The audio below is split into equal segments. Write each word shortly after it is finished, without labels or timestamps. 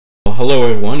Well, hello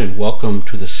everyone, and welcome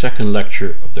to the second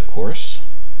lecture of the course.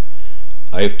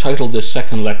 I have titled this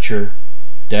second lecture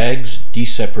DAGS,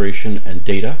 Deseparation and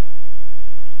Data,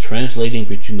 Translating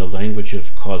Between the Language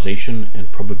of Causation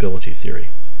and Probability Theory.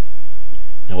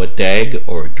 Now, a DAG,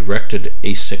 or Directed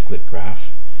Acyclic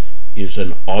Graph, is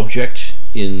an object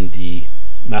in the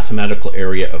mathematical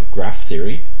area of graph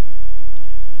theory.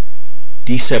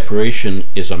 Deseparation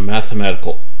is a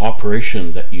mathematical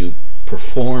operation that you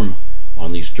perform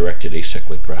on these directed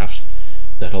acyclic graphs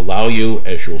that allow you,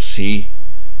 as you'll see,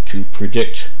 to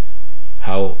predict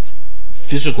how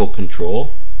physical control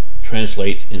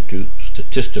translates into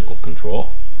statistical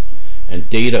control. And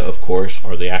data, of course,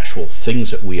 are the actual things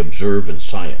that we observe in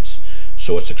science.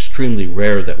 So it's extremely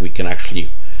rare that we can actually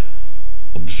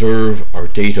observe our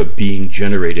data being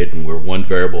generated and where one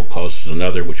variable causes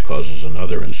another, which causes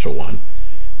another, and so on.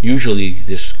 Usually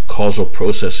this causal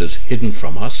process is hidden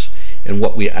from us, and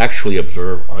what we actually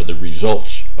observe are the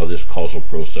results of this causal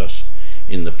process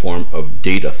in the form of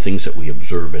data, things that we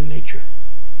observe in nature.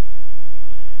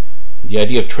 The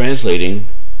idea of translating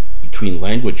between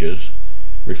languages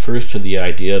refers to the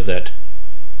idea that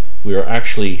we are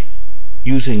actually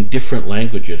using different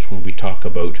languages when we talk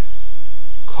about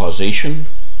causation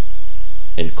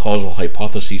and causal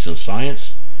hypotheses in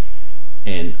science,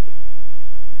 and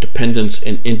dependence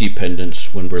and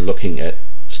independence when we're looking at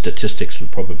statistics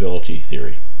and probability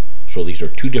theory. So these are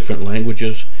two different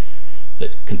languages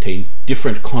that contain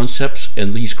different concepts,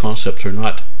 and these concepts are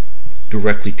not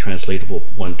directly translatable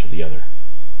one to the other.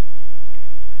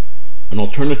 An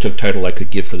alternative title I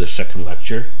could give for this second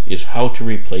lecture is How to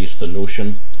Replace the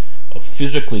Notion of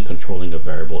Physically Controlling a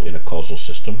Variable in a Causal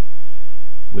System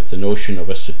with the notion of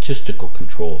a statistical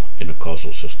control in a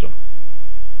causal system.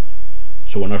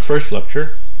 So in our first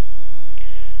lecture,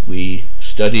 we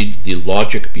studied the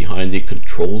logic behind the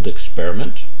controlled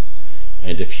experiment,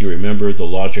 and if you remember, the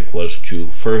logic was to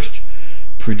first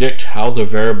predict how the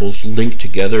variables link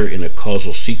together in a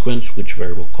causal sequence, which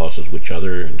variable causes which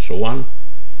other, and so on.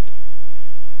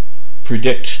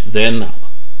 Predict then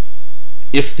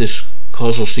if this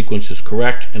causal sequence is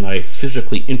correct and I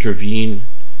physically intervene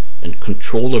and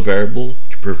control a variable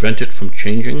to prevent it from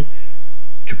changing,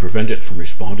 to prevent it from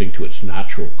responding to its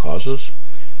natural causes,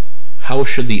 how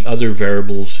should the other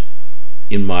variables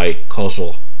in my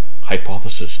causal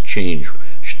hypothesis change?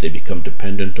 Should they become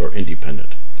dependent or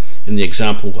independent? And the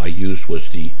example I used was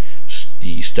the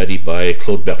study by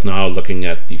Claude Bernard looking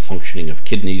at the functioning of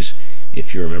kidneys.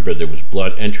 If you remember, there was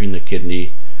blood entering the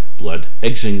kidney, blood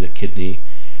exiting the kidney,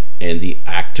 and the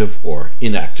active or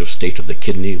inactive state of the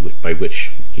kidney, by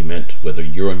which he meant whether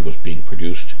urine was being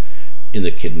produced in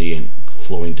the kidney and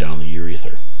flowing down the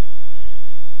urethra.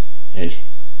 And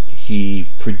he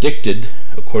predicted,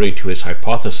 according to his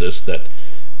hypothesis, that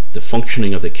the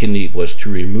functioning of the kidney was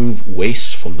to remove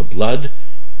wastes from the blood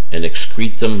and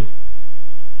excrete them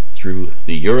through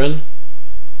the urine,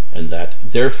 and that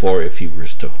therefore if he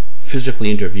was to physically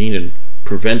intervene and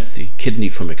prevent the kidney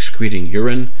from excreting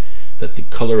urine, that the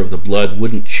color of the blood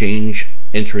wouldn't change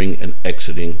entering and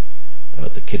exiting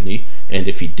the kidney, and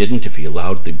if he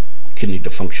allowed the kidney to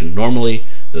function normally,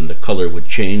 then the color would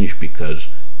change because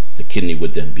the kidney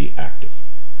would then be active.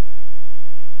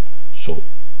 So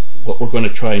what we're going to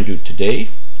try and do today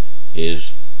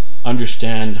is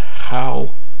understand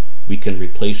how we can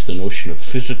replace the notion of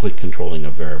physically controlling a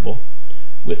variable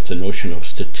with the notion of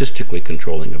statistically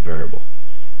controlling a variable.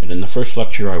 And in the first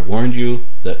lecture I warned you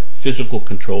that physical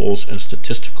controls and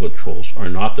statistical controls are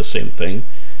not the same thing.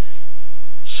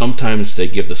 Sometimes they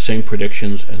give the same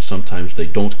predictions and sometimes they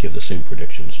don't give the same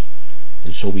predictions.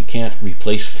 And so we can't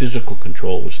replace physical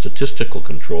control with statistical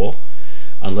control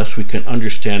unless we can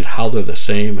understand how they're the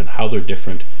same and how they're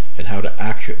different and how to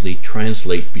accurately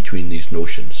translate between these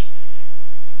notions.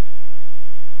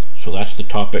 So that's the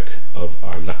topic of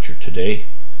our lecture today.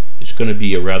 It's going to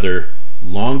be a rather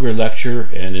longer lecture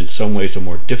and in some ways a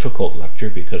more difficult lecture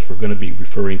because we're going to be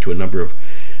referring to a number of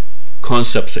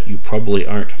concepts that you probably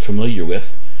aren't familiar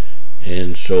with.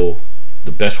 And so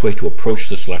the best way to approach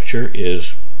this lecture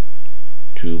is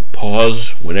to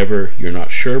pause whenever you're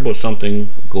not sure about something,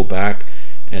 go back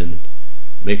and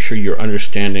make sure you're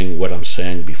understanding what I'm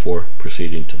saying before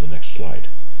proceeding to the next slide.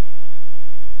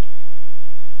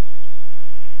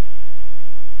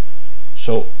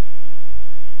 So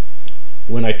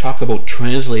when I talk about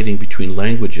translating between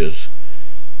languages,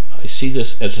 I see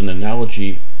this as an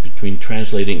analogy between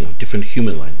translating different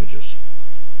human languages.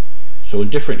 So in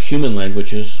different human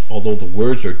languages, although the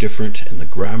words are different and the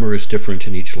grammar is different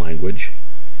in each language,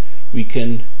 we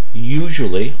can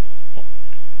usually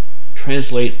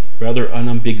translate rather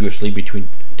unambiguously between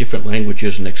different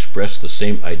languages and express the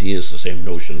same ideas, the same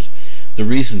notions. The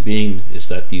reason being is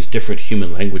that these different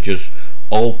human languages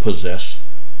all possess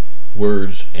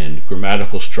words and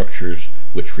grammatical structures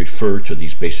which refer to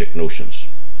these basic notions.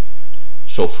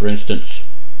 So for instance,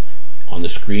 on the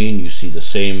screen you see the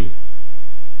same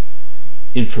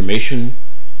information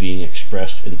being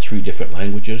expressed in 3 different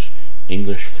languages,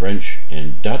 English, French,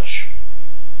 and Dutch.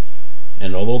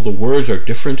 And although the words are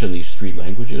different in these 3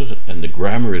 languages and the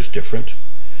grammar is different,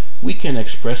 we can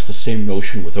express the same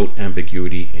notion without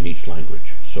ambiguity in each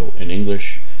language. So in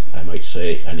English, I might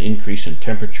say an increase in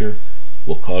temperature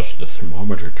will cause the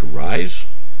thermometer to rise.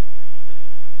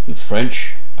 In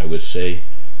French, I would say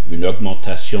une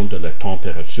augmentation de la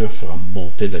température fera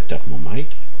monter le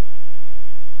thermomètre.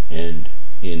 And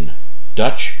in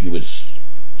Dutch, you would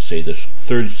say this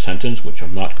 3rd sentence, which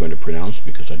I'm not going to pronounce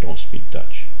because I don't speak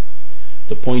Dutch.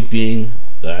 The point being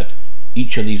that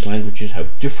each of these languages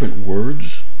have different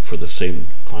words for the same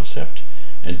concept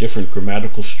and different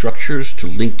grammatical structures to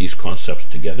link these concepts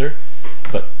together.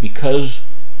 But because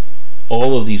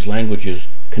all of these languages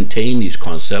contain these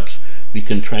concepts, we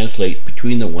can translate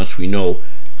between them once we know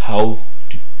how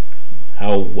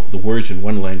the words in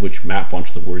one language map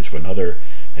onto the words of another,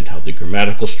 and how the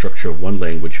grammatical structure of one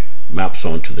language maps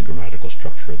onto the grammatical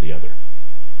structure of the other.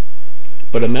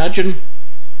 But imagine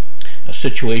a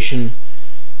situation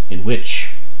in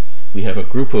which we have a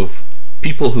group of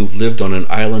people who've lived on an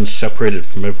island separated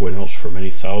from everyone else for many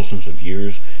thousands of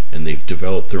years, and they've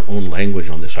developed their own language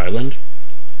on this island.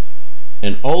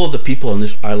 And all of the people on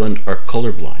this island are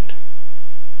colorblind.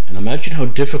 And imagine how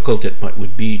difficult it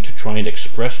would be to try and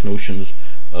express notions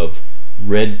of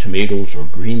red tomatoes or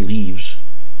green leaves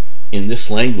in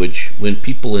this language when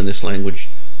people in this language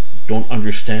don't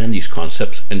understand these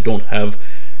concepts and don't have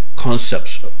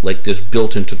concepts like this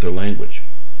built into their language.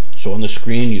 So on the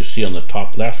screen you see on the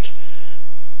top left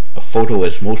a photo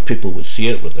as most people would see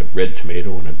it, with a red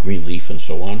tomato and a green leaf and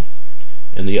so on.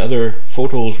 And the other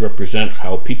photos represent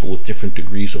how people with different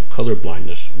degrees of color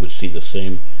blindness would see the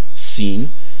same scene.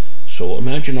 So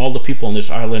imagine all the people on this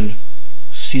island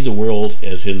see the world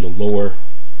as in the lower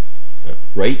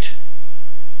right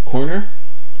corner,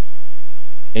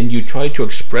 and you try to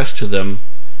express to them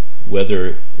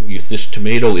whether this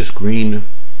tomato is green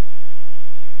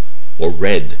or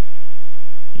red.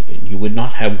 You would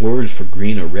not have words for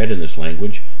green or red in this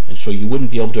language, and so you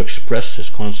wouldn't be able to express this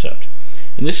concept.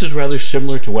 And this is rather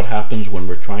similar to what happens when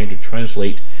we're trying to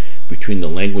translate between the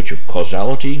language of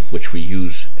causality, which we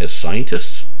use as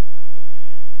scientists,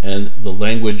 and the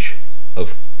language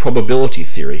of probability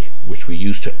theory, which we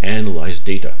use to analyze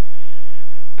data.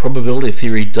 Probability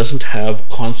theory doesn't have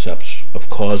concepts of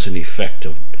cause and effect,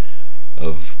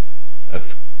 of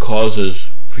causes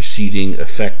preceding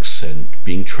effects and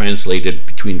being translated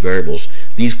between variables.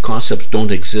 These concepts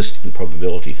don't exist in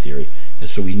probability theory, and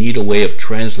so we need a way of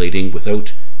translating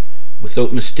without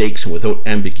mistakes and without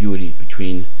ambiguity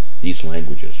between these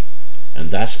languages.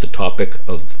 And that's the topic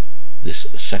of this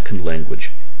second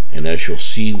language. And as you'll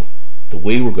see, the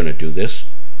way we're going to do this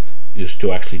is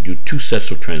to actually do 2 sets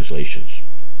of translations.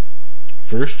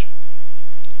 First,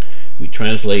 we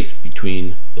translate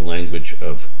between the language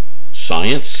of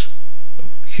science, of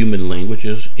human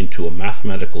languages, into a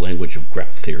mathematical language of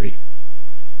graph theory.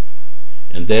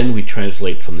 And then we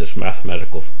translate from this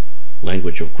mathematical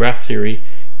language of graph theory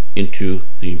into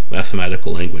the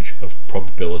mathematical language of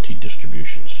probability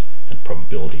distributions and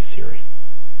probability theory.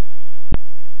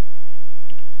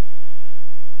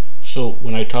 So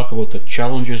when I talk about the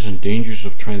challenges and dangers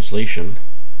of translation,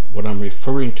 what I'm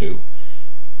referring to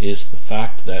is the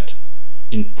fact that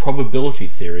in probability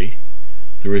theory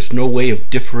there is no way of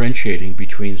differentiating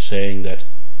between saying that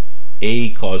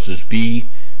A causes B,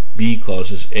 B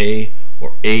causes A,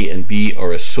 or A and B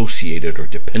are associated or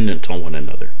dependent on one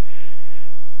another.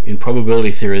 In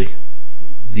probability theory,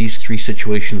 these 3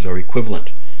 situations are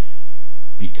equivalent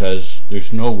because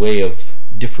there's no way of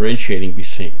differentiating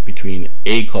between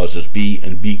A causes B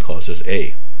and B causes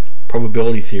A.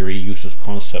 Probability theory uses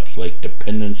concepts like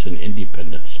dependence and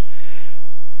independence,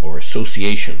 or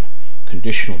association,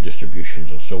 conditional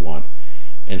distributions, and so on.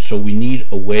 And so we need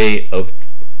a way of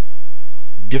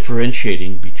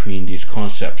differentiating between these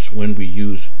concepts when we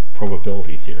use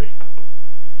probability theory.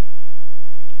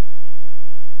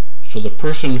 So the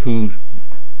person who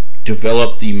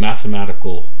developed the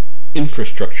mathematical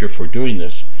infrastructure for doing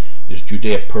this is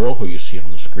Judea Pearl, who you see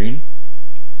on the screen.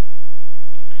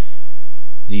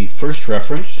 The first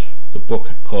reference, the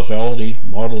book Causality,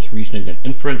 Models, Reasoning, and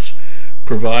Inference,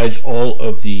 provides all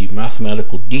of the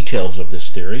mathematical details of this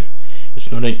theory.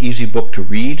 It's not an easy book to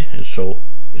read, and so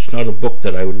it's not a book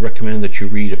that I would recommend that you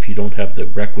read if you don't have the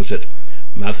requisite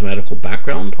mathematical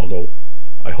background, although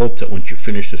I hope that once you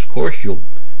finish this course you'll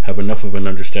have enough of an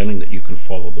understanding that you can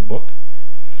follow the book.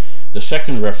 The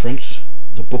second reference,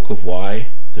 The Book of Why,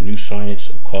 The New Science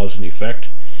of Cause and Effect,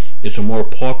 is a more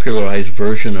popularized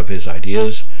version of his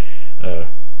ideas,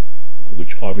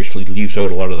 which obviously leaves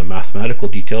out a lot of the mathematical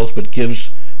details, but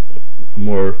gives a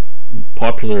more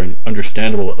popular and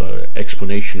understandable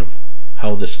explanation of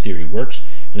how this theory works.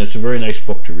 And it's a very nice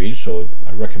book to read, so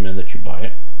I recommend that you buy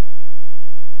it.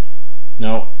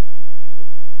 Now,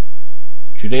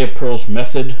 Judea-Pearl's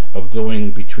method of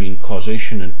going between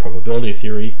causation and probability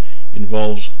theory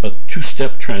involves a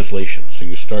two-step translation. So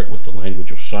you start with the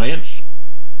language of science,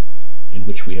 in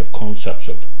which we have concepts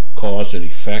of cause and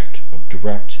effect, of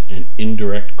direct and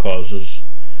indirect causes,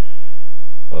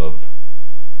 of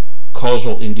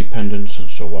causal independence, and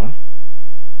so on.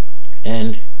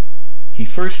 And he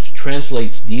first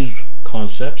translates these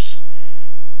concepts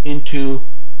into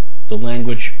the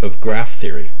language of graph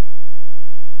theory.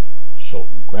 So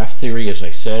graph theory, as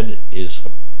I said, is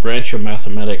a branch of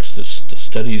mathematics that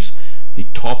studies the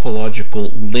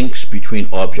topological links between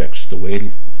objects, the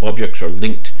way objects are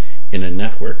linked in a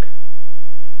network.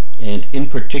 And in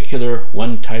particular,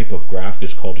 one type of graph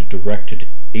is called a directed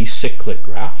acyclic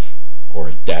graph, or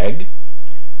a DAG.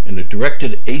 And a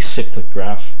directed acyclic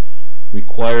graph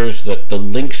requires that the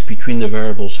links between the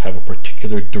variables have a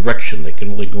particular direction. They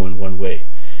can only go in one way.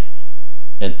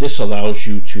 And this allows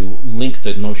you to link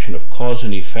the notion of cause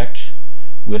and effect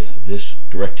with this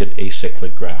directed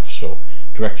acyclic graph. So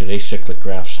directed acyclic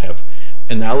graphs have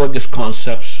analogous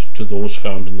concepts to those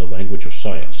found in the language of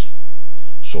science.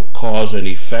 So cause and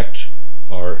effect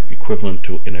are equivalent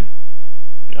to, in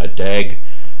a DAG,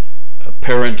 a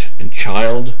parent and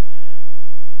child.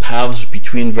 Paths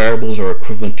between variables are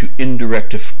equivalent to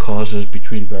indirect causes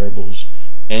between variables.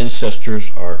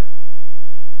 Ancestors are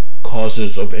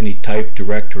causes of any type,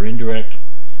 direct or indirect.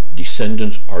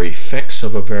 Descendants are effects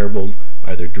of a variable,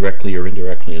 either directly or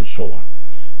indirectly, and so on.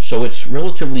 So it's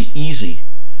relatively easy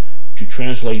to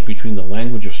translate between the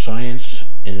language of science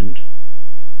and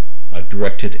a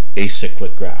directed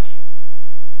acyclic graph.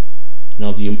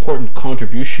 Now, the important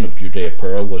contribution of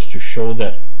Judea-Pearl was to show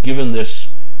that given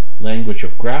this language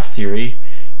of graph theory,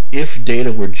 if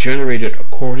data were generated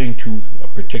according to a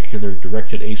particular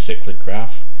directed acyclic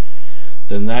graph,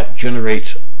 then that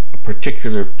generates a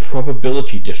particular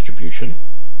probability distribution,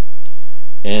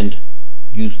 and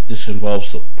this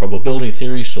involves the probability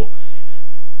theory. So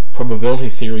probability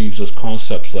theory uses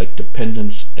concepts like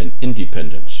dependence and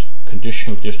independence,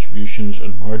 conditional distributions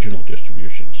and marginal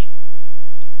distributions.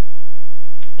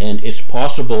 And it's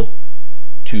possible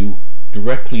to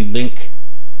directly link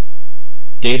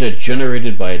data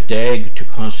generated by a DAG to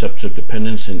concepts of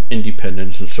dependence and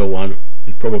independence and so on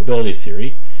in probability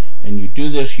theory. And you do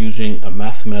this using a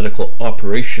mathematical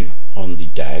operation on the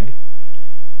DAG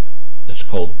that's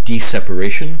called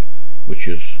deseparation, which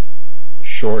is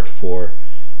short for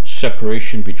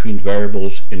separation between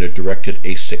variables in a directed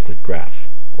acyclic graph,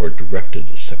 or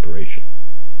directed separation.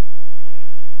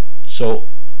 So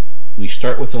we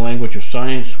start with the language of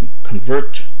science, we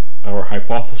convert our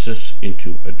hypothesis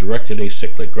into a directed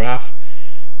acyclic graph,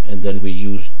 and then we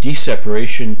use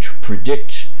deseparation to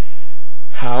predict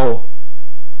how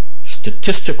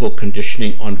statistical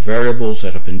conditioning on variables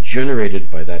that have been generated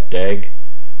by that DAG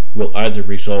will either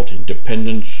result in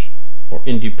dependence or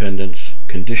independence,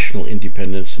 conditional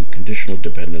independence and conditional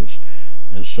dependence,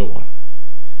 and so on.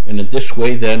 And in this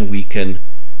way then we can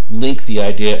link the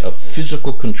idea of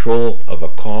physical control of a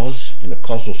cause in a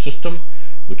causal system,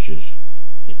 which is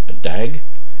a DAG,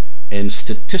 and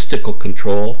statistical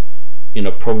control in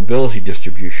a probability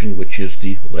distribution, which is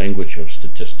the language of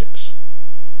statistics.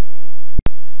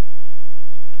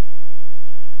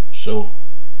 So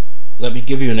let me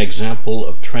give you an example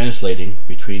of translating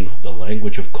between the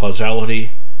language of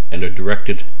causality and a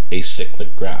directed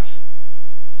acyclic graph.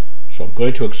 So I'm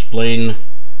going to explain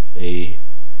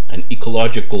an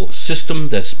ecological system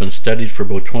that's been studied for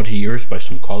about 20 years by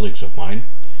some colleagues of mine.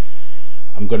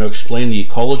 I'm going to explain the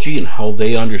ecology and how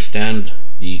they understand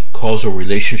the causal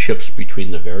relationships between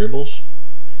the variables,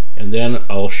 and then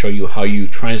I'll show you how you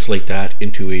translate that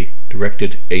into a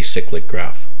directed acyclic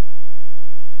graph.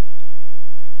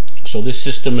 So this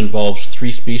system involves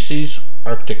three species: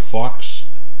 Arctic fox,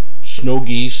 snow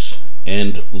geese,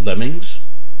 and lemmings.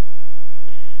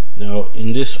 Now,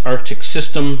 in this Arctic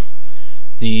system,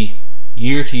 the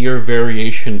year-to-year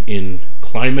variation in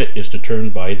climate is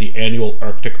determined by the annual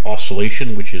Arctic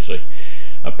oscillation, which is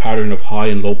a pattern of high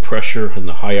and low pressure in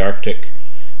the high Arctic,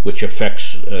 which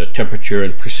affects temperature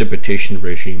and precipitation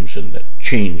regimes and that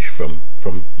change from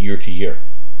year to year.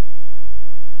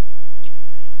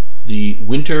 The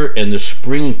winter and the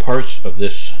spring parts of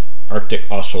this Arctic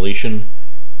oscillation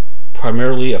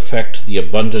primarily affect the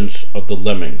abundance of the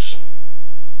lemmings.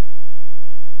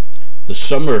 The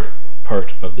summer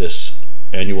part of this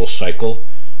annual cycle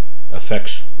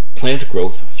affects plant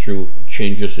growth through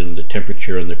changes in the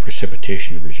temperature and the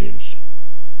precipitation regimes.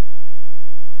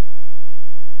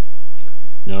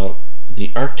 Now,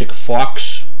 the Arctic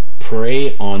fox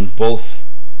prey on both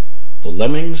the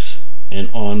lemmings and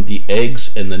on the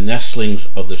eggs and the nestlings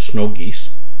of the snow geese,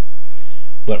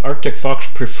 but Arctic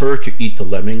fox prefer to eat the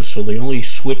lemmings, so they only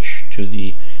switch to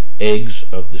the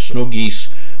eggs of the snow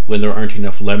geese when there aren't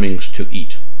enough lemmings to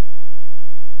eat.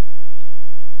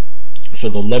 So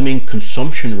the lemming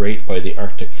consumption rate by the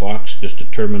Arctic fox is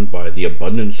determined by the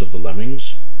abundance of the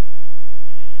lemmings.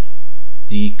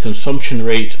 The consumption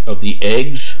rate of the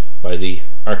eggs by the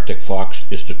Arctic fox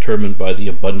is determined by the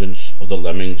abundance of the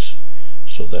lemmings,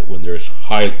 so that when there's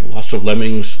lots of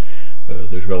lemmings,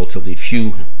 there's relatively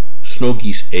few snow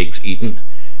geese eggs eaten,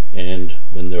 and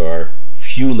when there are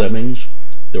few lemmings,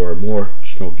 there are more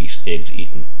snow geese eggs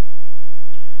eaten.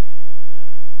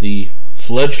 The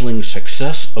fledgling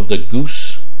success of the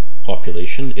goose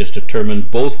population is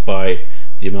determined both by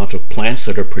the amount of plants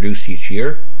that are produced each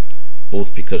year,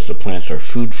 both because the plants are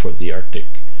food for the Arctic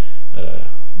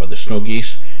by the snow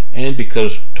geese, and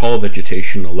because tall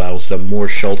vegetation allows them more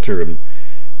shelter and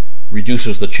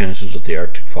reduces the chances that the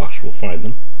Arctic fox will find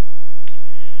them.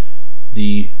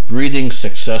 The breeding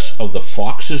success of the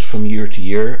foxes from year to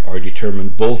year are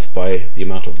determined both by the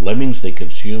amount of lemmings they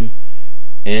consume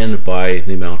and by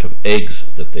the amount of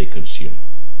eggs that they consume.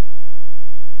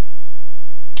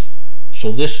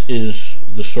 So this is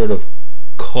the sort of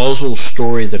causal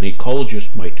story that an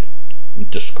ecologist might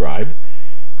describe.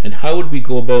 And how would we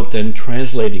go about then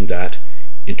translating that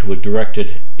into a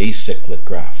directed acyclic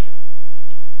graph?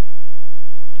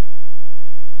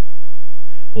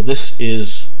 Well, this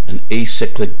is an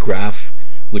acyclic graph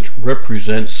which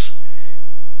represents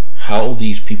how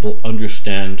these people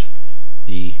understand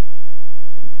the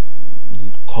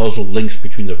causal links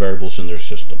between the variables in their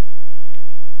system.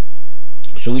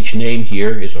 So each name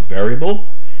here is a variable,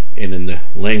 and in the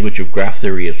language of graph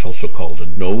theory it's also called a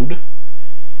node.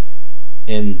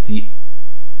 And the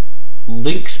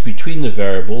links between the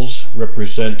variables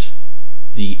represent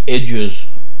the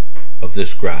edges of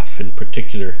this graph. In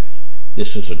particular,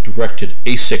 this is a directed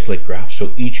acyclic graph,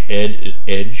 so each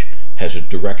edge has a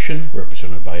direction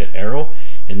represented by an arrow,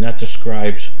 and that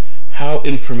describes how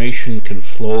information can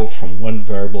flow from one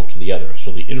variable to the other.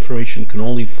 So the information can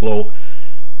only flow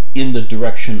in the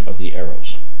direction of the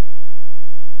arrows.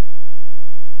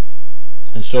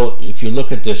 And so if you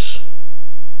look at this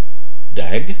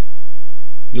DAG,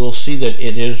 you'll see that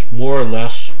it is more or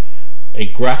less a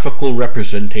graphical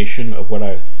representation of what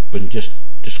I've been just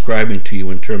describing to you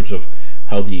in terms of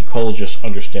how the ecologists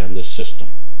understand this system.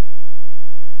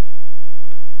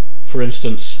 For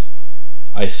instance,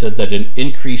 I said that an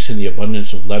increase in the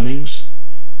abundance of lemmings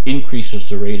increases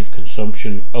the rate of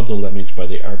consumption of the lemmings by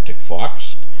the Arctic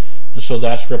fox, and so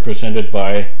that's represented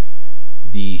by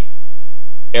the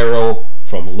arrow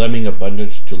from lemming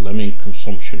abundance to lemming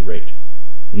consumption rate.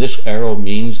 And this arrow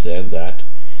means then that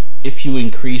if you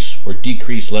increase or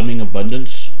decrease lemming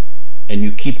abundance and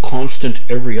you keep constant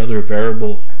every other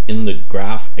variable in the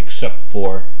graph except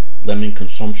for lemming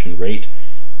consumption rate,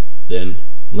 then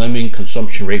lemming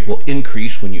consumption rate will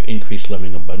increase when you increase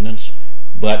lemming abundance,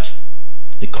 but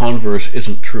the converse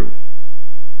isn't true.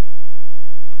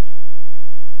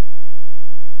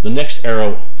 The next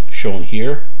arrow shown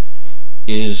here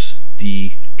is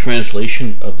the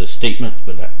translation of the statement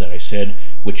that I said,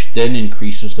 which then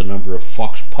increases the number of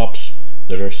fox pups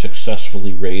that are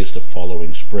successfully raised the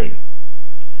following spring.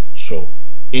 So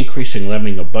increasing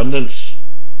lemming abundance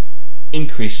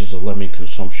increases the lemming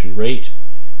consumption rate,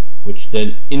 which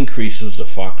then increases the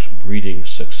fox breeding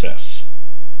success.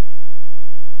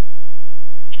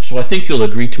 So I think you'll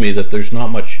agree to me that there's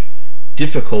not much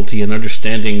difficulty in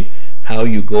understanding how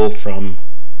you go from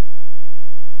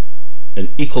an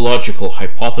ecological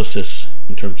hypothesis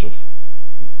in terms of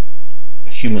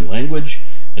human language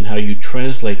and how you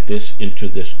translate this into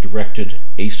this directed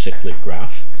acyclic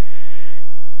graph.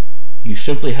 You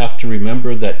simply have to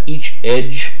remember that each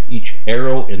edge, each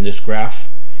arrow in this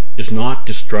graph is not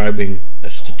describing a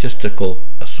statistical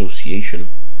association.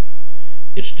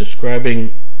 It's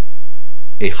describing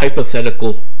a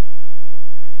hypothetical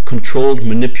controlled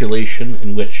manipulation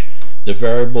in which the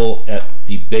variable at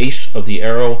the base of the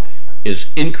arrow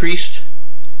is increased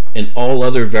and all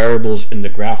other variables in the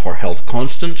graph are held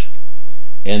constant,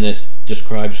 and it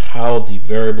describes how the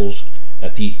variables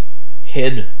at the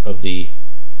head of the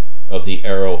of the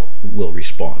arrow will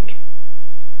respond.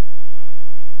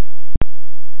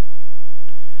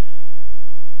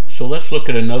 So let's look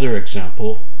at another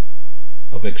example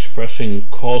of expressing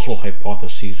causal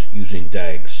hypotheses using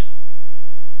DAGS.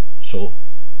 So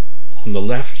on the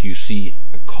left you see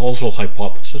a causal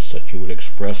hypothesis that you would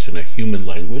express in a human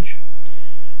language.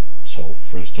 So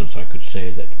for instance, I could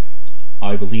say that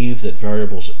I believe that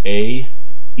variables A,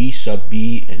 E sub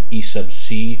B, and E sub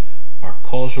C are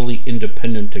causally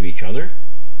independent of each other.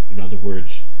 In other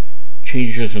words,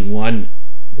 changes in one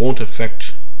won't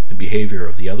affect the behavior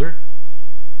of the other.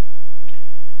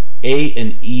 A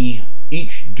and E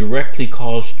each directly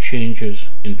cause changes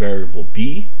in variable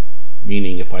B,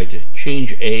 meaning if I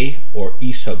change A or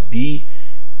E sub B,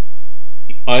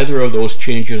 either of those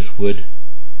changes would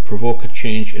provoke a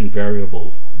change in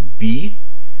variable B,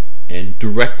 and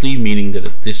directly meaning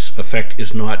that this effect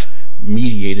is not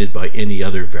mediated by any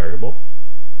other variable.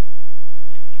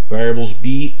 Variables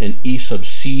B and E sub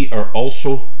C are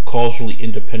also causally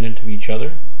independent of each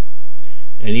other,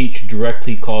 and each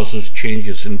directly causes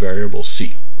changes in variable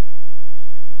C.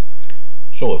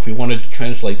 So if we wanted to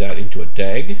translate that into a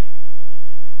DAG,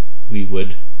 we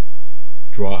would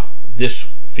draw this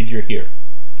figure here.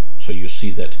 So you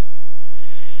see that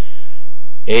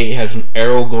A has an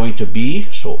arrow going to B,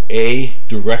 so A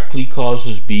directly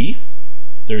causes B.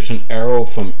 There's an arrow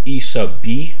from E sub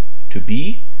B to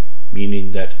B,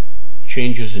 meaning that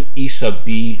changes in E sub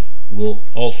B will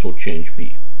also change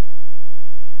B.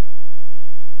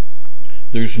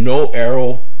 There's no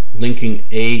arrow linking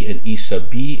A and E sub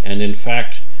B, and in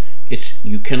fact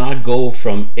you cannot go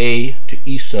from A to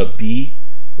E sub B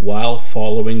while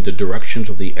following the directions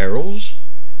of the arrows,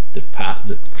 the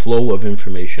flow of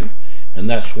information, and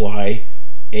that's why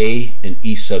A and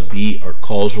E sub B are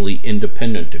causally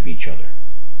independent of each other.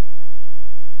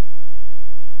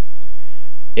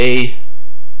 A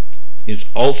is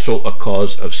also a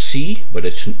cause of C, but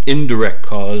it's an indirect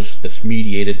cause that's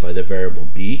mediated by the variable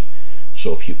B.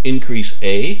 So if you increase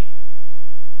A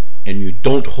and you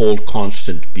don't hold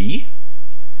constant B,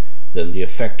 then the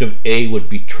effect of A would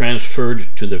be transferred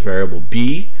to the variable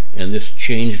B, and this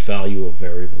changed value of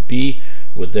variable B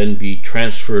would then be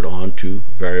transferred on to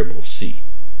variable C.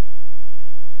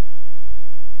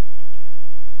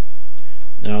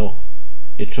 Now,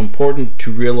 it's important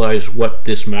to realize what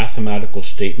this mathematical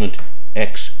statement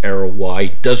X arrow Y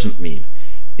doesn't mean.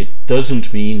 It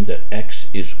doesn't mean that X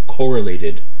is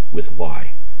correlated with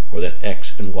Y, or that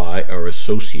X and Y are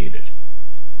associated.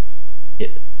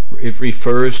 It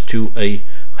refers to a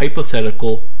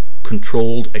hypothetical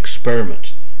controlled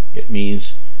experiment. It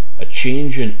means a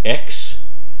change in X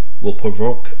will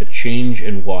provoke a change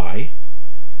in Y,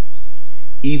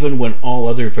 even when all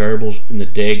other variables in the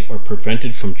DAG are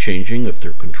prevented from changing if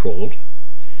they're controlled,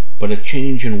 but a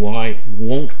change in Y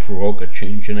won't provoke a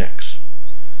change in X.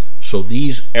 So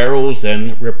these arrows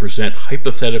then represent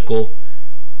hypothetical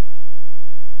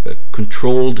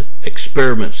controlled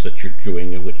experiments that you're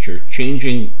doing, in which you're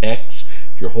changing X,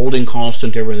 you're holding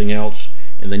constant everything else,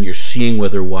 and then you're seeing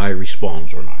whether Y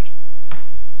responds or not.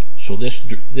 So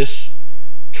this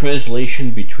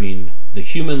translation between the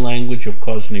human language of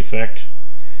cause and effect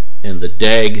and the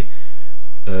DAG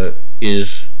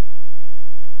is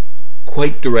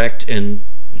quite direct, and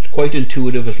it's quite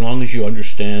intuitive as long as you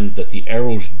understand that the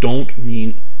arrows don't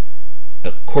mean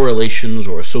correlations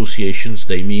or associations.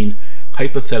 They mean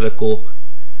hypothetical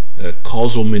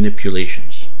causal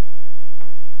manipulations.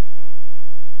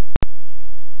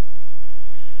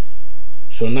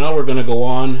 So now we're going to go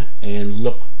on and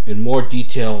look in more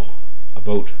detail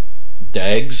about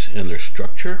DAGs and their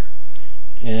structure.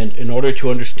 And in order to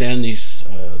understand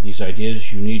these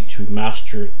ideas, you need to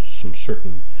master some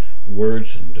certain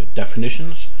words and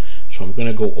definitions. So I'm going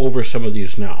to go over some of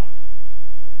these now.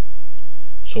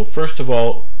 So first of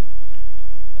all,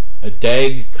 a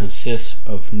DAG consists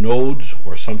of nodes,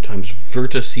 or sometimes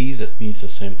vertices. That means the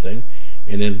same thing.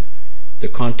 And in the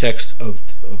context of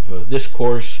this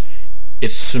course,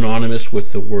 it's synonymous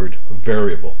with the word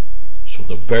variable. So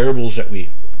the variables that we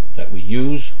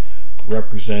use are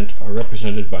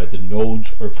represented by the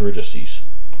nodes or vertices.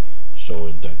 So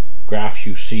in the graph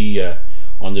you see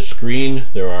on the screen,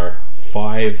 there are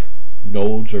 5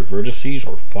 nodes or vertices,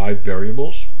 or 5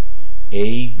 variables: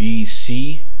 A, B,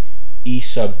 C, E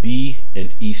sub B,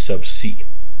 and E sub C.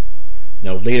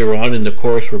 Now later on in the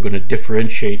course we're going to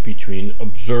differentiate between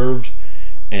observed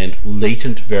and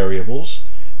latent variables.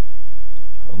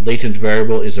 A latent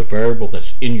variable is a variable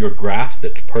that's in your graph,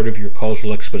 that's part of your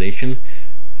causal explanation,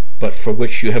 but for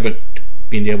which you haven't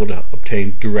been able to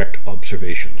obtain direct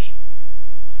observations.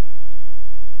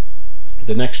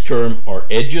 The next term are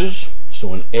edges.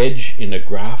 So an edge in a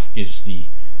graph is the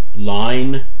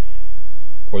line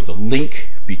or the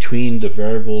link between the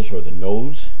variables or the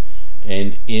nodes,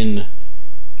 and in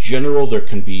general there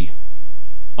can be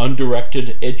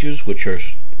undirected edges,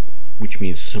 which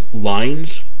means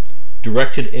lines,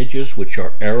 directed edges, which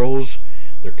are arrows,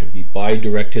 there can be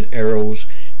bidirected arrows,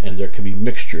 and there can be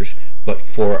mixtures. But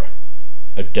for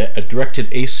a directed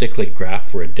acyclic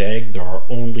graph, for a DAG, there are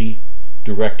only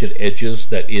directed edges,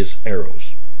 that is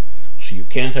arrows. So you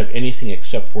can't have anything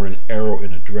except for an arrow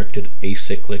in a directed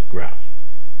acyclic graph.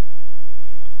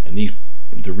 And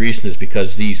the reason is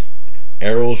because these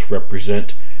arrows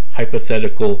represent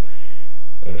hypothetical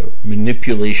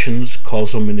manipulations,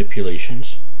 causal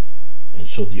manipulations, and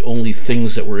so the only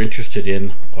things that we're interested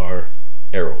in are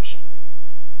arrows.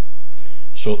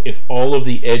 So if all of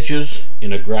the edges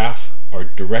in a graph are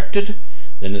directed,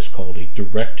 then it's called a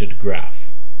directed graph.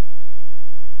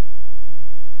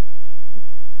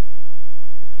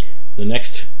 The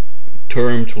next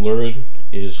term to learn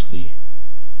is the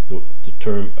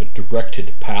term a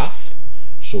directed path.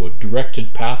 So a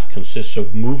directed path consists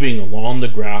of moving along the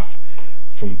graph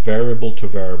from variable to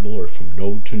variable or from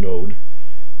node to node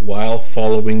while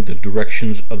following the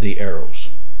directions of the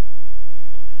arrows.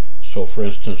 So for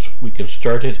instance, we can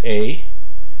start at A,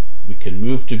 we can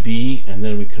move to B, and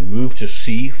then we can move to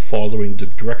C following the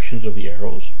directions of the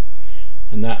arrows.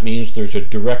 And that means there's a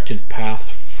directed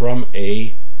path from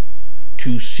A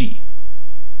to C.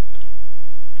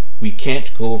 We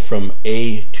can't go from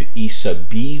A to E sub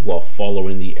B while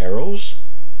following the arrows,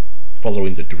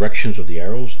 following the directions of the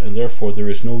arrows, and therefore there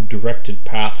is no directed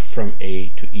path from A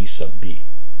to E sub B.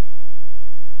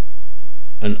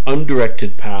 An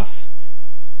undirected path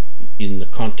in the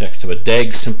context of a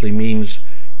DAG simply means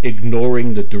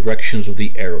ignoring the directions of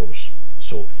the arrows.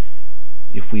 So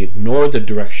if we ignore the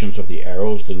directions of the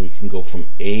arrows, then we can go from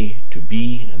A to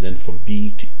B and then from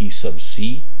B to E sub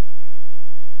C.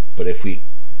 But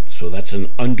so that's an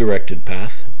undirected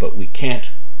path, but we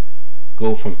can't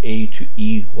go from A to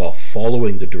E while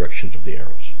following the directions of the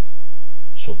arrows.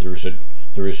 So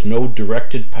there is no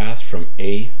directed path from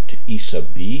A to E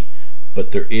sub B,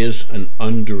 but there is an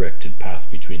undirected path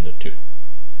between the two.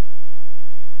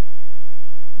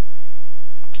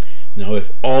 Now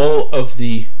if all of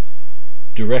the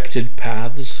directed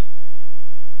paths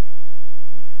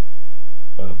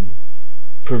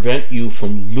prevent you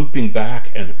from looping back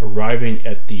and arriving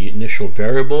at the initial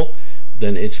variable,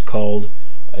 then it's called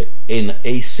an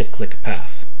acyclic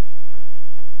path.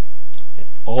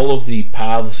 All of the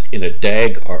paths in a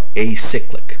DAG are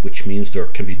acyclic, which means there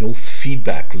can be no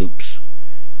feedback loops.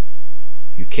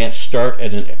 You can't start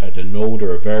at a node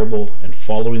or a variable and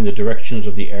following the directions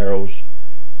of the arrows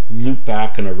loop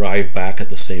back and arrive back at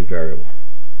the same variable.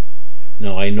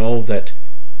 Now I know that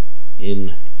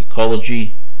in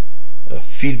ecology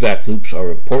feedback loops are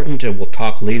important, and we'll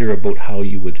talk later about how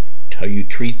you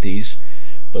treat these,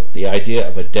 but the idea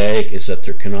of a DAG is that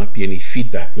there cannot be any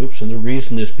feedback loops, and the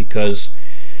reason is because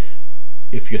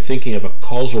if you're thinking of a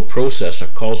causal process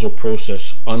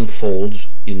unfolds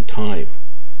in time,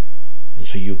 and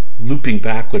so looping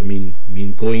back would mean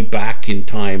going back in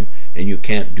time, and you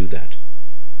can't do that.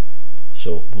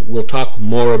 So we'll talk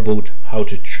more about how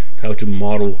to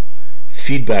model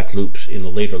feedback loops in a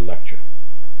later lecture.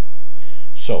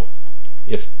 So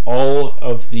if all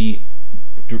of the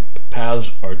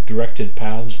paths are directed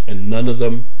paths and none of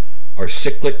them are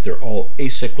cyclic, they're all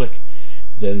acyclic,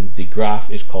 then the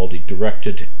graph is called a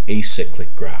directed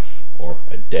acyclic graph, or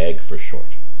a DAG for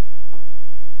short.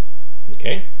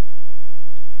 Okay?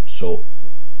 So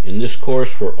in this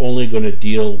course we're only going to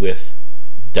deal with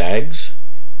DAGs,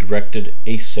 directed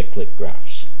acyclic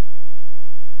graphs.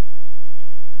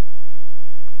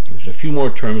 There's a few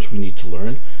more terms we need to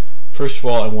learn. First of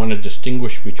all, I want to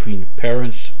distinguish between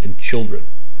parents and children.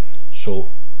 So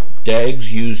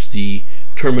DAGs use the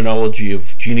terminology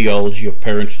of genealogy of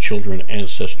parents, children,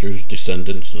 ancestors,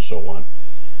 descendants, and so on.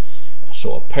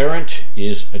 So a parent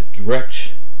is a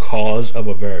direct cause of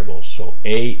a variable. So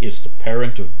A is the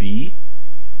parent of B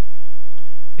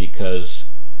because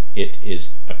it is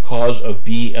a cause of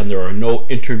B and there are no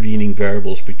intervening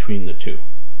variables between the two.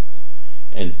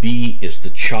 And B is the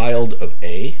child of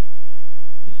A.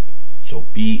 So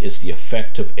B is the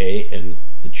effect of A, and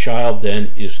the child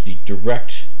then is the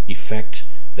direct effect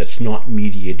that's not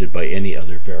mediated by any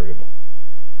other variable.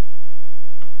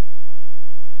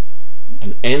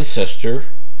 An ancestor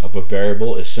of a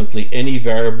variable is simply any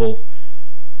variable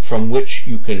from which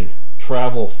you can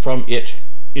travel from it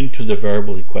into the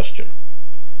variable in question.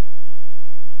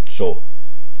 So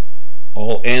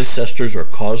all ancestors are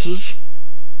causes.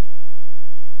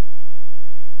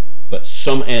 but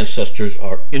some ancestors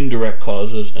are indirect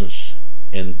causes,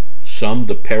 and some,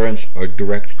 the parents, are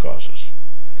direct causes.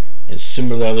 And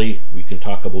similarly, we can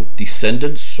talk about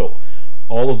descendants. So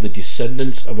all of the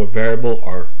descendants of a variable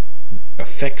are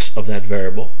effects of that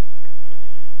variable.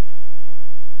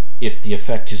 If the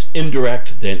effect is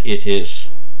indirect, then it is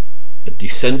a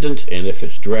descendant, and if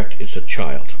it's direct, it's a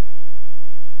child.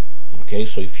 Okay,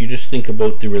 so if you just think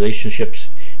about the relationships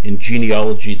in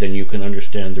genealogy, then you can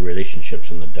understand the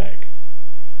relationships in the DAG.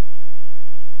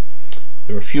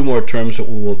 There are a few more terms that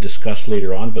we will discuss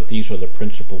later on, but these are the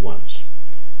principal ones.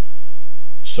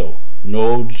 So,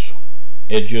 nodes,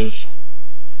 edges,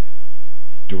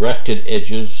 directed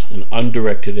edges, and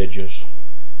undirected edges.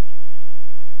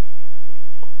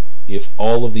 If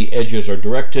all of the edges are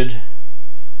directed,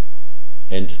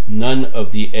 and none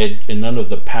of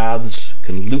the paths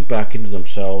can loop back into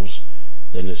themselves,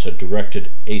 then it's a directed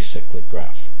acyclic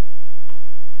graph.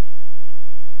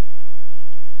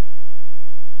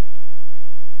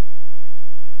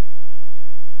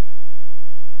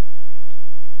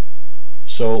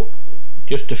 So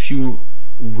just a few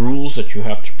rules that you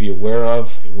have to be aware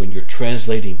of when you're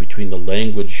translating between the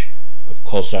language of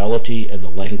causality and the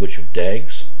language of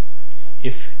DAGS.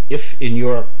 If in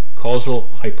your causal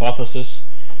hypothesis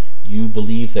you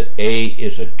believe that A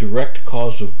is a direct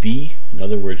cause of B, in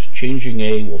other words, changing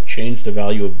A will change the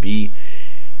value of B,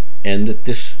 and that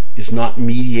this is not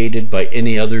mediated by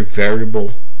any other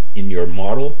variable in your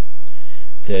model,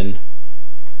 then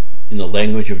in the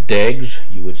language of DAGS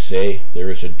you would say there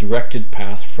is a directed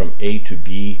path from A to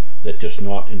B that does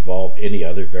not involve any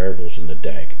other variables in the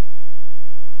DAG.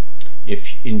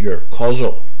 If in your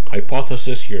causal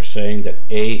hypothesis you're saying that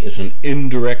A is an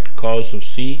indirect cause of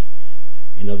C,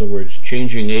 in other words,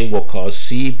 changing A will cause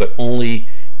C, but only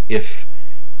if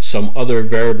some other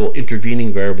variable,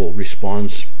 intervening variable,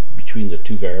 responds between the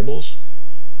two variables.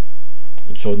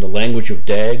 And so in the language of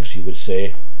DAGS, you would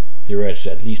say there is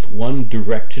at least one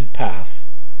directed path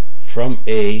from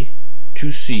A to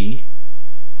C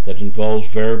that involves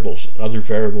variables, other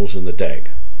variables in the DAG.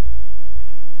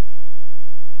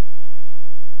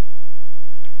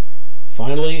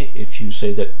 Finally, if you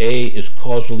say that A is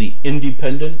causally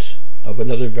independent of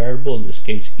another variable, in this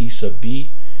case E sub B,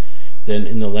 then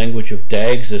in the language of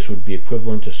DAGS this would be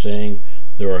equivalent to saying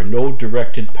there are no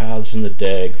directed paths in the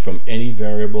DAG from any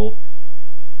variable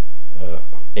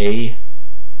A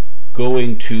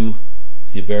going to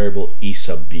the variable E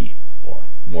sub B, or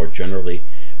more generally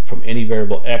from any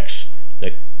variable X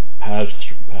that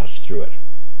passed through it.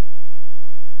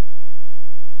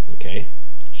 Okay,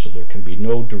 so there can be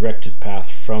no directed path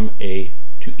from A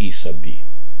to E sub B.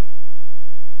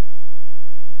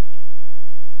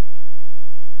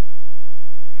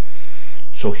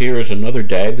 So here is another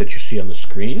DAG that you see on the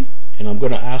screen, and I'm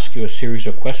going to ask you a series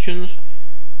of questions,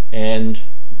 and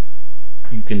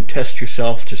you can test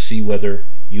yourself to see whether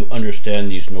you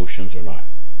understand these notions or not.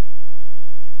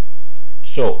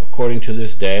 So, according to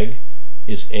this DAG,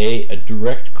 is A a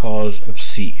direct cause of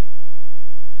C?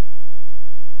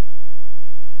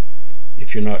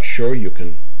 If you're not sure, you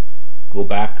can go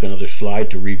back another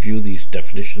slide to review these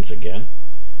definitions again.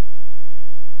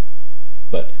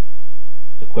 But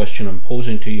the question I'm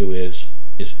posing to you is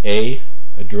A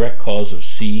a direct cause of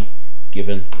C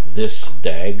given this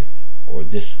DAG or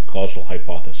this causal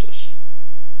hypothesis?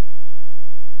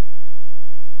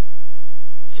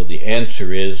 So the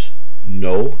answer is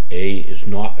no, A is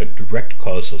not a direct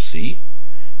cause of C.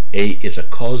 A is a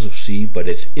cause of C, but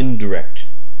it's indirect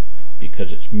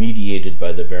because it's mediated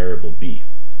by the variable B.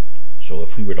 So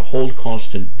if we were to hold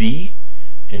constant B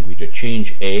and we to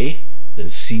change A, then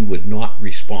C would not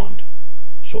respond.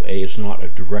 So A is not a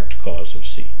direct cause of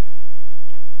C.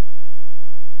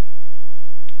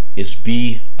 Is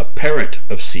B a parent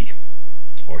of C?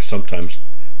 Or sometimes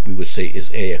we would say, is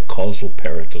A a causal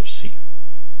parent of C?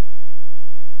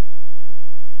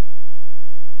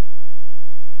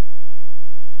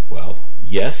 Well,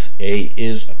 yes, A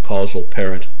is a causal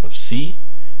parent of C,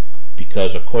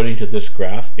 because according to this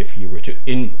graph, if you were to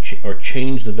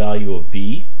change the value of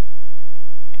B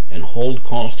and hold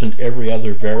constant every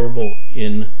other variable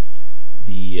in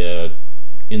the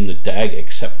DAG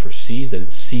except for C, then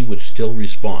C would still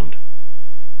respond.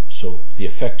 So the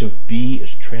effect of B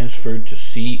is transferred to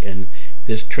C, and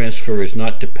this transfer is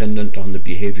not dependent on the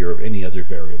behavior of any other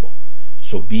variable.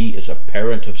 So B is a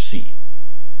parent of C.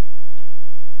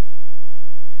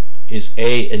 Is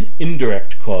A an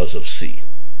indirect cause of C?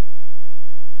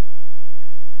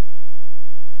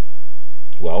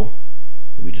 Well,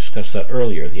 we discussed that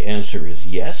earlier. The answer is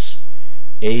yes.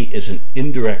 A is an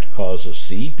indirect cause of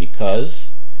C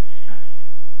because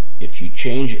if you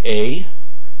change A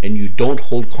and you don't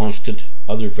hold constant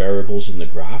other variables in the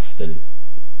graph, then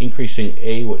increasing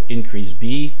A would increase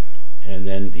B, and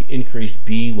then the increased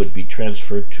B would be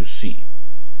transferred to C.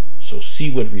 So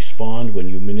C would respond when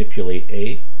you manipulate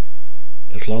A,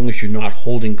 as long as you're not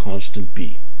holding constant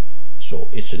B. So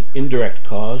it's an indirect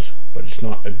cause, but it's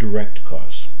not a direct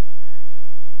cause.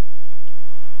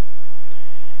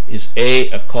 Is A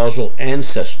a causal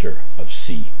ancestor of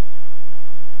C?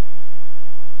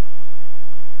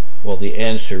 Well, the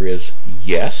answer is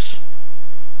yes,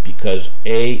 because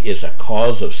A is a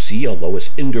cause of C, although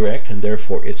it's indirect, and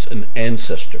therefore it's an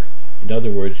ancestor. In other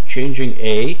words, changing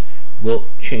A will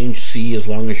change C as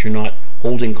long as you're not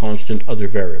holding constant other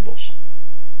variables.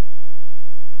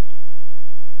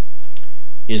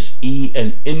 Is E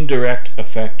an indirect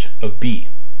effect of B?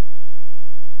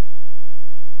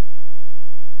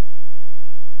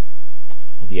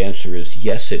 Well, the answer is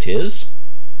yes, it is.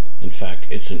 In fact,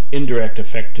 it's an indirect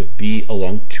effect of B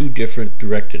along two different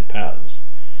directed paths.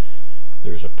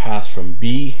 There's a path from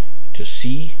B to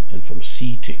C and from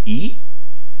C to E.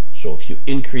 So if you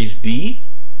increase B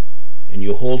and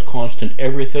you hold constant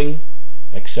everything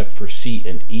except for C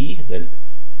and E, then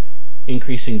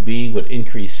increasing B would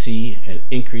increase C, and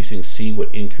increasing C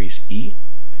would increase E.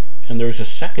 And there's a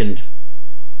second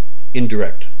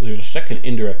indirect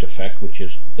effect, which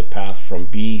is the path from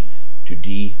B to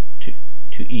D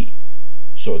to E.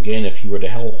 So again, if you were to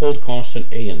hold constant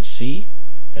A and C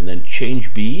and then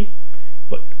change B,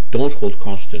 but don't hold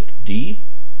constant D,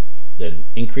 then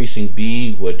increasing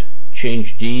B would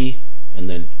change D, and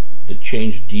then the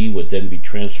changed D would then be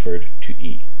transferred to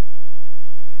E.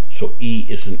 So E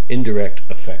is an indirect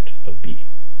effect of B.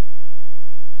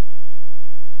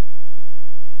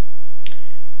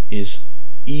 Is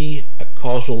E a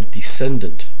causal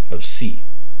descendant of C?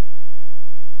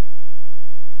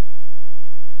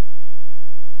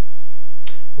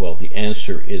 Well, the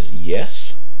answer is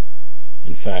yes.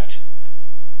 In fact,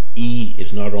 E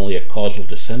is not only a causal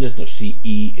descendant of C,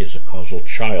 E is a causal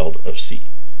child of C.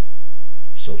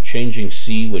 So changing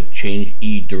C would change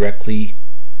E directly,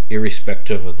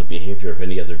 irrespective of the behavior of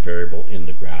any other variable in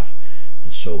the graph.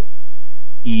 And so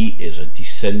E is a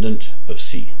descendant of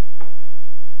C.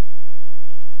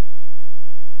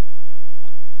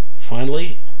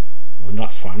 Finally, well,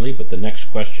 not finally, but the next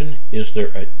question, is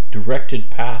there a directed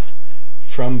path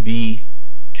from B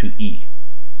to E?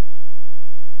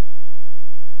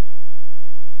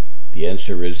 The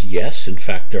answer is yes. In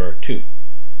fact, there are two.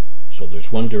 So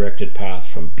there's one directed path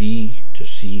from B to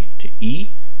C to E.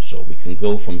 So we can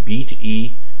go from B to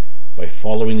E by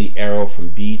following the arrow from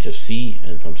B to C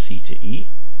and from C to E.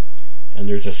 And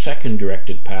there's a second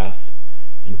directed path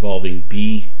involving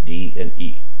B, D, and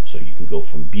E. So you can go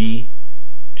from B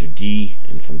to D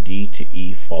and from D to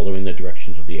E following the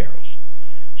directions of the arrows.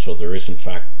 So there is in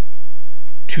fact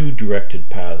two directed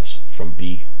paths from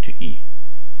B to E.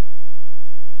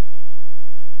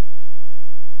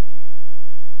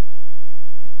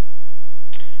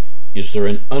 Is there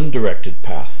an undirected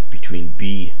path between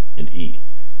B and E?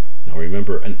 Now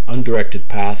remember, an undirected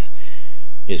path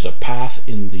is a path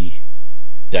in the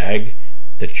DAG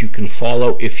that you can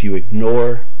follow if you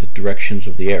ignore the directions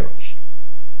of the arrows.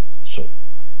 So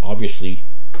obviously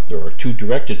there are two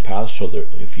directed paths, so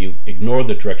if you ignore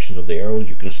the directions of the arrows,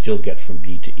 you can still get from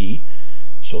B to E.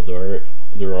 So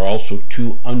there are also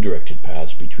two undirected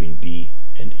paths between B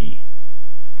and E.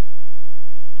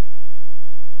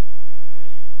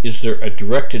 Is there a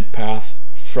directed path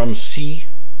from C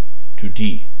to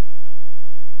D?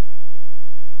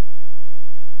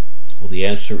 Well, the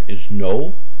answer is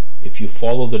no. If you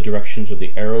follow the directions of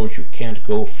the arrows, you can't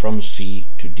go from C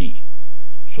to D.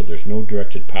 So there's no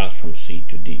directed path from C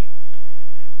to D.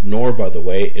 Nor, by the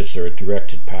way, is there a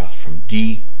directed path from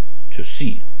D to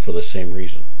C for the same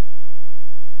reason.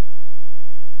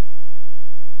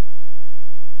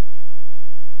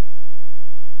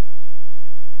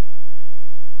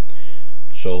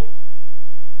 So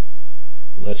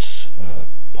let's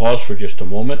pause for just a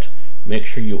moment. Make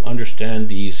sure you understand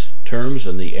these terms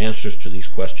and the answers to these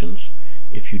questions.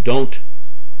 If you don't,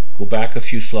 go back a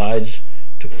few slides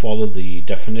to follow the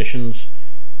definitions.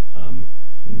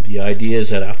 The idea is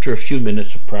that after a few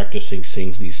minutes of practicing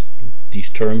seeing these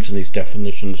terms and these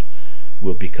definitions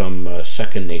will become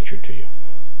second nature to you.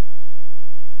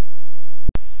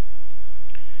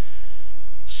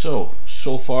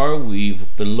 So far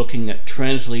we've been looking at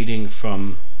translating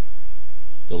from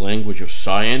the language of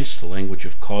science, the language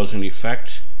of cause and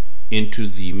effect, into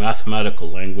the mathematical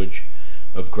language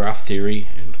of graph theory,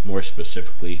 and more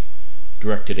specifically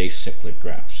directed acyclic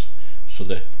graphs. So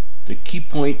the key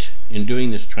point in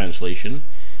doing this translation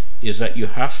is that you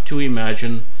have to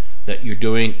imagine that you're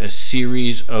doing a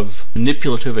series of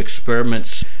manipulative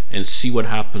experiments and see what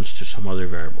happens to some other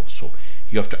variables. So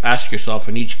you have to ask yourself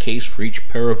in each case, for each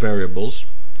pair of variables,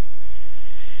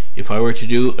 if I were to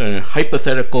do a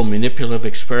hypothetical manipulative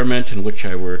experiment in which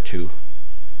I were to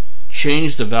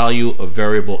change the value of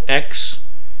variable x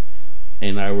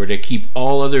and I were to keep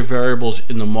all other variables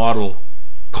in the model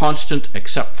constant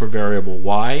except for variable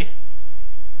y,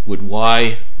 would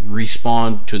y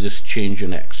respond to this change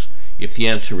in x? If the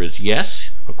answer is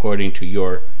yes, according to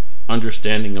your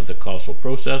understanding of the causal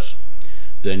process,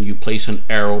 then you place an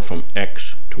arrow from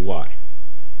x to y.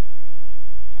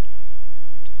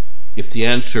 If the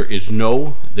answer is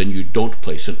no, then you don't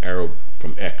place an arrow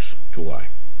from x to y.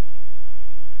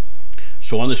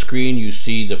 So on the screen you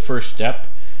see the first step,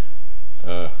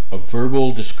 a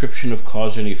verbal description of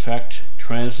cause and effect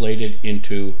translated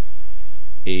into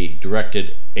a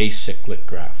directed acyclic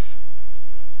graph.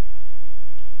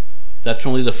 That's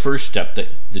only the first step.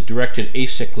 The directed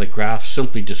acyclic graph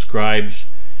simply describes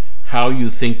how you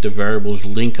think the variables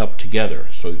link up together.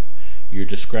 So you're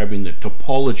describing the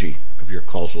topology of your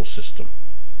causal system.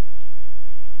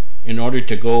 In order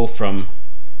to go from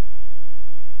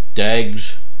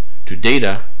DAGS to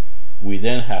data, we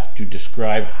then have to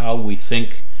describe how we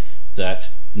think that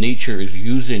nature is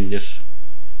using this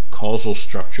causal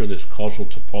structure, this causal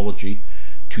topology,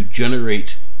 to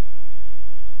generate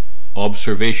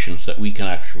observations that we can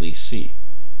actually see.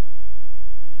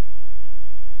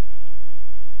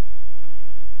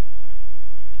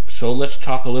 So let's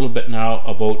talk a little bit now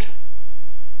about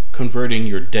converting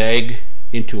your DAG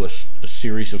into a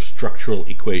series of structural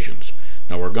equations.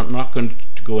 Now we're not going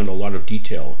to go into a lot of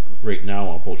detail right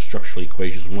now about structural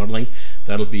equations modeling.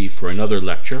 That'll be for another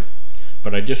lecture,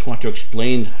 but I just want to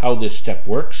explain how this step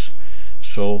works.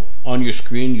 So on your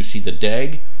screen you see the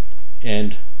DAG,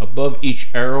 and above each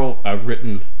arrow I've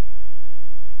written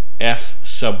f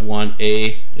sub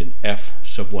 1a and f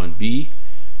sub 1b,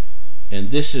 and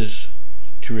this is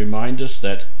to remind us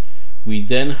that we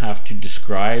then have to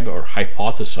describe or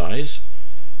hypothesize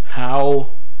how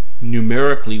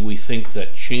numerically we think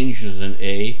that changes in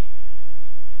A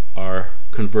are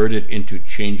converted into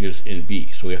changes in B.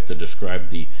 So we have to describe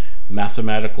the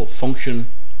mathematical function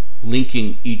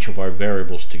linking each of our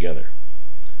variables together.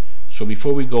 So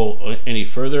before we go any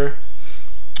further,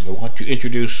 I want to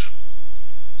introduce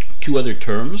two other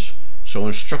terms. So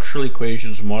in structural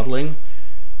equations modeling,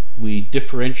 we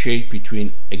differentiate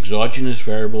between exogenous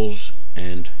variables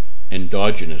and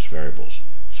endogenous variables.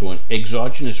 So an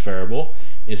exogenous variable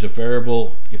is a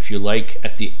variable, if you like,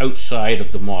 at the outside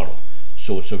of the model.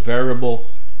 So it's a variable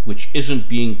which isn't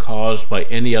being caused by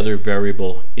any other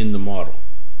variable in the model.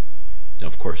 Now,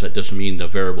 of course, that doesn't mean the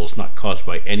variable is not caused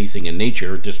by anything in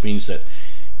nature. It just means that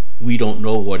we don't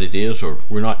know what it is, or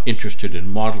we're not interested in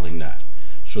modeling that.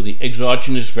 So the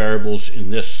exogenous variables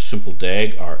in this simple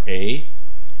DAG are A,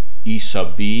 E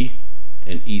sub B,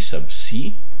 and E sub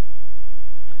C.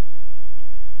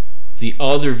 The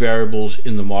other variables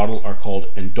in the model are called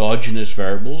endogenous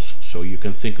variables. So you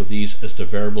can think of these as the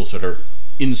variables that are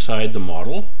inside the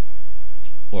model,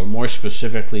 or more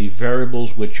specifically,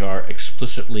 variables which are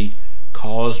explicitly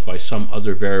caused by some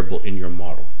other variable in your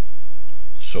model.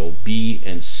 So B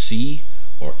and C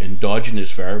are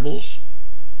endogenous variables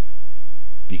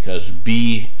because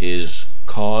B is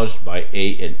caused by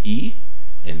A and E,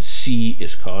 and C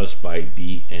is caused by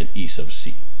B and E sub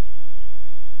C.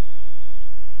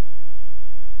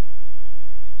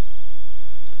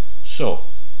 So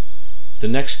the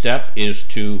next step is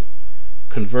to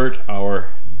convert our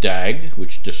DAG,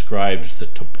 which describes the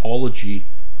topology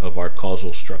of our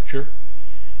causal structure,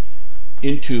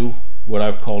 into what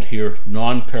I've called here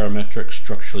non-parametric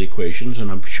structural equations. And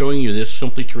I'm showing you this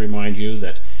simply to remind you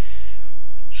that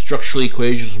structural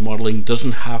equations modeling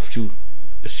doesn't have to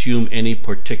assume any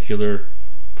particular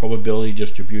probability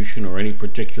distribution or any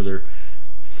particular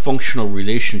functional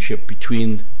relationship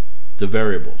between the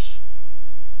variables.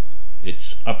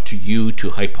 It's up to you to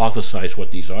hypothesize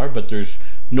what these are, but there's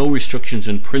no restrictions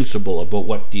in principle about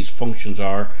what these functions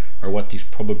are or what these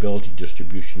probability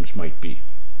distributions might be.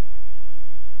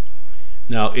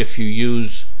 Now, if you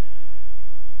use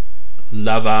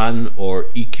Lavan or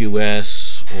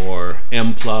EQS or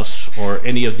M+ or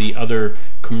any of the other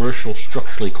commercial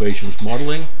structural equations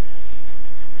modeling,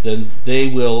 then they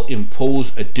will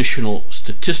impose additional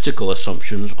statistical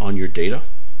assumptions on your data,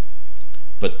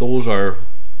 but those are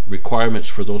requirements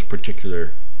for those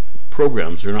particular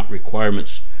programs. They're not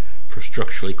requirements for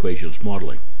structural equations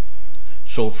modeling.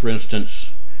 So for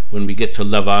instance, when we get to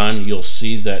Lavan, you'll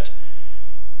see that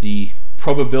the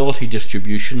probability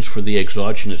distributions for the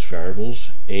exogenous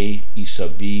variables A, E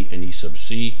sub B, and E sub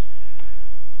C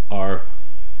are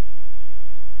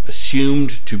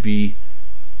assumed to be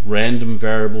random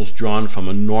variables drawn from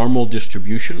a normal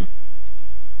distribution.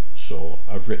 So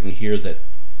I've written here that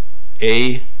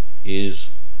A is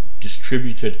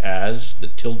distributed as, the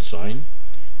tilde sign,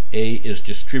 A is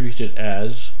distributed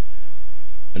as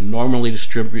a normal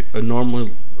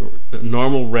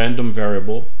random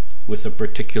variable with a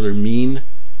particular mean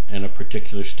and a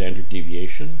particular standard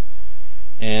deviation,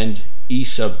 and E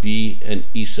sub B and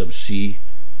E sub C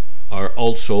are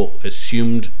also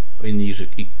assumed in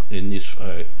these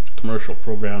commercial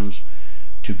programs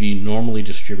to be normally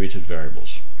distributed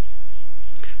variables.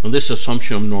 Now, this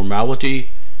assumption of normality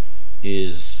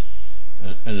is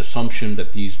an assumption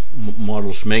that these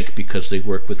models make because they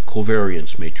work with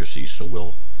covariance matrices,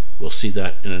 so we'll see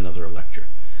that in another lecture.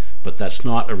 But that's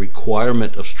not a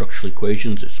requirement of structural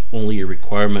equations, it's only a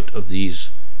requirement of these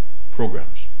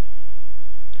programs.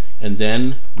 And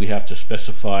then we have to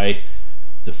specify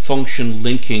the function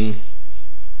linking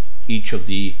each of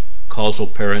the causal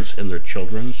parents and their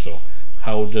children. So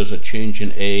how does a change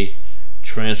in A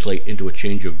translate into a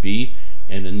change of B?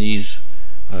 And in these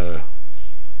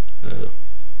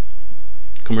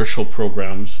commercial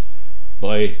programs,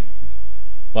 by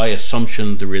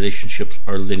assumption, the relationships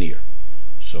are linear.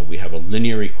 So we have a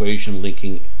linear equation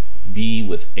linking B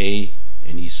with A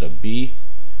and E sub B,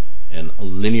 and a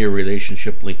linear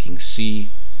relationship linking C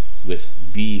with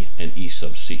B and E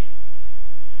sub C.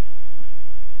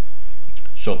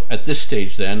 So at this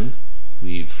stage then,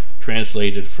 we've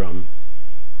translated from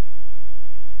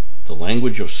the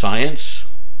language of science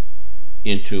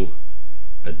into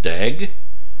a DAG,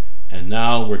 and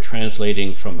now we're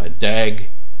translating from a DAG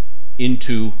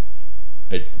into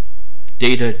a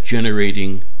data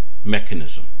generating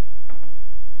mechanism.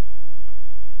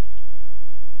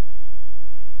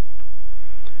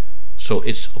 So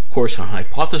it's of course a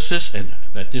hypothesis, and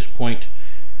at this point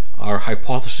our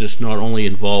hypothesis not only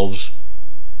involves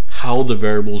how the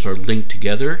variables are linked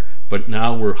together, but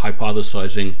now we're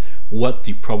hypothesizing what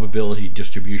the probability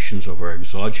distributions of our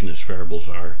exogenous variables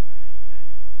are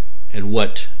and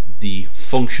what the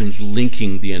functions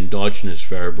linking the endogenous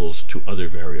variables to other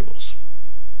variables.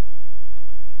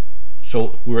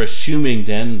 So we're assuming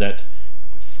then that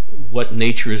what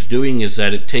nature is doing is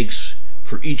that it takes,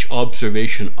 for each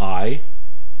observation I,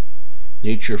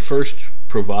 nature first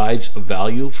provides a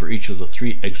value for each of the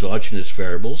three exogenous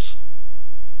variables,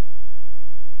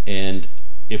 and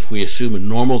if we assume a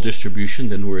normal distribution,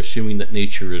 then we're assuming that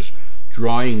nature is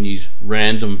drawing these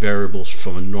random variables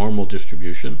from a normal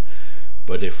distribution.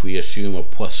 But if we assume a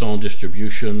Poisson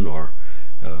distribution or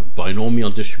a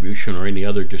binomial distribution or any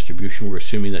other distribution, we're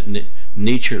assuming that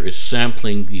nature is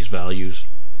sampling these values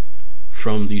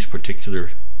from these particular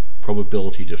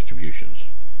probability distributions.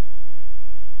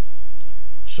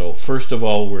 So first of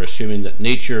all, we're assuming that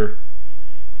nature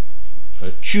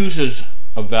chooses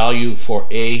a value for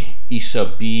A, E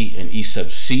sub B, and E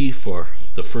sub C for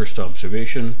the first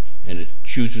observation, and it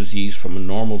chooses these from a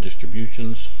normal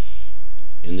distributions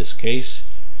in this case,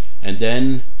 and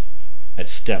then at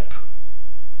step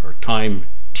or time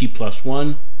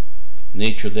t+1,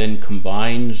 nature then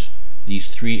combines these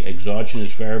three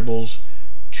exogenous variables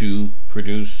to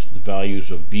produce the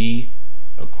values of B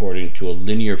according to a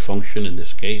linear function in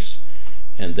this case,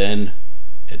 and then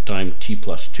at time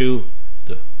t+2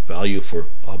 the value for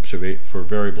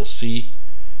variable C,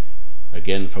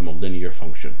 again from a linear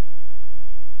function.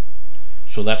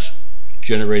 So that's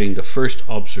generating the first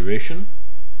observation,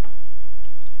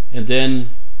 and then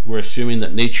we're assuming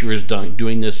that nature is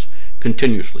doing this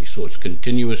continuously. So it's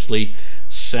continuously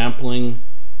sampling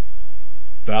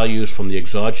values from the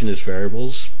exogenous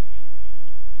variables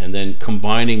and then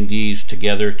combining these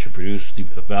together to produce the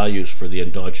values for the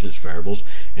endogenous variables,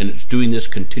 and it's doing this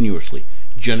continuously,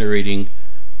 generating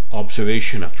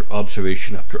observation after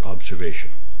observation after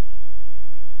observation.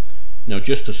 Now,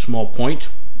 just a small point.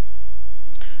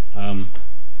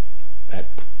 At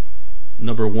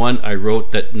number 1, I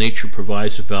wrote that nature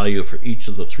provides a value for each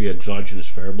of the three exogenous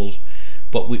variables,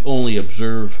 but we only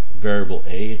observe variable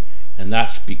A, and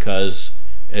that's because,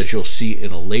 as you'll see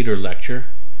in a later lecture,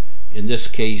 in this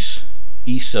case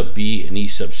E sub B and E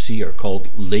sub C are called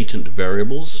latent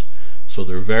variables. So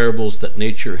they're variables that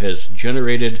nature has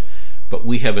generated, but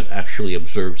we haven't actually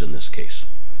observed in this case.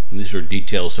 And these are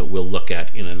details that we'll look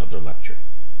at in another lecture.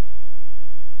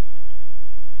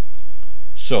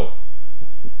 So,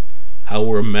 how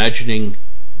we're imagining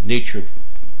nature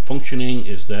functioning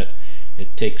is that it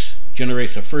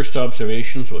generates a first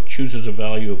observation, so it chooses a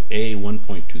value of A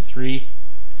 1.23.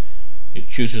 It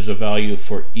chooses a value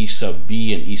for E sub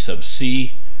B and E sub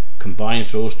C,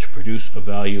 combines those to produce a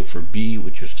value for B,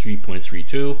 which is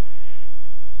 3.32.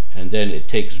 and then it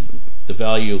takes the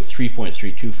value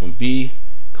 3.32 from B,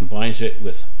 combines it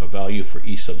with a value for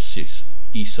E sub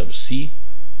C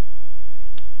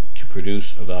to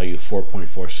produce a value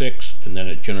 4.46, and then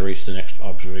it generates the next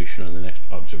observation and the next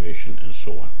observation and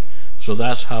so on. So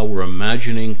that's how we're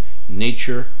imagining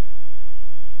nature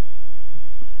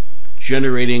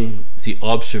generating the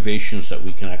observations that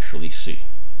we can actually see.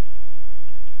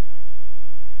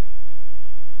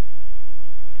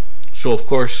 So of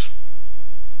course,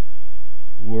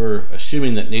 we're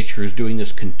assuming that nature is doing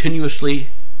this continuously,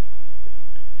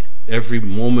 every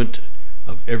moment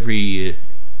of every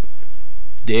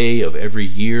day of every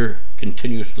year,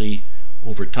 continuously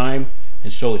over time,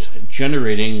 and so it's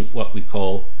generating what we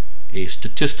call a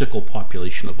statistical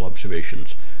population of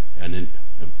observations, and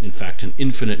in fact an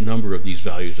infinite number of these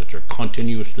values that are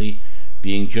continuously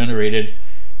being generated.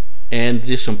 And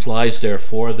this implies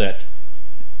therefore that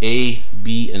A,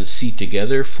 B, and C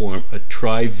together form a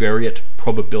trivariate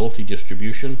probability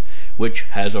distribution which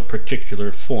has a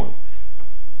particular form.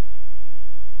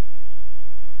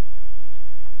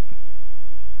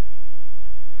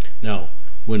 Now,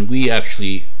 when we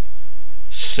actually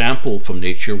sample from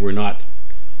nature, we're not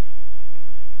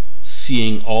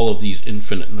seeing all of these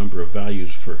infinite number of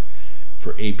values for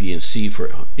A, B, and C for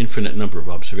an infinite number of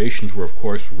observations. We're of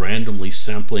course randomly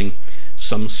sampling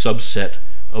some subset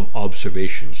of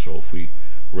observations. So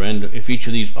if each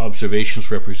of these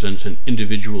observations represents an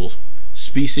individual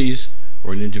species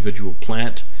or an individual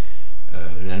plant,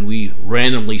 and we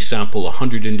randomly sample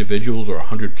 100 individuals or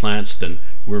 100 plants, then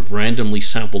we've randomly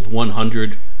sampled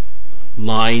 100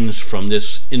 lines from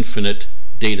this infinite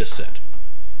data set.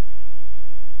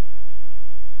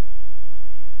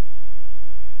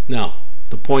 Now,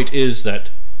 the point is that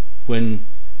when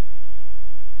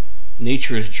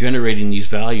nature is generating these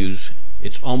values,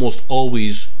 it's almost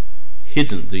always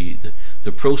hidden.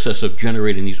 The process of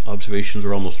generating these observations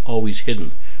are almost always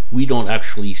hidden. We don't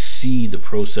actually see the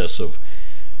process of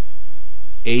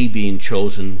A being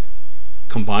chosen,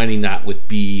 combining that with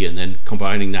B, and then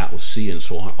combining that with C, and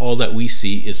so on. All that we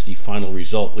see is the final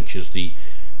result, which is the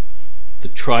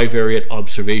trivariate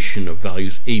observation of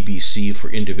values A, B, C for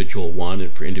individual 1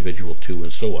 and for individual 2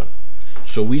 and so on.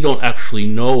 So we don't actually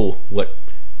know what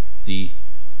the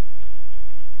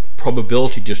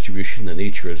probability distribution that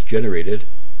nature has generated.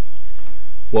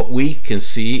 What we can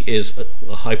see is a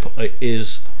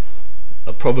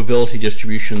probability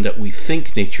distribution that we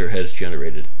think nature has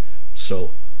generated. So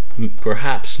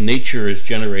perhaps nature has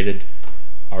generated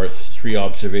our 3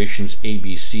 observations A,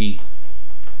 B, C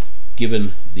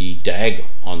given the DAG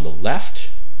on the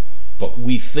left, but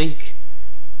we think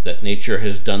that nature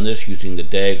has done this using the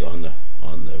DAG on the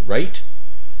right,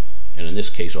 and in this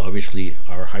case obviously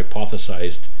our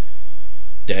hypothesized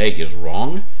DAG is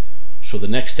wrong. So the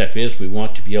next step is we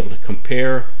want to be able to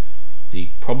compare the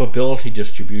probability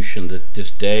distribution that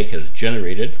this DAG has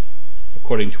generated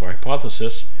according to our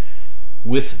hypothesis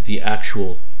with the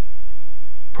actual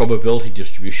probability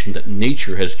distribution that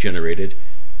nature has generated,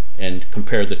 and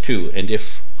compare the two. And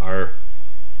if our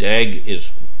DAG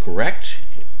is correct,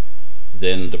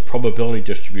 then the probability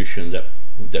distribution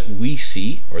that we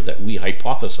see or that we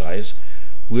hypothesize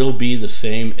will be the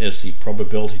same as the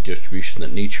probability distribution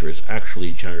that nature has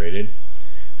actually generated,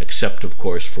 except of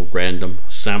course for random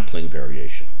sampling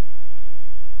variation.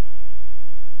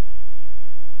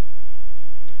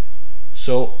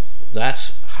 So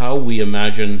that's how we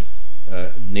imagine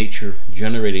nature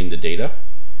generating the data.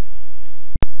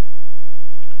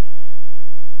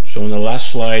 So in the last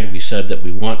slide we said that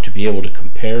we want to be able to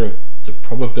compare the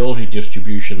probability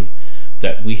distribution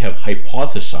that we have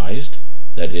hypothesized,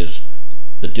 that is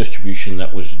the distribution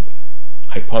that was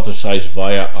hypothesized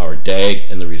via our DAG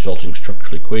and the resulting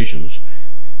structural equations.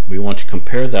 We want to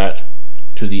compare that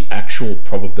to the actual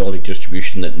probability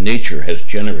distribution that nature has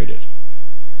generated.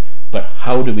 But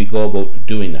how do we go about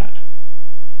doing that?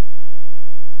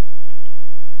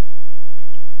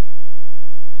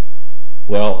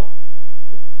 Well,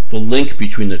 the link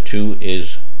between the two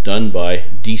is done by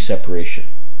deseparation.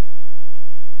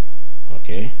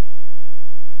 Okay?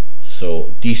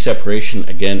 So deseparation,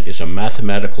 again, is a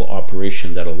mathematical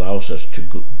operation that allows us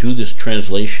to do this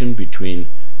translation between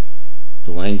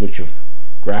the language of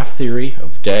graph theory,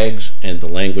 of DAGs, and the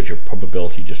language of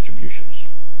probability distributions.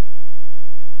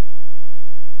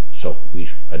 So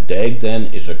a DAG then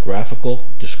is a graphical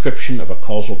description of a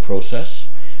causal process,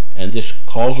 and this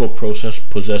causal process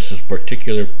possesses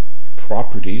particular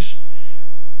properties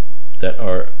that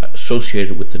are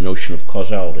associated with the notion of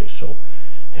causality. So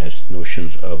it has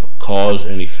notions of cause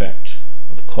and effect,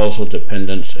 of causal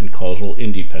dependence and causal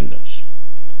independence,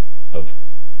 of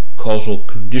causal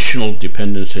conditional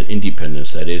dependence and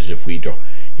independence. That is, if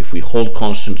we hold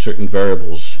constant certain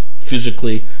variables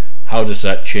physically, how does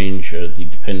that change the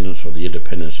dependence or the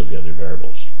independence of the other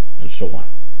variables, and so on.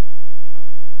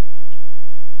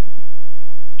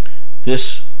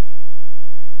 This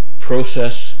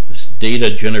process, this data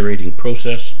generating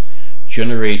process,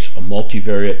 generates a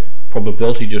multivariate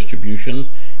probability distribution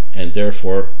and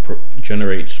therefore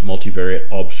generates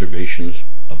multivariate observations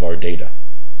of our data.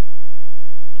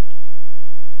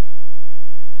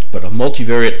 But a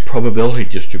multivariate probability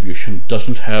distribution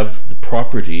doesn't have the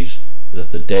properties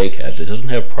that the DAG has. It doesn't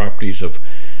have properties of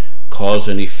cause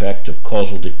and effect, of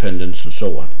causal dependence, and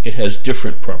so on. It has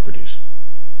different properties.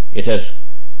 It has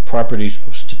properties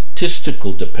of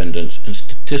statistical dependence and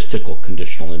statistical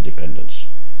conditional independence,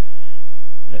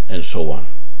 and so on.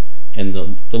 And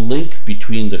the link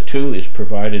between the two is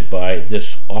provided by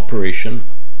this operation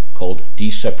called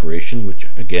deseparation, which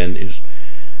again is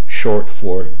short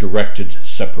for directed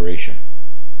separation.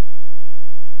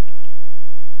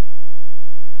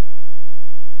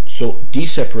 So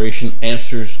deseparation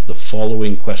answers the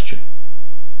following question.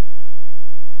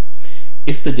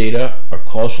 If the data are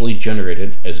causally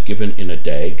generated as given in a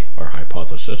DAG, our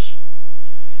hypothesis,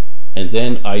 and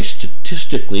then I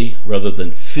statistically rather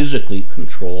than physically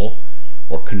control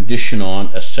or condition on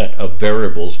a set of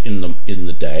variables in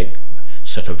the DAG,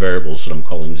 set of variables that I'm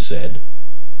calling Z,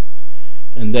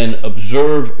 and then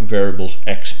observe variables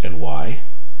x and y,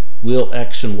 will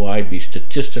x and y be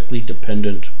statistically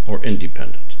dependent or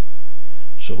independent?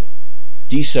 So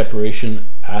deseparation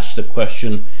asks the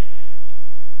question,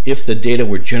 if the data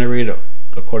were generated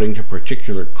according to a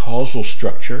particular causal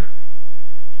structure,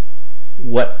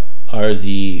 what are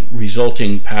the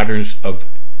resulting patterns of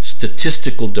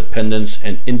statistical dependence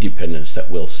and independence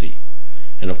that we'll see?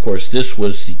 And of course, this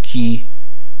was the key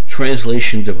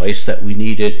translation device that we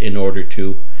needed in order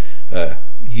to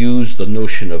use the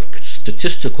notion of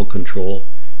statistical control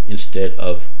instead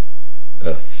of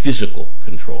physical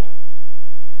control.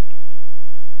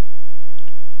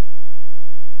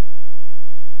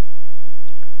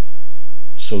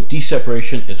 So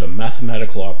deseparation is a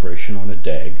mathematical operation on a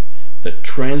DAG that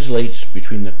translates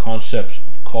between the concepts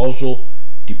of causal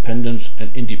dependence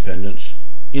and independence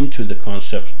into the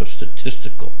concepts of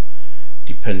statistical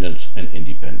dependence and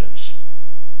independence.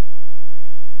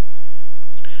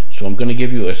 So I'm going to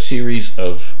give you a series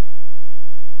of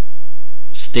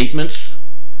statements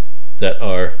that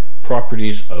are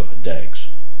properties of DAGs.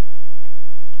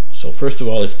 So first of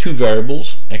all, if two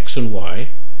variables, x and y,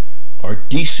 are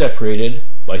deseparated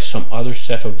by some other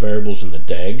set of variables in the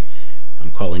DAG,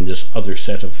 I'm calling this other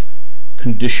set of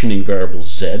conditioning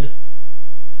variables Z,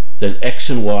 then x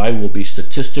and y will be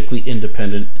statistically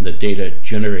independent in the data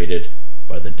generated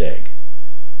by the DAG.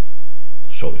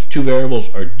 So if two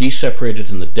variables are deseparated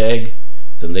in the DAG,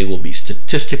 then they will be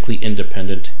statistically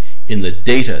independent in the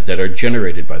data that are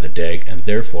generated by the DAG, and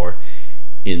therefore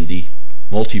in the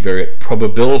multivariate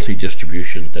probability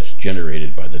distribution that's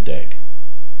generated by the DAG.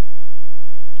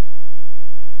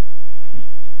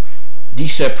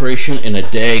 Deseparation in a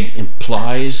DAG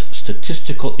implies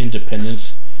statistical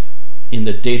independence in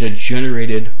the data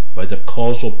generated by the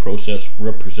causal process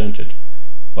represented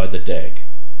by the DAG.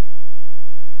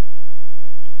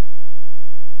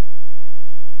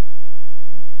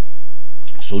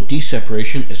 So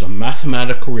deseparation is a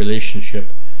mathematical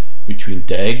relationship between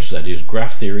DAGs, that is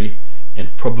graph theory,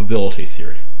 and probability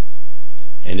theory.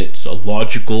 And it's a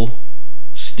logical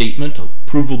statement, a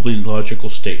provably logical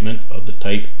statement of the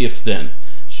type if-then.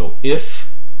 So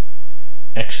if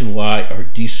x and y are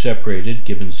deseparated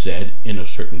given z in a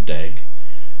certain DAG,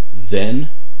 then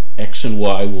x and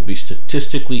y will be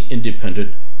statistically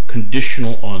independent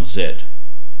conditional on z.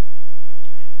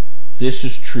 This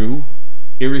is true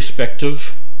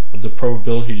irrespective of the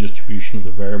probability distribution of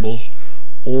the variables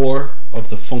or of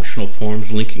the functional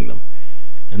forms linking them.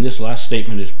 And this last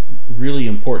statement is really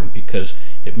important because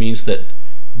it means that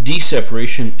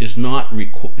deseparation is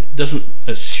doesn't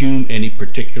assume any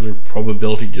particular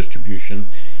probability distribution.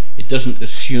 It doesn't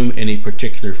assume any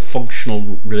particular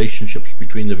functional relationships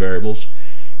between the variables.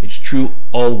 It's true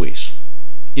always.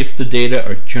 If the data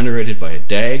are generated by a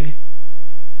DAG,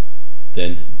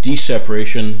 then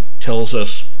deseparation tells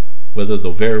us whether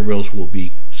the variables will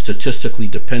be statistically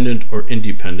dependent or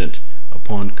independent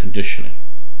upon conditioning.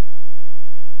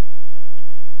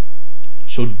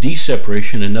 So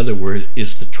deseparation, in other words,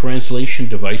 is the translation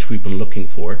device we've been looking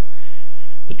for,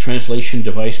 the translation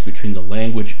device between the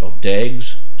language of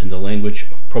DAGs and the language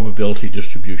of probability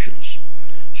distributions.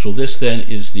 So this then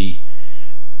is the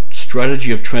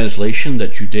strategy of translation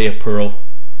that Judea Pearl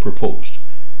proposed.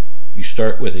 You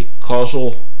start with a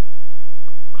causal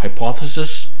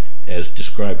hypothesis as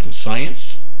described in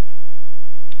science.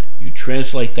 You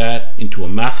translate that into a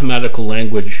mathematical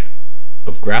language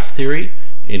of graph theory,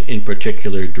 in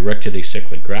particular directed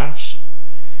acyclic graphs,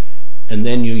 and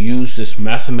then you use this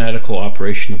mathematical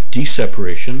operation of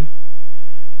deseparation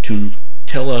to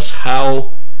tell us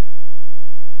how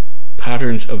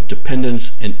patterns of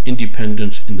dependence and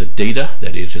independence in the data,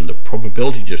 that is in the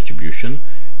probability distribution,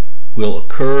 will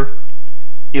occur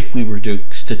if we were to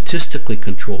statistically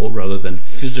control rather than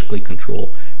physically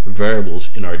control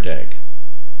variables in our DAG.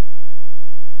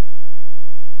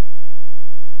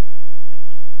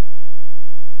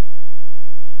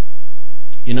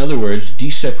 In other words,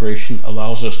 deseparation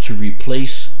allows us to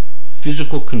replace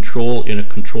physical control in a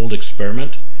controlled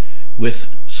experiment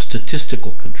with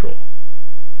statistical control.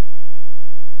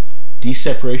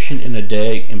 Deseparation in a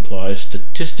DAG implies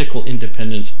statistical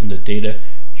independence in the data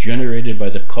generated by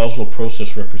the causal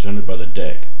process represented by the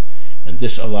DAG, and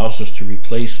this allows us to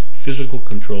replace physical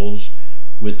controls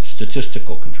with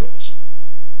statistical controls.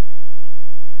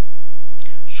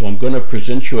 So I'm going to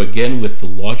present you again with the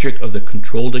logic of the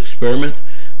controlled experiment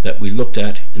that we looked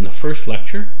at in the first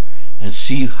lecture and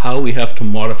see how we have to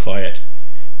modify it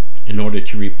in order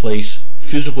to replace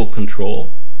physical control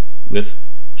with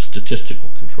statistical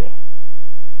control.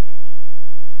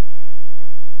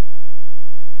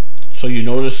 So you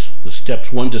notice the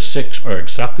steps 1 to 6 are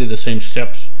exactly the same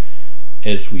steps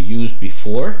as we used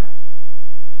before,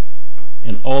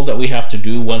 and all that we have to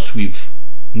do once we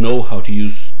know how to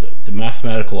use the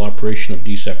mathematical operation of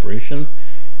deseparation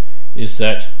is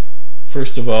that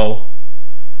first of all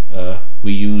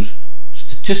we use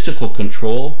statistical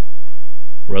control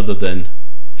rather than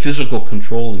physical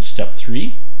control in step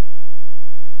 3.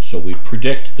 So we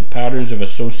predict the patterns of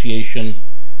association,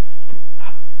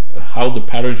 how the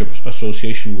patterns of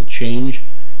association will change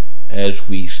as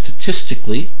we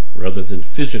statistically rather than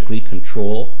physically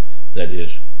control, that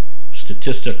is,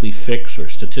 statistically fix or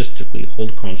statistically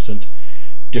hold constant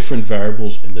different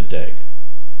variables in the DAG.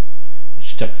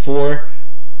 Step 4,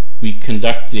 we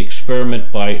conduct the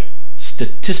experiment by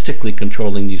statistically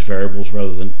controlling these variables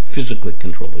rather than physically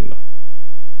controlling them.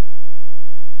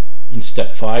 In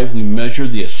step 5, we measure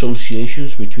the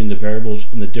associations between the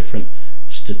variables in the different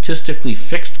statistically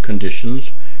fixed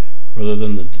conditions rather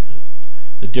than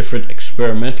the different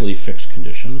experimentally fixed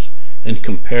conditions, and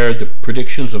compare the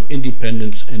predictions of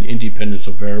independence and independence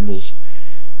of variables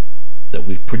that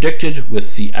we've predicted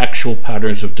with the actual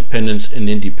patterns of dependence and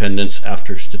independence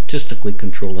after statistically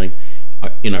controlling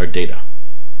in our data.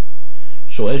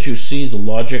 So as you see, the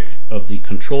logic of the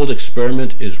controlled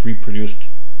experiment is reproduced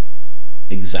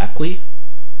exactly,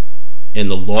 and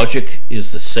the logic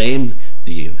is the same.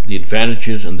 The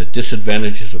advantages and the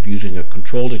disadvantages of using a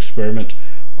controlled experiment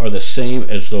are the same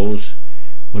as those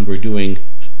when we're doing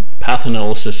path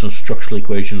analysis and structural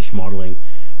equations modeling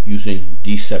using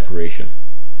deseparation.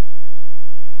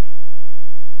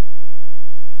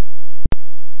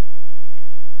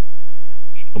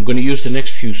 I'm going to use the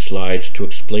next few slides to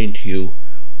explain to you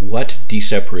what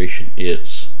deseparation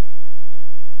is.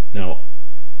 Now,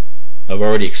 I've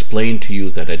already explained to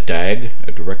you that a DAG,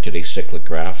 a directed acyclic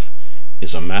graph,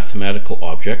 is a mathematical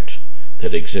object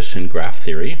that exists in graph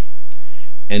theory,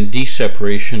 and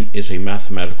deseparation is a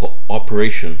mathematical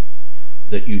operation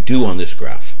that you do on this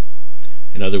graph.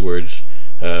 In other words,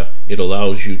 it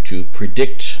allows you to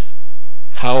predict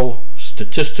how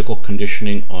statistical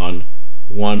conditioning on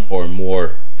one or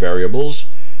more variables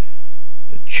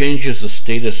changes the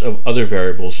status of other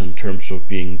variables in terms of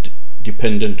being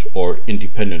dependent or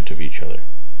independent of each other.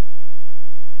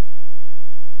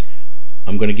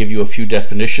 I'm going to give you a few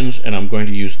definitions, and I'm going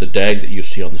to use the DAG that you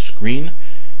see on the screen.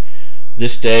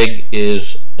 This DAG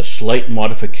is a slight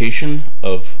modification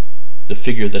of the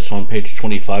figure that's on page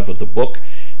 25 of the book,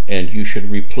 and you should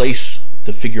replace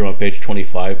the figure on page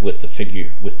 25 with the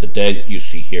figure with the DAG that you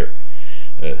see here.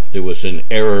 There was an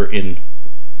error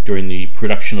during the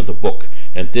production of the book,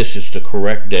 and this is the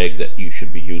correct DAG that you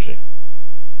should be using.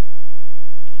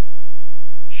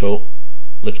 So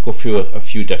let's go through a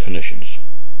few definitions.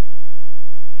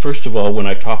 First of all, when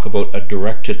I talk about a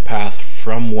directed path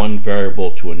from one variable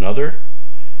to another,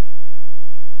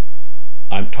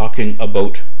 I'm talking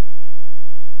about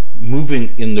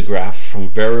moving in the graph from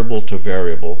variable to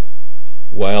variable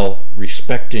while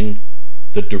respecting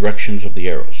the directions of the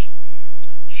arrows.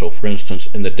 So for instance,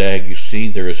 in the DAG you see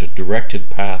there is a directed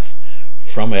path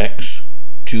from x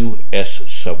to s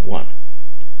sub 1.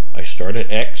 I start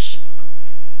at x,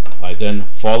 I then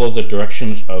follow the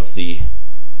directions of the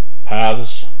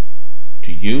paths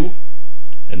to u,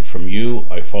 and from u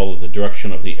I follow the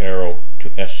direction of the arrow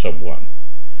to s sub 1.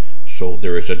 So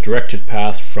there is a directed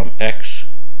path from x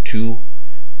to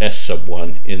S sub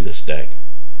 1 in this DAG.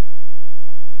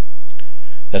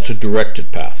 That's a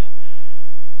directed path.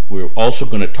 We're also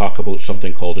going to talk about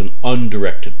something called an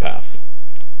undirected path.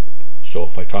 So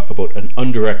if I talk about an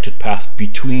undirected path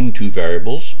between two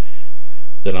variables,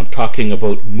 then I'm talking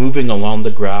about moving along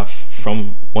the graph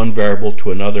from one variable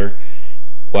to another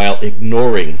while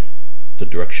ignoring the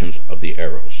directions of the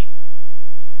arrows.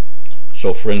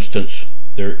 So for instance,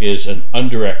 there is an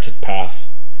undirected path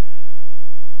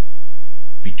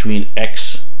between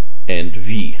x and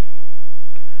v.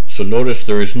 So notice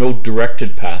there is no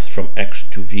directed path from x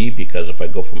to v, because if I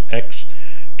go from x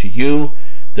to u,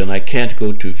 then I can't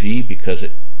go to v because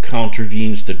it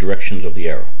contravenes the directions of the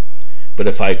arrow. But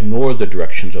if I ignore the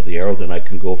directions of the arrow, then I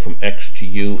can go from x to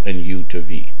u and u to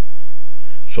v.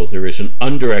 So there is an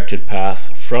undirected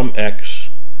path from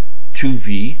x to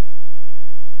v,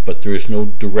 but there is no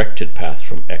directed path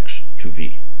from x to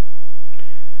v.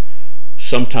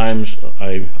 Sometimes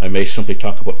I may simply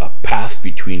talk about a path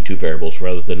between two variables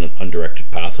rather than an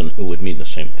undirected path, and it would mean the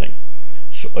same thing.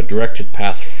 So a directed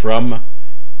path from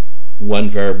one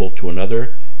variable to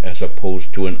another, as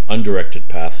opposed to an undirected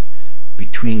path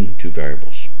between two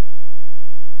variables.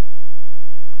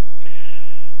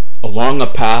 Along a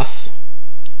path,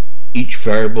 each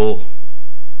variable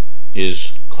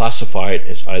is classified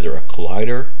as either a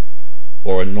collider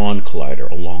or a non-collider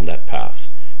along that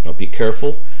path. Now be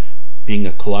careful, being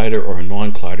a collider or a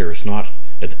non-collider is not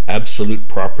an absolute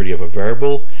property of a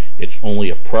variable, it's only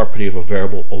a property of a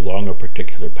variable along a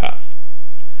particular path.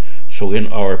 So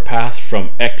in our path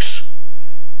from x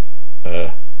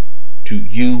to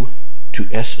u to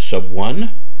s sub 1,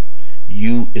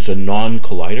 u is a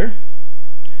non-collider,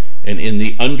 and in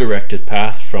the undirected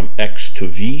path from x to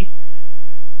v,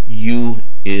 u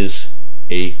is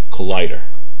a collider.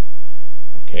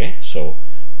 Okay, so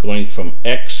going from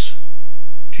x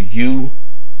to u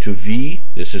to v,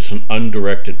 this is an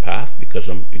undirected path because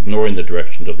I'm ignoring the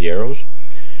directions of the arrows,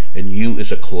 and u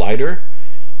is a collider.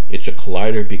 It's a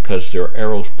collider because there are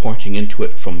arrows pointing into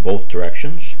it from both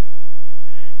directions.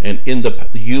 And in the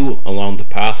u along the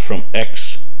path from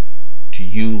x to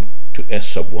u to s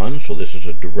sub 1, so this is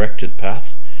a directed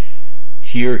path.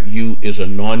 Here u is a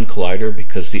non-collider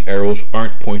because the arrows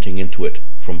aren't pointing into it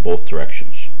from both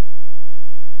directions.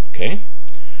 Okay,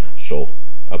 so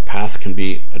a path can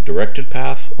be a directed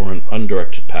path or an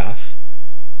undirected path,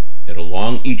 and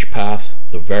along each path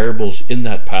the variables in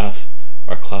that path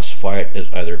are classified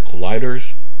as either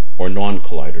colliders or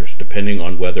non-colliders, depending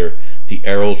on whether the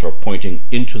arrows are pointing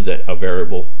into a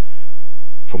variable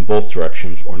from both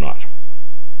directions or not.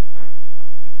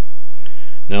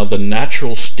 Now the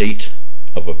natural state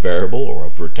of a variable or a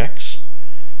vertex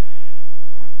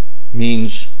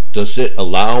means, does it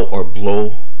allow or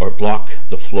block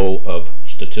the flow of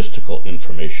statistical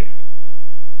information?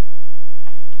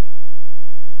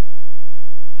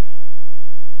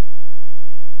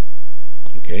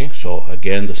 Okay, so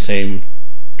again the same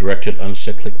directed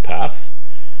uncyclic path.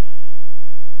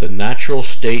 The natural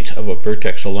state of a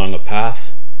vertex along a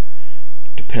path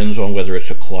depends on whether it's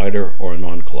a collider or a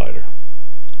non-collider.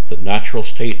 The natural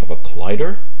state of a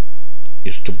collider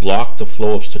is to block the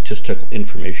flow of statistical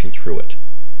information through it.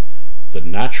 The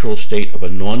natural state of a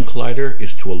non-collider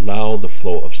is to allow the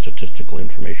flow of statistical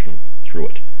information through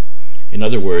it. In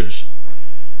other words,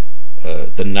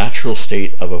 the natural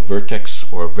state of a vertex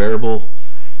or a variable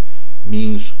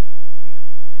means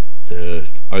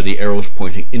are the arrows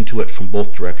pointing into it from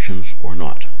both directions or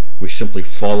not? We're simply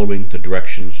following the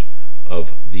directions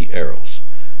of the arrows.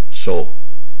 So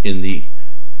in the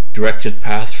directed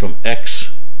path from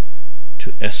x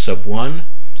to s sub 1,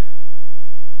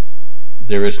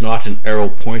 there is not an arrow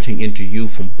pointing into u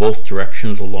from both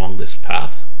directions along this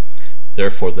path.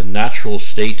 Therefore, the natural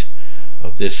state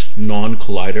of this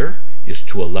non-collider is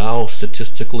to allow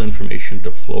statistical information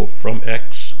to flow from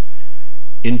x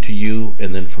into u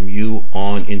and then from u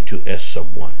on into s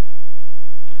sub 1.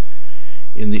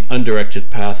 In the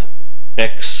undirected path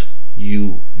x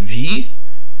u v,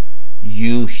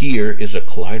 u here is a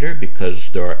collider because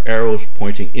there are arrows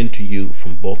pointing into u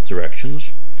from both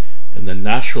directions, and the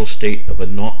natural state of a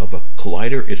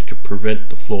collider is to prevent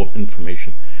the flow of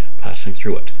information passing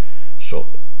through it. So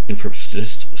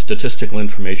statistical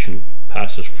information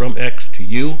passes from x to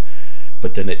u,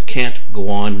 but then it can't go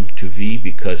on to v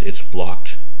because it's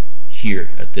blocked here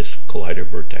at this collider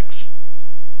vertex.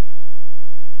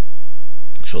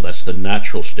 So that's the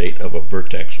natural state of a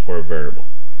vertex or a variable.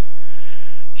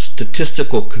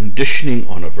 Statistical conditioning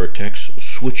on a vertex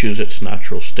switches its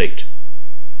natural state.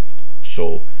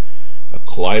 So a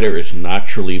collider is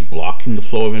naturally blocking the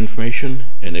flow of information,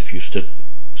 and if you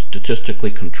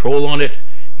statistically control on it,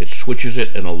 it switches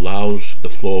it and allows the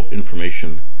flow of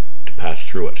information to pass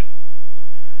through it.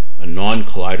 A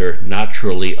non-collider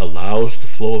naturally allows the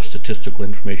flow of statistical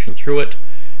information through it,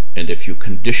 and if you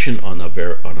condition on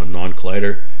a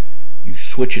non-collider, you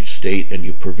switch its state and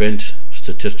you prevent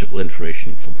statistical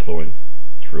information from flowing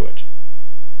through it.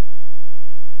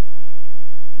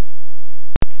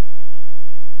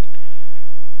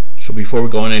 So before we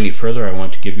go on any further, I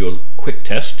want to give you a quick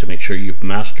test to make sure you've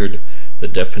mastered the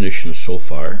definitions so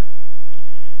far.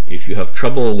 If you have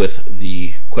trouble with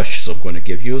the questions I'm going to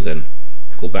give you, then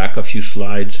go back a few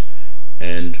slides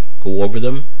and go over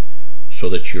them so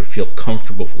that you feel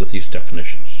comfortable with these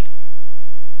definitions.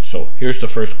 So here's the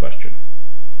first question.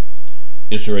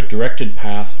 Is there a directed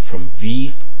path from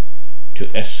V to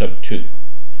S sub 2?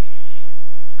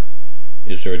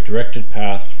 Is there a directed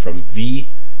path from V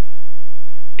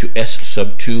to S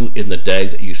sub 2 in the DAG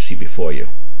that you see before you?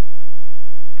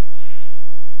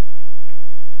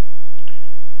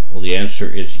 Well, the answer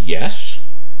is yes.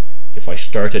 If I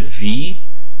start at V,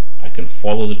 I can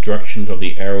follow the directions of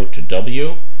the arrow to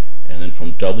W, and then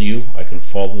from W I can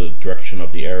follow the direction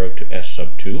of the arrow to S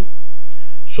sub 2.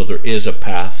 So there is a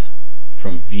path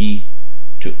from V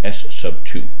to S sub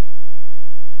 2.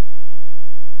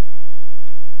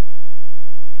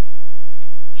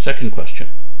 Second question.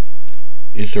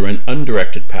 Is there an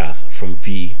undirected path from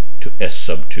V to S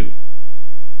sub 2?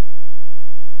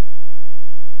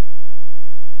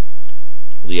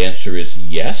 Well, the answer is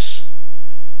yes.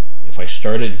 If I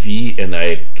start at V and I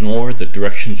ignore the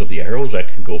directions of the arrows, I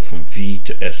can go from V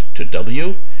to S to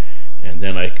W, and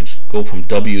then I can go from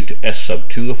W to S sub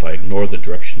 2 if I ignore the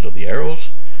directions of the arrows.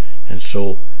 And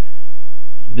so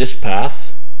this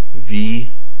path, V,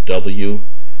 W,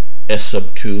 S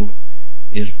sub 2,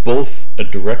 is both a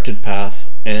directed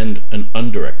path and an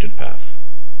undirected path.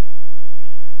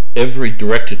 Every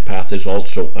directed path is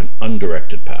also an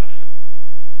undirected path,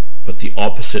 but the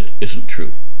opposite isn't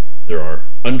true. There are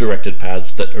undirected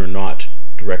paths that are not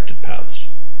directed paths.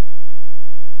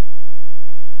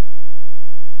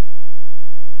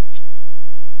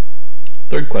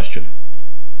 Third question.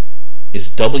 Is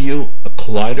W a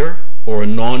collider or a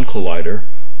non-collider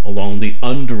along the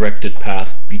undirected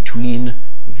path between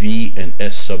V and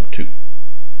S sub 2?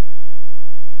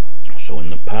 So in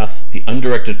the path, the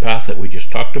undirected path that we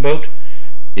just talked about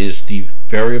is the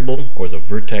variable or the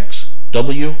vertex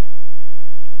W,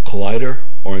 a collider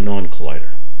or a non-collider?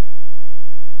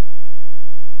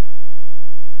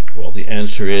 Well, the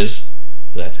answer is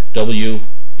that W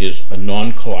is a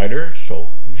non-collider, so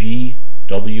V,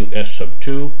 W, S sub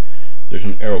 2, there's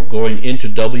an arrow going into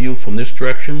W from this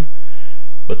direction,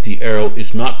 but the arrow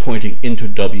is not pointing into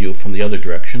W from the other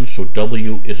direction, so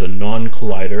W is a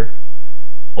non-collider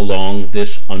along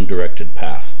this undirected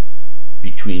path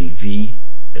between V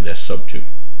and S sub 2.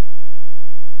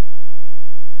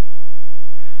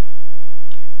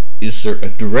 Is there a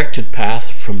directed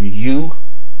path from U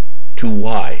to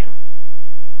Y?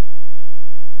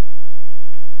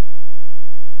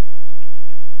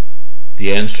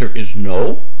 The answer is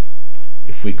no.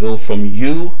 If we go from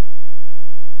U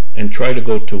and try to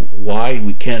go to Y,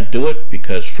 we can't do it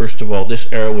because, first of all,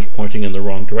 this arrow is pointing in the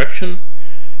wrong direction,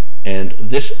 and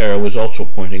this arrow is also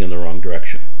pointing in the wrong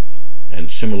direction.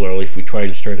 And similarly, if we try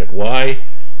and start at Y,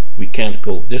 we can't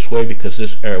go this way because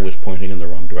this arrow is pointing in the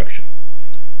wrong direction.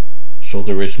 So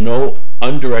there is no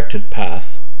undirected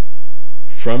path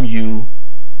from U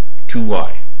to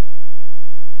Y.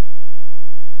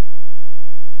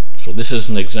 So this is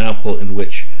an example in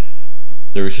which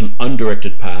there is an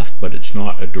undirected path, but it's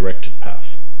not a directed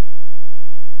path.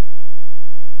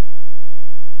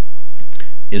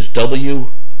 Is W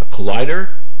a collider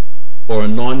or a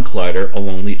non-collider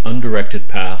along the undirected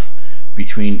path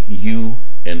between U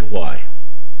and Y?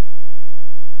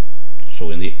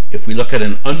 So if we look at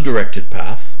an undirected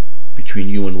path between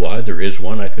U and Y, there is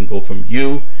one. I can go from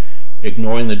U,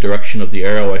 ignoring the direction of the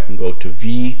arrow, I can go to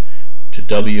V, to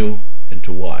W, and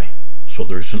to Y. So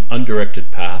there's an undirected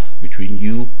path between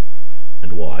U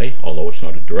and Y, although it's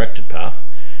not a directed path.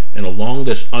 And along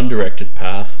this undirected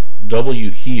path,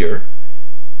 W here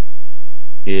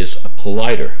is a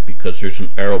collider because there's an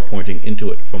arrow pointing into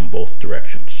it from both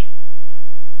directions.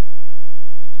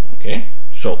 Okay,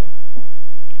 so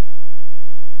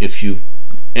if you've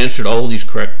answered all of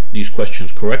these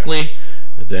questions correctly,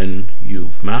 then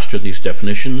you've mastered these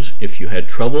definitions. If you had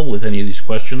trouble with any of these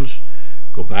questions,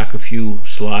 go back a few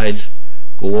slides,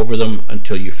 go over them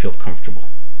until you feel comfortable.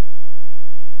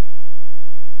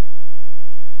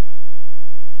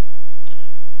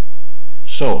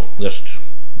 So let's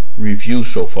review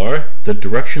so far. The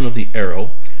direction of the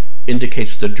arrow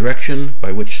indicates the direction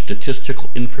by which statistical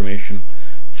information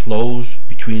flows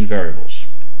between variables.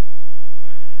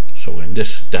 So in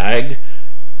this DAG,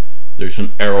 there's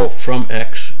an arrow from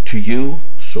X to U,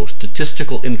 so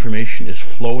statistical information is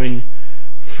flowing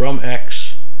from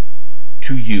X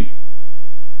to U.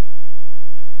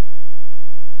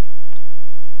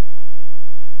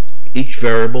 Each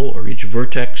variable or each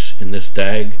vertex in this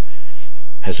DAG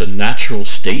has a natural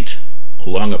state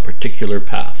along a particular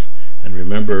path. And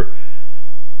remember,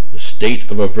 the state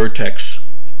of a vertex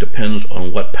depends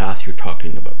on what path you're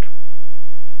talking about.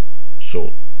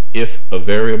 So if a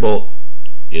variable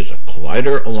is a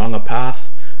collider along a path,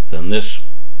 then this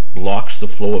blocks the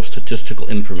flow of statistical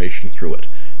information through it.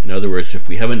 In other words, if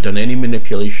we haven't done any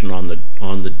manipulation on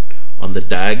the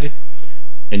DAG,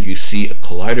 and you see a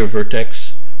collider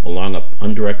vertex along an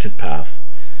undirected path,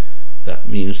 that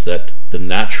means that the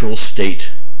natural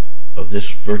state of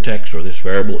this vertex or this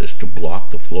variable is to block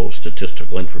the flow of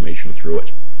statistical information through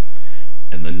it.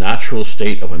 And the natural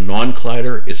state of a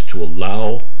non-collider is to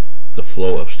allow the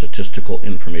flow of statistical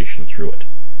information through it.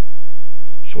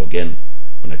 So again,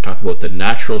 when I talk about the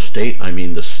natural state, I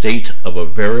mean the state of a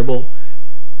variable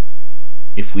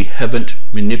if we haven't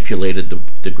manipulated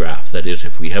the graph. That is,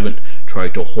 if we haven't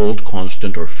tried to hold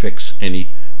constant or fix any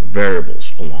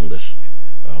variables along this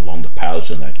along the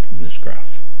paths in this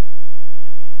graph.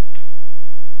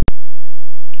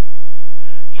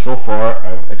 So far,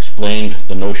 I've explained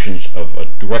the notions of a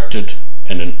directed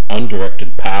and an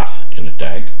undirected path in a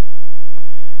DAG,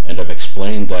 and I've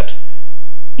explained that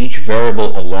each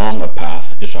variable along a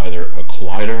path is either a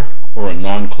collider or a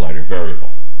non-collider variable.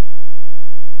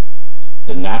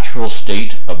 The natural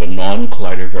state of a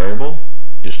non-collider variable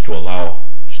is to allow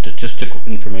statistical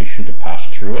information to pass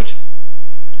through it,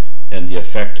 and the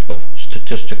effect of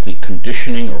statistically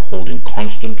conditioning or holding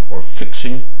constant or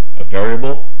fixing a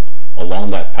variable along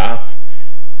that path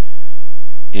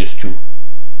is to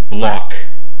block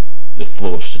the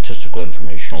flow of statistical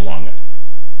information along it.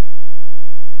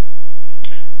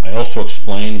 I also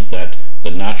explained that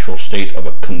the natural state of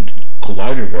a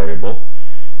collider variable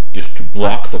is to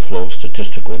block the flow of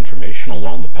statistical information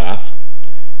along the path,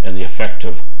 and the effect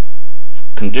of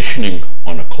conditioning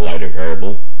on a collider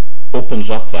variable opens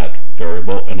up that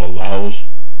variable and allows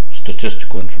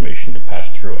statistical information to pass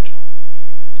through it.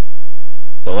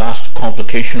 The last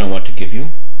complication I want to give you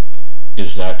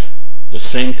is that the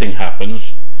same thing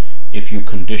happens if you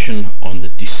condition on the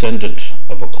descendant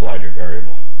of a collider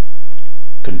variable.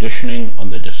 Conditioning on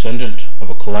the descendant of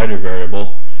a collider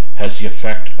variable has the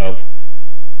effect of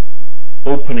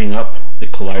opening up the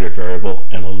collider variable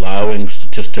and allowing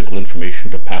statistical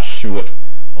information to pass through it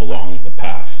along the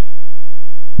path.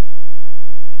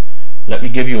 Let me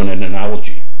give you an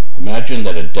analogy. Imagine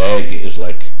that a DAG is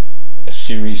like a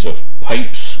series of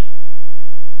pipes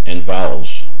and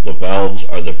valves. The valves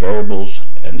are the variables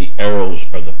and the arrows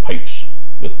are the pipes,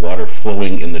 with water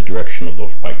flowing in the direction of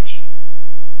those pipes.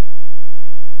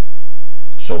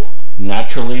 So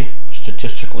naturally,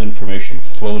 statistical information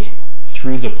flows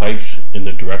through the pipes in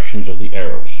the directions of the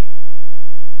arrows.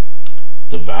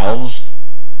 The valves,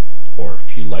 or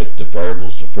if you like, the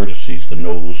variables, the vertices, the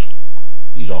nodes,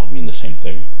 these all mean the same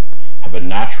thing, have a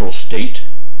natural state,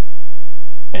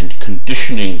 and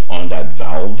conditioning on that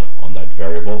valve, on that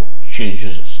variable,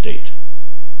 changes its state.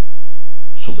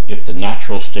 So if the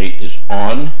natural state is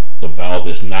on, the valve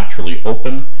is naturally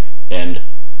open and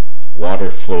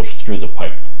water flows through the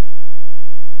pipe.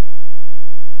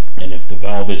 And if the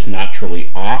valve is naturally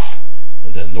off,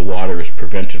 then the water is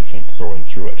prevented from flowing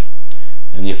through it.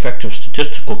 And the effect of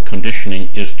statistical conditioning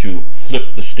is to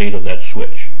flip the state of that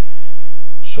switch.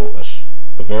 So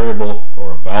a variable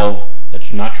or a valve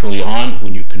that's naturally on,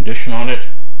 when you condition on it,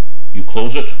 you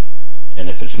close it, and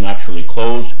if it's naturally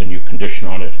closed and you condition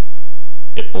on it,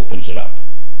 it opens it up.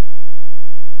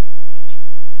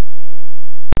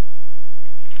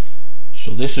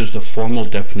 So this is the formal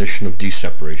definition of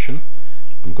deseparation.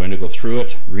 I'm going to go through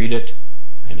it, read it,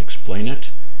 and explain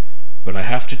it, but I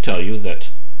have to tell you that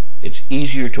it's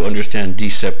easier to understand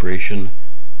deseparation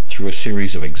through a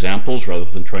series of examples rather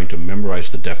than trying to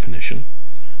memorize the definition.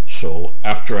 So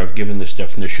after I've given this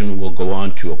definition, we'll go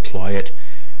on to apply it,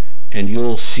 and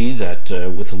you'll see that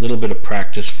with a little bit of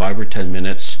practice, 5 or 10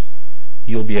 minutes,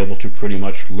 you'll be able to pretty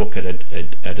much look at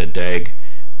a DAG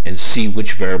and see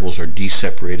which variables are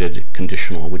deseparated,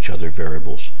 conditional on which other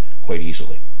variables quite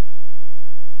easily.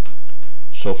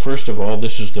 So first of all,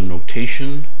 this is the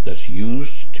notation that's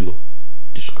used to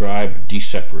describe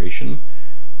deseparation,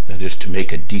 that is to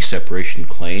make a deseparation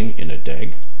claim in a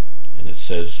DAG, and it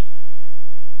says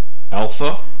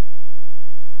alpha,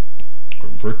 or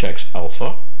vertex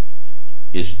alpha,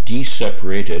 is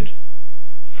deseparated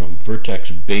from vertex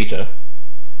beta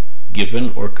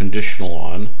given or conditional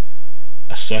on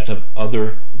a set of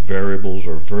other variables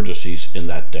or vertices in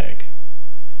that DAG.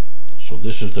 So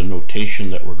this is the notation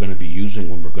that we're going to be using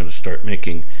when we're going to start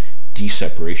making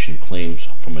deseparation claims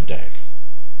from a DAG.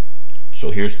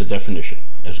 So here's the definition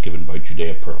as given by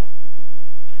Judea Pearl.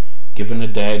 Given a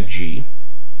DAG G,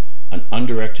 an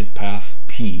undirected path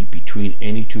P between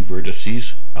any two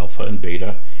vertices, alpha and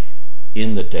beta,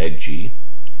 in the DAG G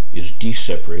is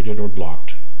deseparated or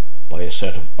blocked by a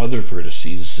set of other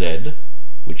vertices Z,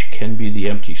 which can be the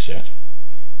empty set,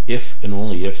 if and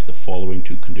only if the following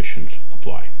two conditions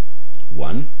apply.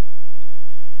 1.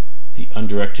 The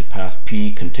undirected path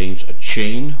P contains a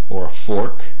chain or a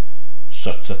fork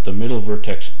such that the middle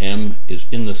vertex M is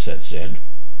in the set Z,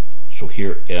 so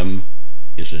here M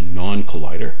is a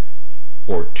non-collider.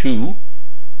 Or 2.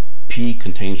 P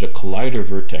contains a collider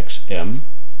vertex M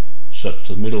such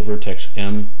that the middle vertex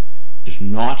M is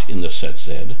not in the set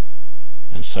Z,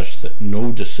 and such that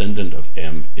no descendant of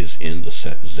M is in the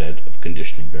set Z of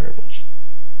conditioning variables.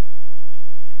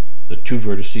 The two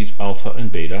vertices alpha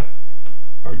and beta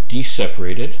are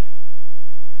deseparated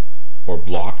or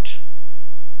blocked,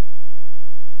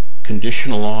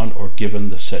 conditional on or given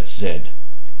the set Z,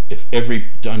 if every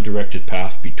undirected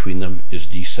path between them is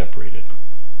deseparated.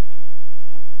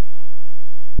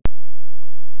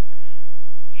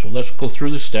 So let's go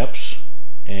through the steps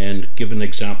and give an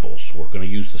example. So we're going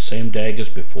to use the same DAG as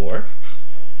before,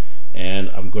 and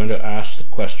I'm going to ask the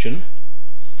question,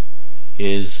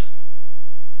 is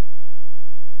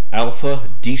alpha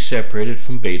deseparated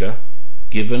from beta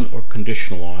given or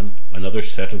conditional on another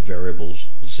set of variables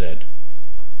Z?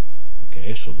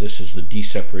 Okay, so this is the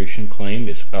deseparation claim.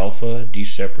 It's alpha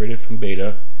deseparated from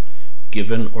beta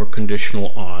given or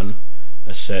conditional on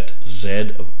a set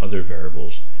Z of other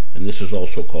variables, and this is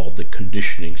also called the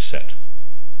conditioning set.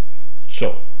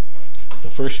 So the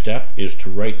first step is to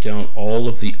write down all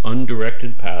of the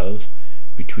undirected paths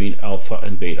between alpha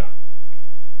and beta.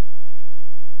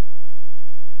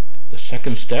 The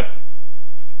second step,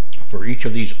 for each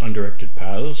of these undirected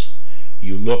paths,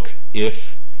 you look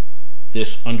if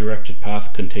this undirected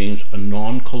path contains a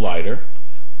non-collider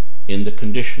in the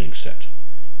conditioning set.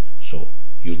 So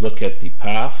you look at the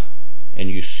path and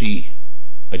you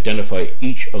identify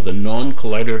each of the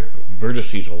non-collider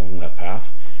vertices along that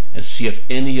path and see if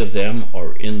any of them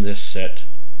are in this set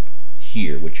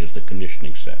here, which is the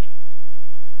conditioning set.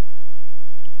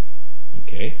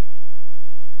 Okay.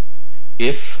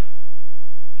 If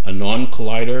a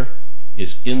non-collider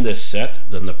is in this set,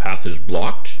 then the path is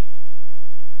blocked.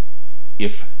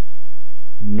 If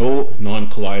no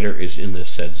non-collider is in this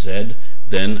set Z,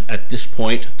 then at this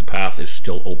point the path is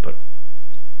still open.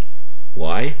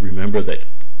 Why? Remember that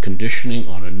conditioning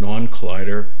on a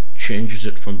non-collider changes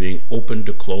it from being open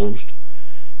to closed,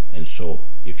 and so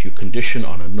if you condition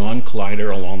on a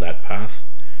non-collider along that path,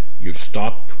 you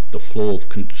stop the flow of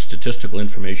statistical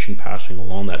information passing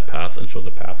along that path, and so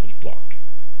the path is blocked.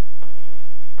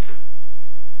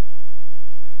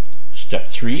 Step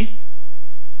 3,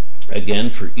 again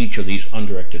for each of these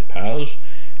undirected paths,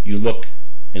 you look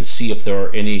and see if there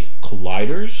are any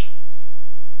colliders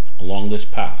along this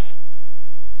path.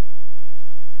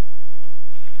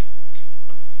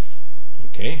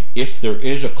 Okay, if there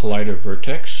is a collider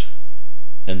vertex,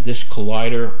 and this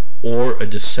collider or a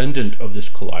descendant of this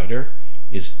collider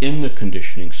is in the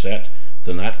conditioning set,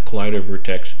 then that collider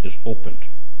vertex is opened.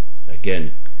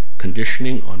 Again,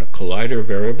 conditioning on a collider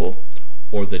variable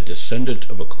or the descendant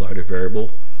of a collider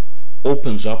variable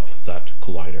opens up that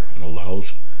collider and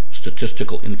allows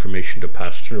statistical information to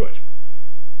pass through it.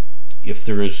 If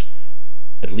there is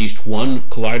at least one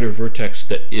collider vertex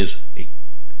that is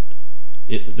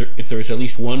if there is at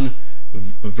least one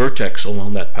vertex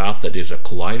along that path that is a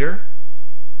collider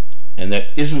and that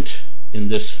isn't in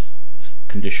this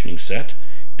conditioning set,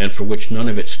 and for which none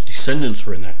of its descendants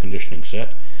are in that conditioning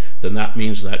set, then that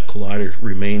means that collider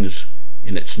remains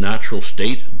in its natural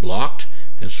state, blocked,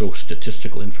 and so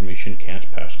statistical information can't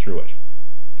pass through it.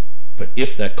 But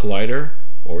if that collider,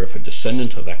 or if a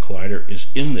descendant of that collider is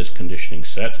in this conditioning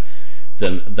set,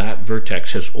 then that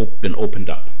vertex has been opened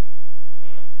up.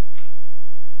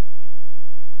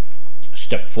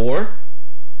 Step 4,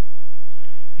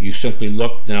 you simply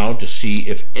look now to see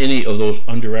if any of those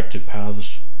undirected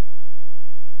paths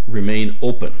remain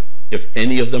open. If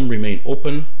any of them remain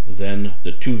open, then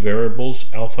the two variables,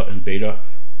 alpha and beta,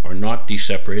 are not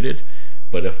deseparated.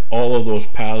 But if all of those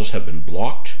paths have been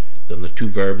blocked, then the two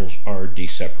variables are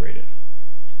deseparated.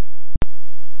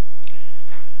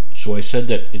 So I said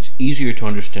that it's easier to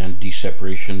understand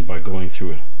deseparation by going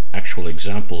through actual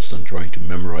examples than trying to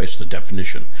memorize the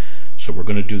definition. So we're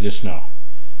going to do this now.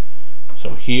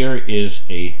 So here is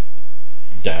a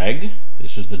DAG.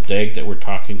 This is the DAG that we're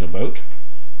talking about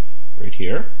right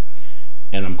here.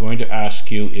 And I'm going to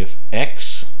ask you if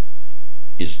X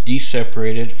is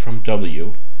d-separated from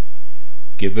W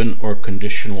given or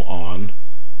conditional on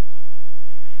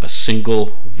a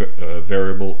single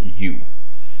variable U.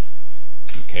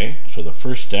 Okay, so the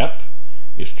first step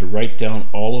is to write down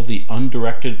all of the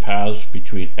undirected paths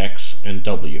between X and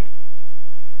W.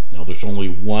 Now there's only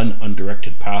one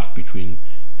undirected path between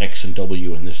X and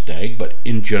W in this DAG, but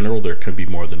in general there can be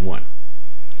more than one.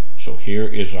 So here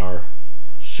is our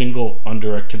single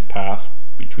undirected path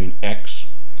between X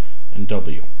and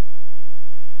W.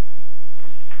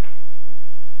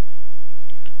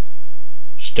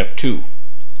 Step 2.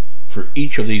 For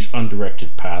each of these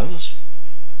undirected paths,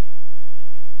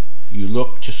 you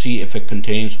look to see if it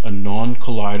contains a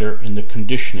non-collider in the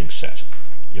conditioning set.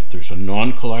 If there's a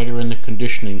non-collider in the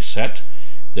conditioning set,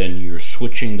 then you're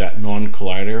switching that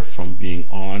non-collider from being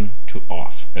on to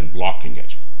off and blocking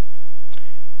it.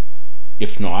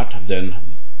 If not, then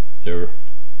the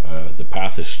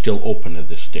path is still open at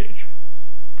this stage.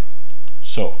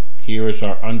 So here is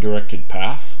our undirected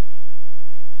path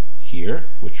here,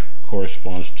 which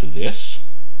corresponds to this.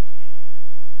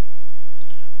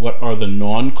 What are the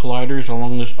non-colliders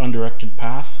along this undirected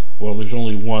path? Well, there's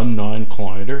only one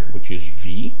non-collider, which is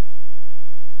V.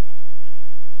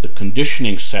 The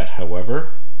conditioning set, however,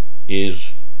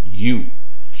 is U.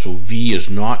 So V is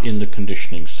not in the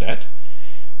conditioning set,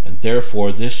 and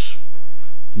therefore this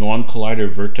non-collider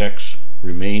vertex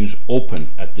remains open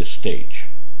at this stage.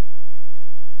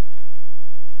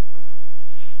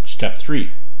 Step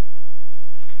 3.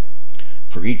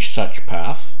 For each such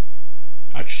path,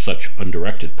 such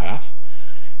undirected path,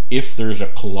 if there's a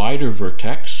collider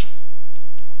vertex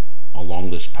along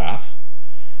this path,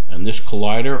 and this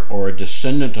collider or a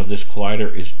descendant of this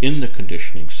collider is in the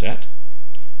conditioning set,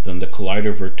 then the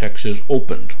collider vertex is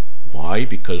opened. Why?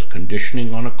 Because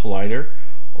conditioning on a collider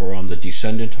or on the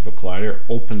descendant of a collider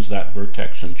opens that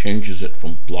vertex and changes it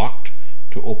from blocked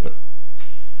to open.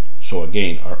 So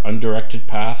again, our undirected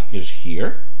path is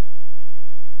here.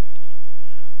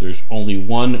 There's only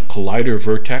one collider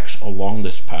vertex along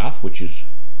this path, which is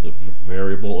the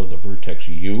variable or the vertex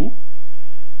U,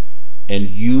 and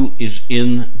U is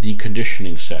in the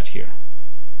conditioning set here.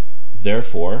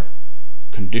 Therefore,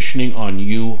 conditioning on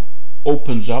U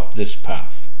opens up this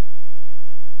path.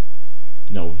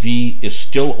 Now V is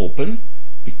still open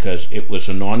because it was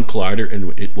a non-collider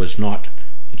and it's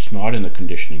not in the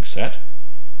conditioning set.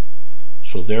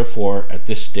 So therefore, at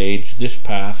this stage, this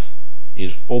path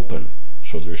is open.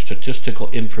 So there's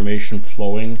statistical information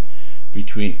flowing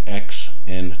between X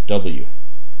and W.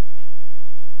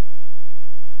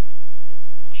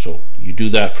 So you do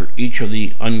that for each of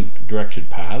the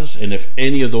undirected paths, and if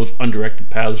any of those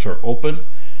undirected paths are open,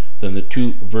 then the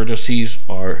two vertices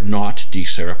are not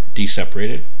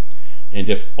d-separated, and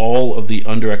if all of the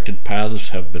undirected paths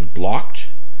have been blocked,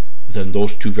 then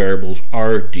those two variables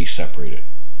are d-separated.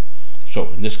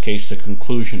 So in this case, the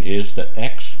conclusion is that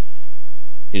X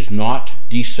is not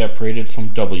d-separated from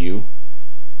W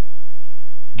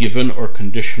given or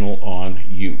conditional on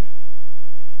U.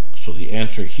 So the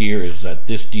answer here is that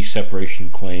this d-separation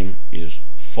claim is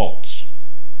false.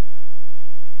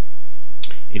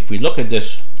 If we look at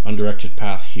this undirected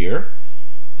path here,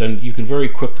 then you can very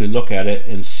quickly look at it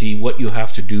and see what you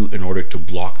have to do in order to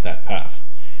block that path.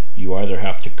 You either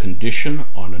have to condition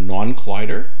on a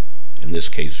non-collider, in this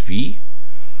case V,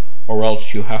 or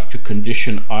else you have to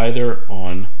condition either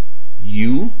on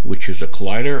U, which is a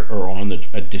collider, or on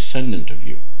a descendant of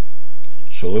U.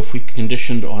 So if we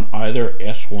conditioned on either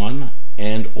S1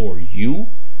 and or U,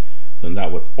 then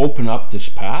that would open up this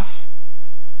path,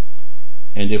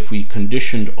 and if we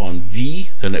conditioned on V,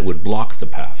 then it would block the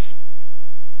path.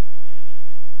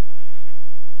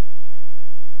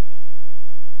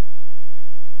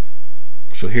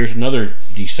 So here's another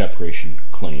d-separation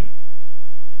claim.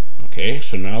 Okay,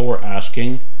 so now we're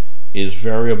asking, is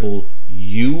variable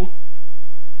U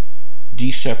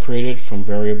d-separated from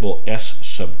variable S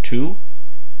sub 2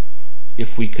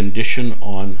 if we condition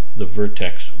on the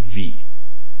vertex V?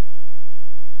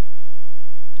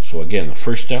 So again, the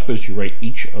first step is you write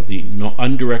each of the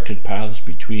undirected paths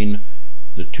between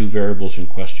the two variables in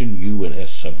question, U and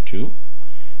S sub 2.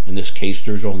 In this case,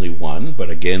 there's only one, but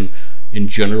again, in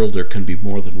general, there can be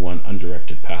more than one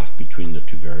undirected path between the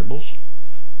two variables.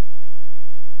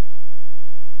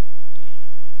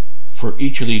 For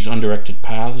each of these undirected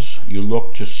paths, you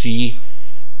look to see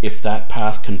if that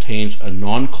path contains a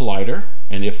non-collider,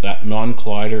 and if that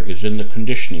non-collider is in the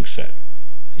conditioning set.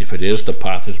 If it is, the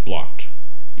path is blocked.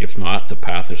 If not, the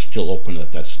path is still open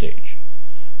at that stage.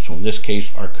 So in this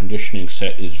case, our conditioning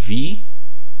set is V,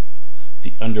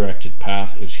 the undirected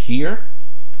path is here,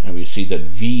 and we see that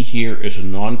V here is a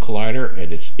non-collider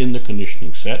and it's in the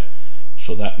conditioning set,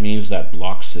 so that means that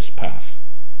blocks this path.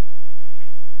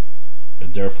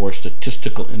 And therefore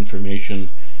statistical information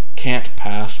can't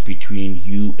pass between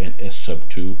U and S sub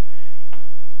 2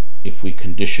 if we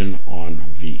condition on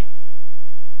V.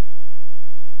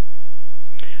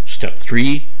 Step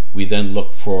 3, we then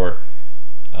look for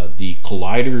the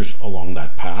colliders along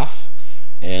that path,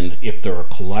 and if there are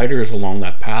colliders along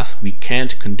that path, we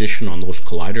can't condition on those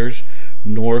colliders,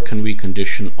 nor can we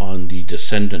condition on the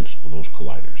descendants of those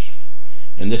colliders.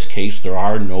 In this case, there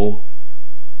are no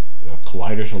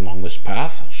colliders along this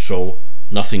path, so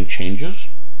nothing changes.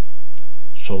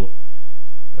 So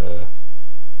the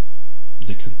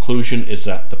conclusion is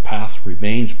that the path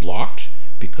remains blocked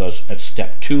because at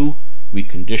step 2 we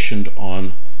conditioned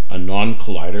on a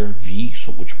non-collider V,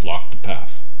 so which blocked the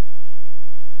path.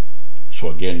 So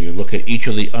again, you look at each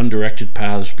of the undirected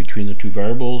paths between the two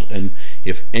variables, and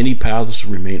if any paths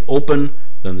remain open,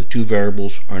 then the two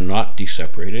variables are not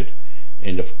deseparated,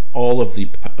 and if all of the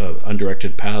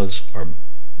undirected paths are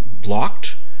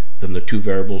blocked, then the two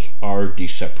variables are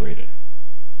deseparated.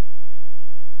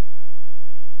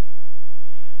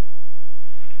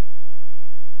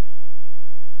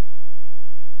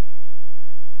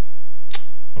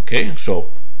 Okay, so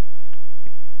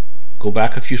go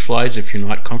back a few slides if you're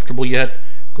not comfortable yet,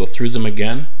 go through them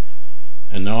again,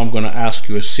 and now I'm going to ask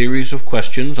you a series of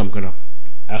questions. I'm going to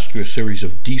ask you a series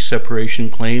of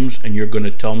deseparation claims, and you're going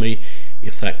to tell me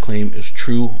if that claim is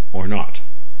true or not.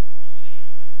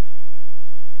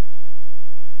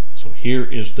 So here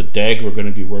is the DAG we're going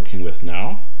to be working with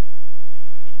now.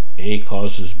 A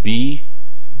causes B,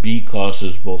 B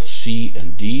causes both C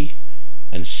and D,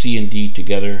 and C and D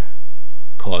together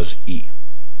cause E.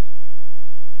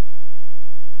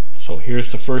 So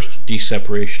here's the first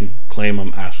deseparation claim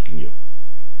I'm asking you.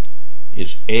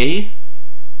 Is A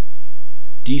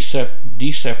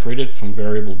deseparated from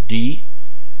variable D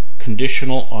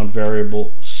conditional on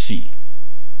variable C?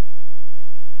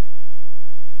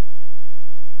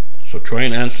 So try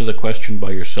and answer the question by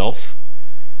yourself.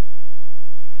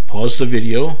 Pause the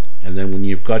video, and then when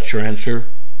you've got your answer,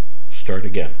 start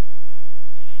again.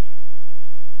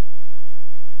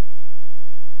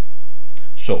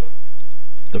 So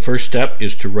the first step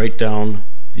is to write down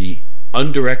the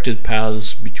undirected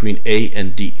paths between A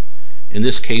and D. In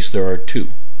this case, there are two.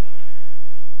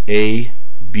 A,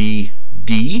 B,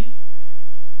 D,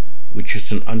 which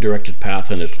is an undirected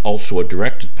path and it's also a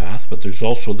directed path, but there's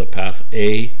also the path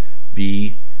A,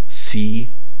 B, C,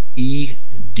 E,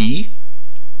 D,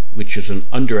 which is an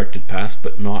undirected path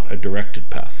but not a directed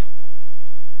path.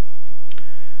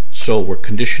 So we're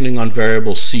conditioning on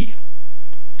variable C.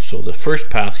 So the first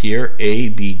path here, A,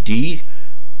 B, D,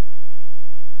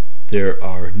 there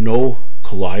are no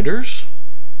colliders,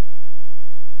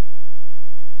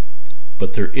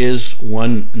 but there is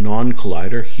one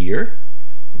non-collider here,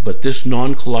 but this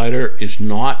non-collider is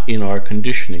not in our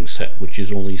conditioning set, which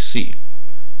is only C.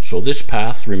 So this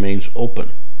path remains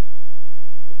open.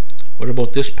 What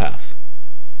about this path?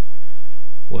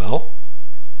 Well,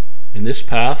 in this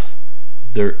path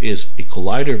there is a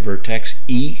collider vertex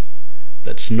E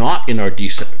that's not in our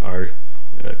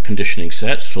conditioning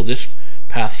set, so this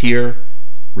path here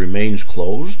remains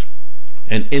closed.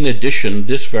 And in addition,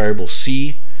 this variable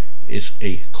C is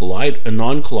a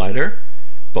non-collider,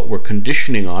 but we're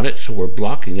conditioning on it, so we're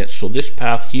blocking it. So this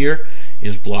path here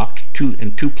is blocked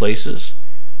in two places,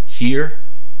 here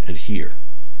and here.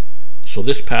 So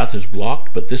this path is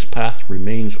blocked, but this path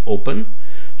remains open.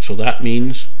 So that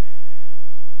means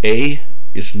A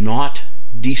is not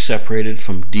deseparated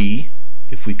from D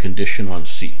if we condition on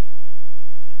C.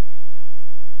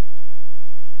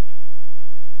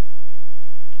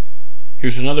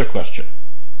 Here's another question.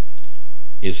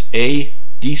 Is A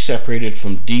deseparated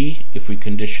from D if we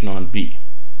condition on B?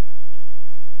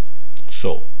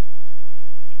 So,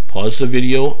 pause the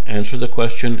video, answer the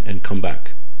question, and come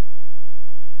back.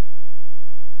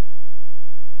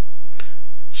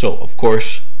 So, of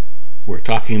course, we're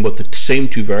talking about the same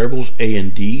two variables, A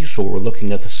and D, so we're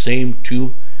looking at the same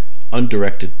two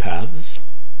undirected paths.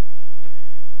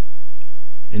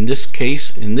 In this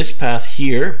case, in this path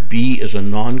here, B is a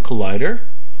non-collider,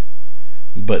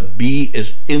 but B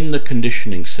is in the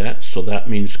conditioning set, so that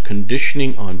means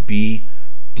conditioning on B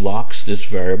blocks this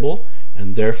variable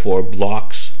and therefore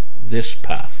blocks this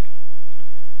path.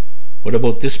 What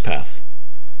about this path?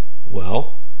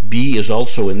 Well, B is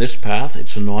also in this path.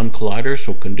 It's a non-collider,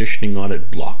 so conditioning on it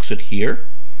blocks it here.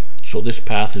 So this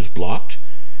path is blocked,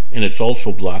 and it's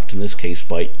also blocked in this case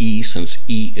by E, since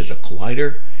E is a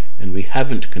collider and we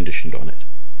haven't conditioned on it.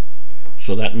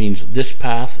 So that means this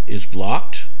path is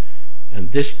blocked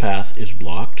and this path is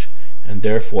blocked, and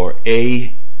therefore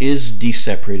A is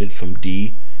d-separated from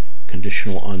D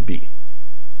conditional on B.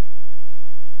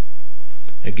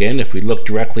 Again, if we look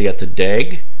directly at the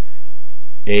DAG,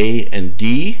 A and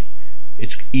D,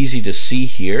 it's easy to see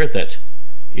here that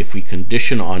if we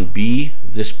condition on B,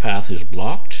 this path is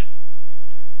blocked,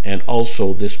 and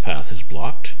also this path is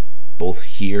blocked, both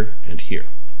here and here.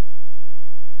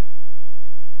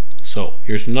 So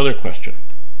here's another question.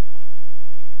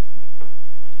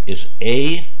 Is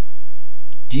A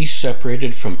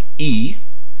d-separated from E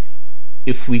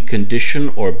if we condition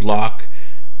or block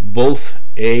both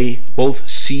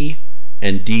C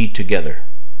and D together?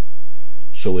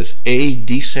 So is A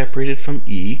d-separated from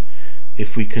E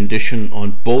if we condition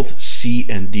on both C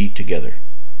and D together?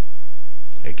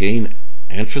 Again,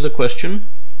 answer the question,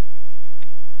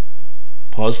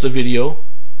 pause the video,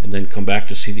 and then come back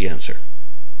to see the answer.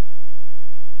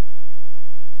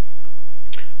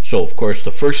 So of course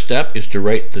the first step is to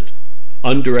write the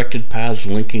undirected paths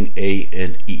linking A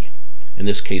and E. In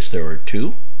this case there are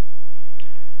two,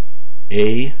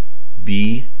 A,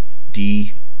 B,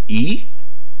 D, E.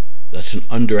 That's an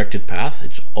undirected path.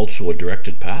 It's also a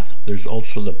directed path. There's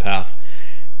also the path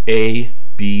A,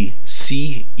 B,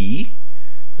 C, E.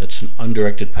 That's an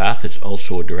undirected path. It's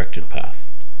also a directed path.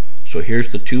 So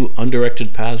here's the two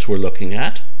undirected paths we're looking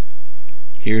at.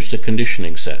 Here's the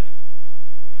conditioning set.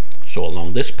 So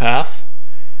along this path,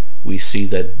 we see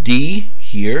that D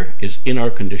here is in our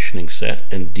conditioning set,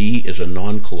 and D is a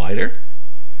non-collider.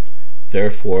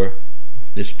 Therefore,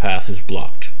 this path is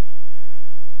blocked.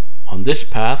 On this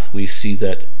path, we see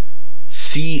that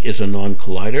C is a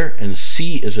non-collider, and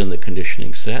C is in the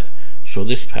conditioning set, so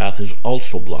this path is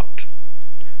also blocked.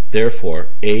 Therefore,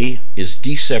 A is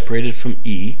d-separated from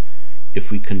E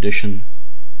if we condition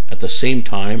at the same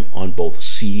time on both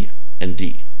C and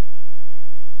D.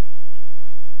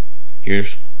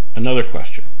 Here's another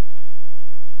question.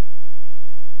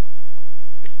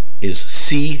 Is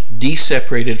C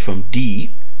d-separated from D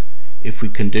if we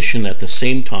condition at the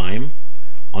same time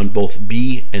on both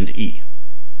B and E?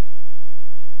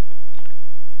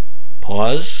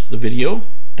 Pause the video,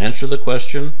 answer the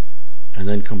question, and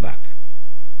then come back.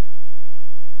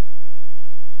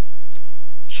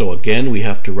 So again, we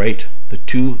have to write the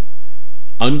two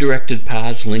undirected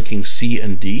paths linking C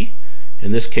and D.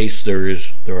 In this case, there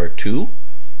are two.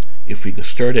 If we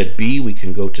start at B, we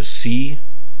can go to C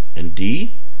and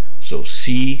D. So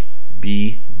C,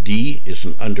 B, D is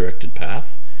an undirected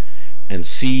path, and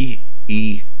C,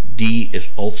 E, D is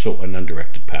also an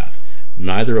undirected path.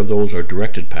 Neither of those are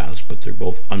directed paths, but they're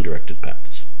both undirected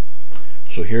paths.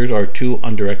 So here's our two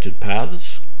undirected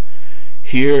paths.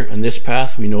 Here in this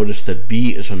path, we notice that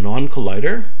B is a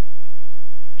non-collider,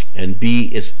 and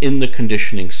B is in the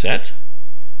conditioning set,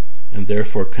 and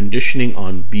therefore conditioning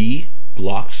on B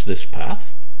blocks this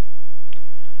path.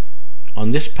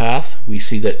 On this path, we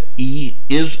see that E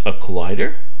is a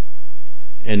collider,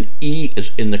 and E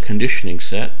is in the conditioning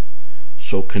set,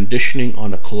 so conditioning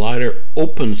on a collider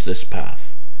opens this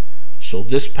path. So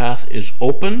this path is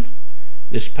open,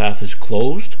 this path is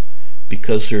closed,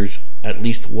 because there's at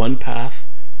least one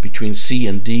path between C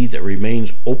and D that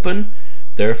remains open.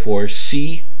 Therefore,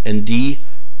 C and D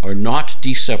are not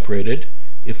d-separated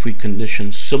if we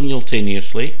condition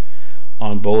simultaneously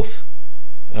on both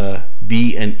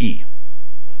B and E.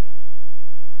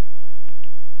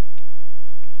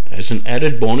 As an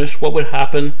added bonus, what would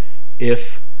happen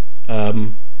if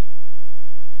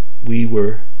we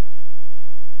were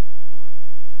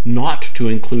not to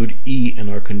include E in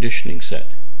our conditioning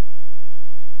set?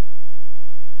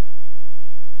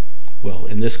 Well,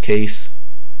 in this case,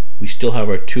 we still have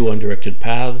our two undirected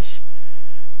paths.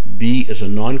 B is a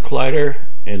non-collider,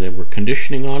 and then we're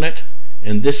conditioning on it,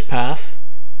 and this path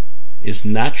is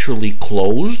naturally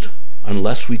closed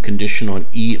unless we condition on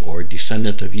E or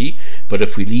descendant of E. But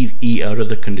if we leave E out of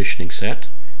the conditioning set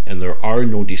and there are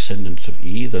no descendants of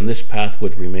E, then this path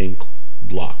would remain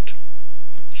blocked.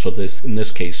 So in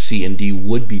this case, C and D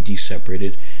would be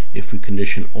d-separated if we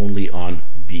condition only on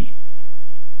B.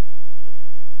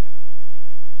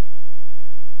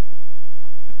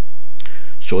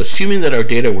 So assuming that our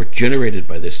data were generated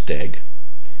by this DAG,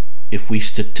 if we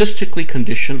statistically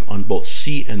condition on both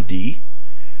C and D,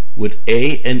 would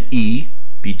A and E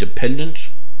be dependent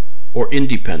or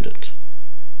independent?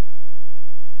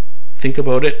 Think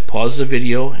about it, pause the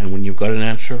video, and when you've got an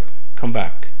answer, come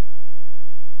back.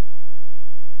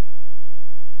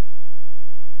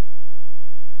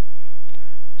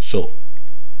 So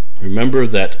remember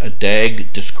that a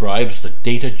DAG describes the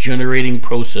data generating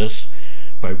process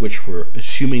by which we're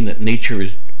assuming that nature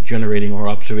is generating our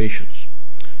observations.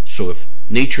 So if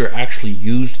nature actually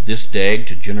used this DAG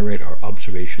to generate our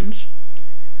observations,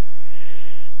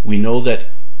 we know that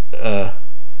A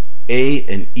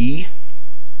and E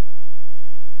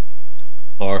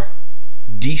are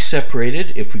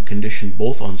deseparated if we condition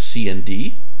both on C and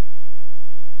D,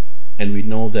 and we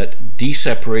know that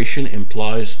deseparation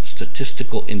implies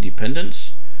statistical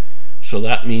independence, so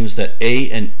that means that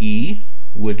A and E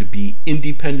would be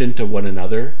independent of one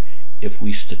another if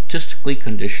we statistically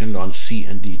conditioned on C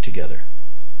and D together.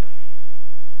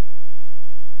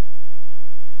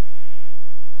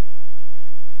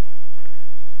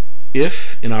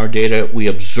 If in our data we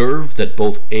observe that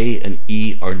both A and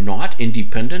E are not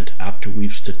independent after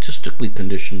we've statistically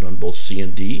conditioned on both C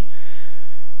and D,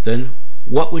 then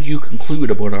what would you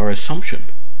conclude about our assumption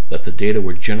that the data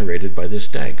were generated by this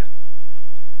DAG?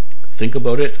 Think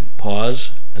about it,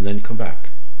 pause, and then come back.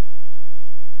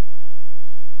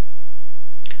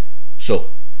 So,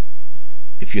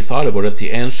 if you thought about it,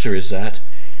 the answer is that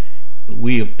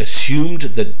we have assumed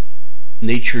that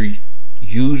nature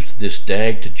used this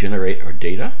DAG to generate our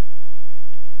data,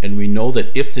 and we know that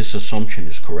if this assumption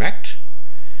is correct,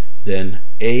 then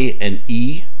A and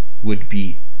E would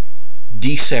be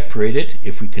deseparated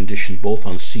if we condition both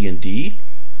on C and D,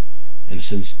 and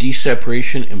since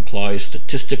deseparation implies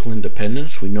statistical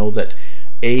independence, we know that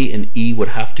A and E would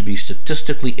have to be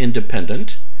statistically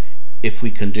independent if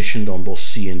we conditioned on both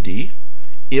C and D,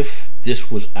 if this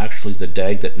was actually the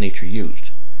DAG that nature used.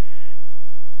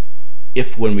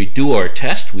 If when we do our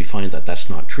test we find that that's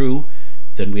not true,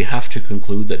 then we have to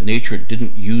conclude that nature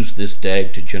didn't use this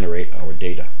DAG to generate our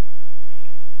data.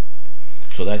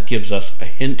 So that gives us a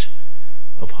hint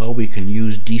of how we can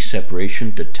use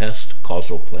deseparation to test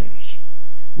causal claims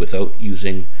without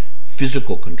using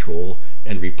physical control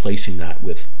and replacing that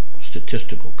with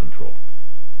statistical control.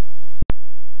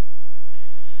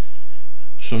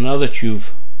 So now that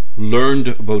you've learned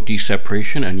about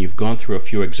deseparation and you've gone through a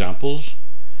few examples,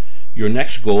 your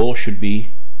next goal should be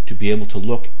to be able to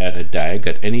look at a DAG,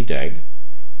 at any DAG,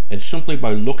 and simply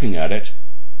by looking at it,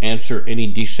 answer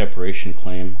any deseparation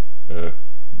claim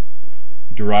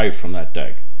derived from that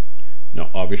DAG. Now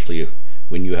obviously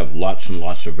when you have lots and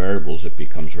lots of variables it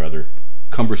becomes rather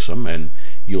cumbersome, and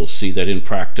you'll see that in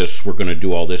practice we're going to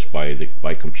do all this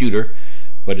by computer,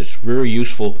 but it's very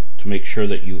useful to make sure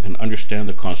that you can understand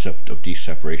the concept of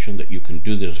deseparation, that you can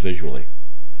do this visually.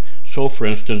 So for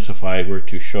instance, if I were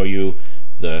to show you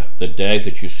the DAG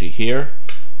that you see here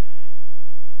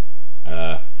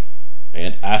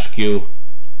and ask you,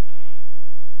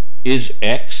 is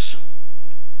X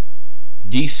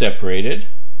deseparated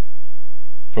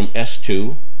from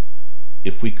S2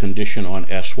 if we condition on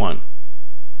S1?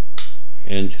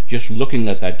 And just looking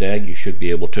at that DAG you should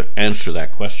be able to answer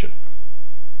that question.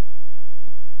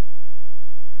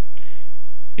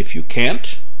 If you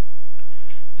can't,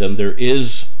 then there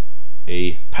is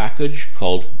a package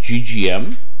called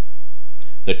GGM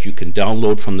that you can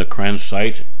download from the CRAN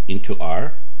site into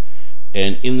R,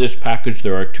 and in this package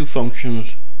there are two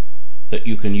functions that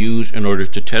you can use in order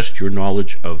to test your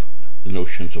knowledge of the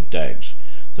notions of DAGs.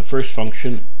 The first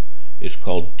function is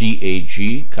called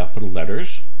DAG, capital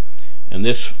letters, and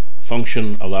this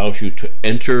function allows you to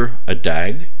enter a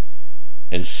DAG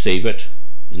and save it.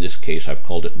 In this case I've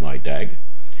called it my DAG.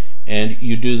 And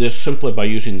you do this simply by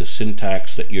using the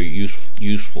syntax that you're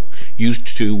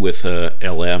used to with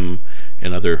LM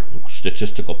and other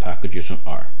statistical packages in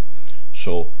R.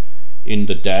 So in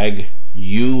the DAG,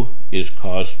 U is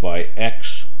caused by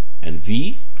X and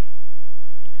V,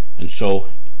 and so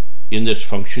in this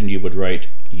function you would write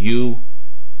U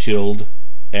tilde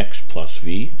X plus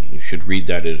V. You should read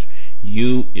that as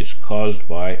U is caused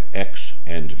by X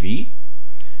and V.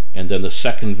 And then the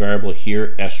second variable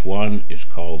here, S1, is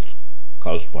caused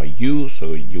by U,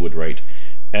 so you would write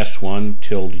S1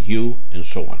 tilde U, and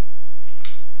so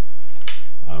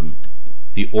on.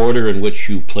 The order in which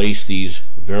you place these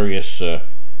various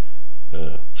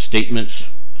statements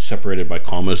separated by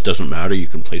commas doesn't matter. You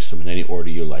can place them in any order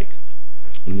you like.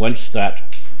 And once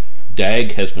that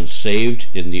DAG has been saved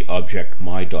in the object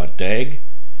my.dag,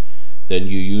 then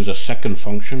you use a second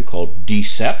function called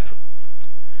dsep,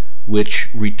 which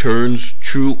returns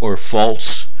true or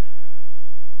false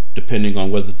depending on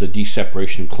whether the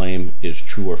deseparation claim is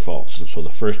true or false. And so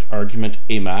the first argument,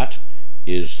 amat,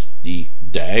 is the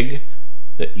DAG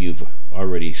that you've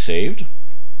already saved.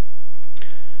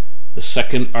 The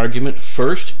second argument,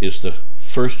 first, is the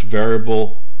first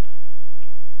variable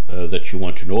that you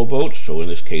want to know about, so in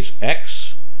this case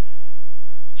X.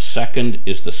 Second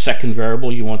is the second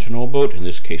variable you want to know about, in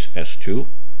this case S2.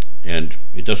 And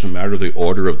it doesn't matter the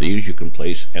order of these, you can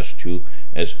place S2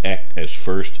 as x as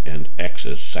first and x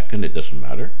as second, it doesn't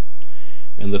matter.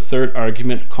 And the third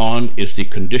argument, con, is the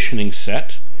conditioning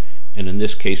set, and in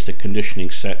this case the conditioning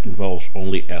set involves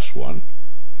only S1.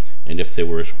 And if there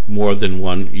was more than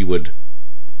one, you would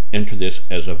enter this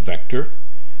as a vector.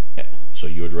 So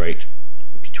you would write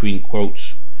between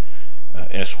quotes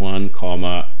S1,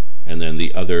 comma, and then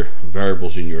the other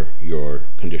variables in your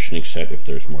conditioning set if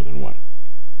there's more than one.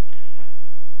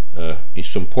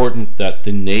 It's important that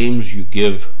the names you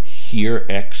give here,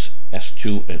 x,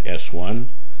 S2, and S1,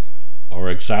 are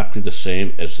exactly the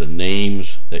same as the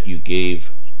names that you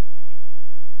gave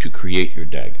to create your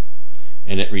DAG.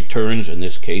 And it returns, in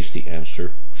this case, the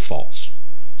answer false.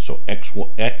 So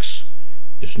x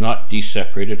is not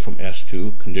deseparated from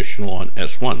S2, conditional on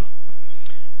S1.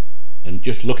 And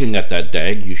just looking at that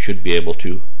DAG, you should be able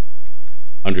to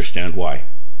understand why.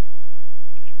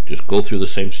 Just go through the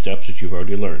same steps that you've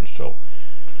already learned. So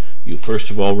you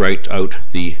first of all write out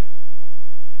the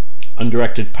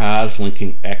undirected paths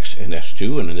linking x and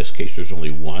S2, and in this case there's only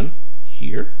one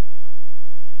here.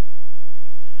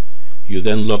 You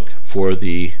then look for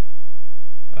the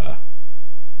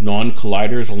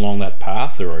non-colliders along that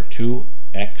path. There are two,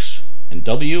 x and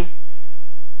w,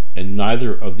 and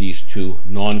neither of these two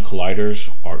non-colliders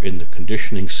are in the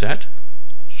conditioning set,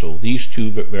 so these two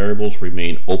variables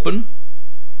remain open.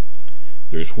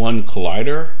 There's one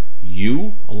collider,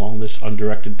 u, along this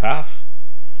undirected path.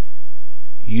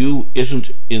 U isn't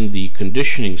in the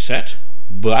conditioning set,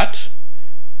 but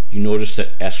you notice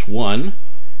that S1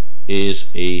 is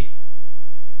a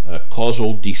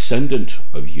causal descendant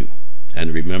of u.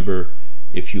 And remember,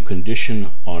 if you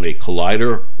condition on a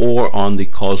collider or on the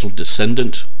causal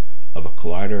descendant of a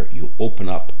collider, you open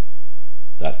up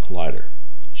that collider.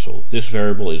 So this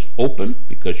variable is open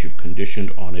because you've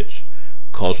conditioned on its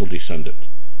causal descendant.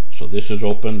 So this is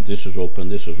open, this is open,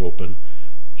 this is open.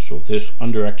 So this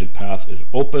undirected path is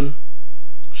open.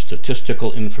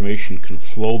 Statistical information can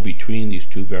flow between these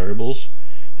two variables,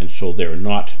 and so they're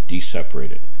not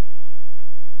deseparated.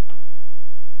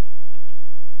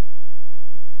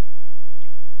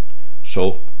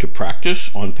 So to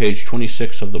practice, on page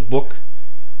 26 of the book,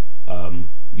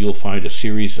 you'll find a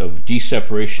series of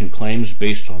deseparation claims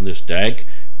based on this DAG.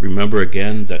 Remember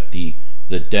again that the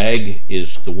DAG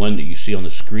is the one that you see on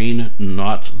the screen,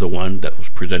 not the one that was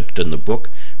presented in the book,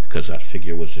 because that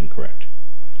figure was incorrect.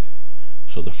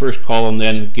 So the first column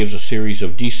then gives a series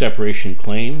of deseparation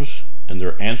claims and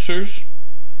their answers,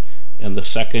 and the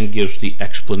second gives the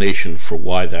explanation for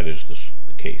why that is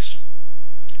the case.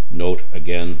 Note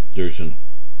again, there's an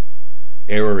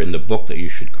error in the book that you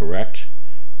should correct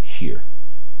here.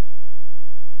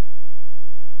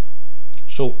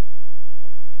 So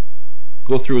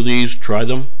go through these, try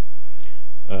them,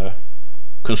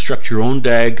 construct your own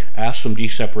DAG, ask some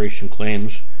deseparation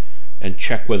claims, and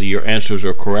check whether your answers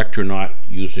are correct or not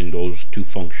using those two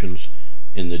functions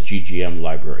in the GGM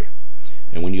library.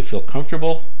 And when you feel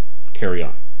comfortable, carry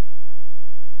on.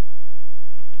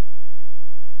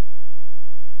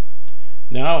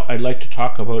 Now I'd like to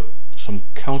talk about some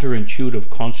counterintuitive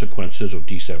consequences of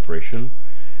deseparation,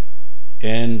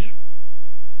 and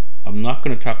I'm not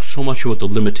going to talk so much about the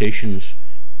limitations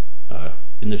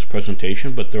in this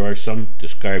presentation, but there are some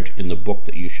described in the book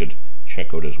that you should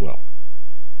check out as well.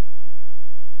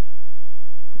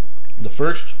 The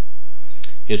first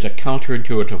is a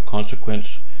counterintuitive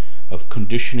consequence of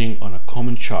conditioning on a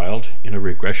common child in a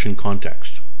regression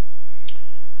context.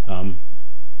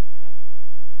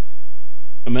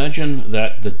 Imagine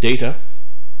that the data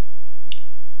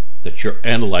that you're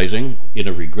analyzing in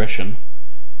a regression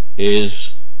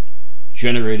is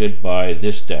generated by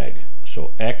this DAG.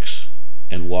 So x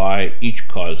and y each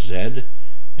cause z,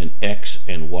 and x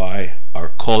and y are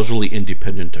causally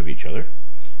independent of each other.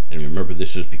 And remember,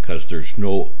 this is because there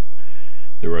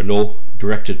are no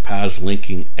directed paths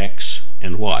linking x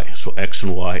and y. So x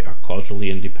and y are causally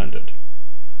independent.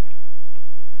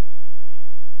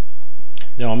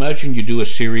 Now imagine you do a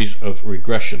series of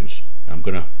regressions. I'm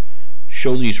going to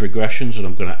show these regressions, and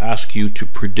I'm going to ask you to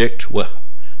predict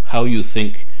how you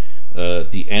think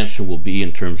the answer will be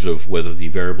in terms of whether the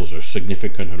variables are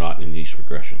significant or not in these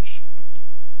regressions.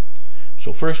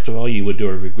 So first of all, you would do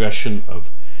a regression of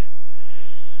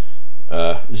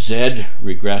z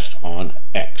regressed on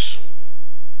x,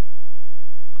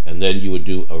 and then you would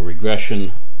do a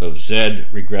regression of z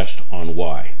regressed on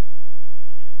y.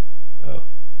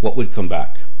 What would come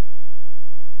back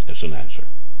as an answer?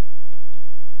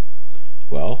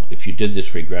 Well, if you did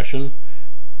this regression,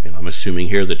 and I'm assuming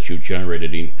here that you've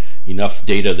generated enough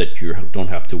data that you don't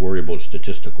have to worry about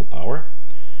statistical power,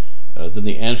 then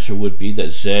the answer would be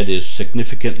that z is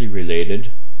significantly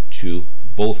related to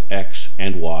both x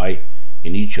and y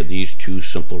in each of these two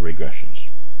simple regressions.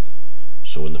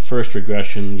 So in the first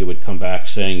regression, you would come back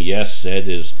saying, yes, z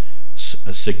is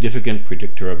a significant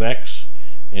predictor of x,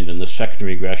 and in the second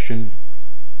regression,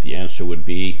 the answer would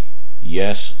be,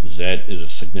 yes, z is a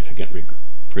significant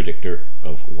predictor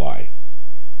of y.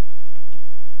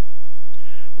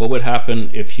 What would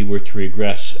happen if you were to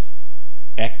regress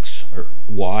x or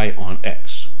y on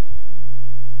x?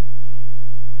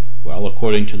 Well,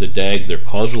 according to the DAG, they're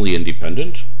causally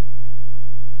independent.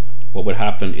 What would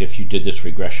happen if you did this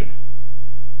regression?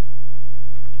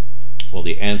 Well,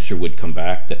 the answer would come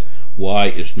back that y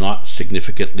is not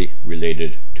significantly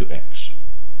related to x.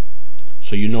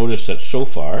 So you notice that so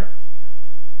far,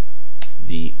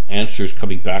 the answers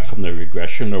coming back from the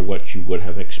regression are what you would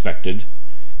have expected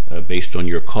based on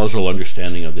your causal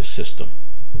understanding of this system.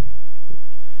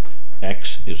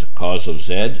 X is a cause of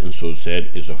z, and so z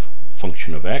is a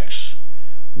function of x.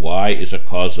 Y is a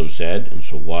cause of z, and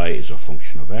so y is a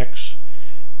function of x.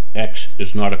 X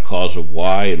is not a cause of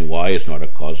y, and y is not a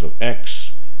cause of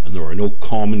x, and there are no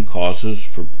common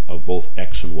causes of both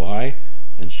x and y,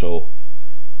 and so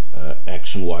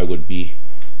x and y would be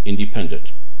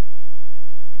independent.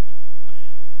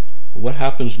 What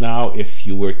happens now if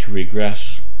you were to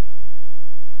regress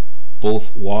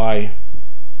both y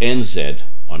and z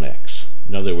on x?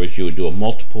 In other words, you would do a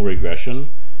multiple regression,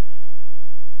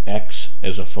 x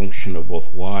as a function of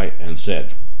both y and z.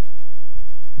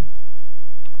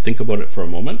 Think about it for a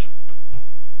moment,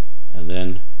 and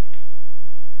then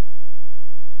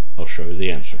I'll show you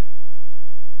the answer.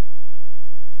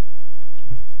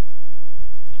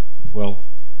 Well,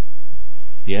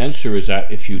 the answer is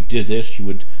that if you did this,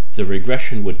 the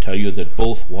regression would tell you that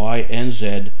both y and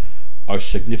z are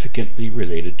significantly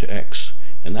related to x.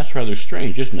 And that's rather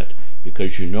strange, isn't it?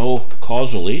 Because you know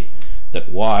causally that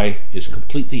y is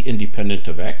completely independent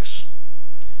of x.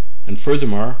 And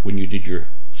furthermore, when you did your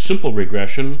simple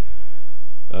regression,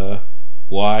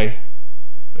 y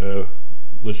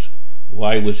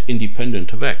was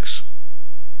independent of x.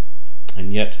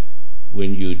 And yet,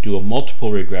 when you do a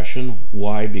multiple regression,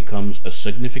 y becomes a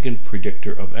significant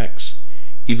predictor of x,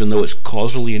 even though it's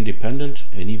causally independent,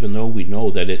 and even though we know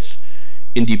that it's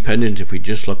independent if we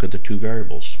just look at the two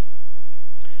variables.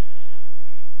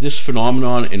 This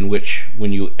phenomenon in which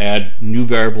when you add new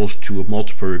variables to a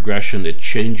multiple regression, it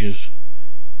changes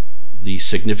the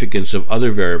significance of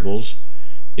other variables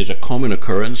is a common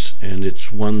occurrence, and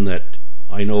it's one that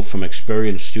I know from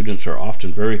experience students are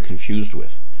often very confused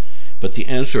with. But the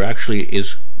answer actually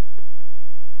is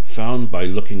found by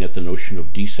looking at the notion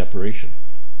of d-separation.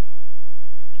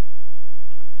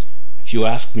 If you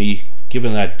ask me,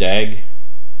 given that DAG,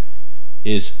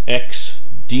 is x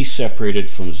d-separated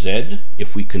from z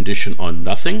if we condition on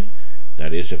nothing,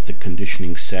 that is, if the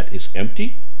conditioning set is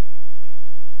empty?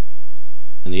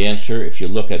 And the answer, if you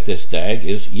look at this DAG,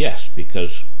 is yes,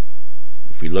 because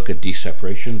if we look at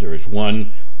d-separation, there is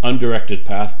one undirected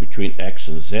path between x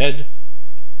and z.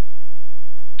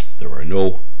 There are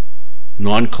no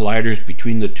non-colliders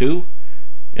between the two,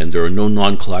 and there are no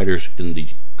non-colliders in the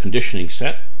conditioning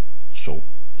set, so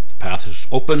the path is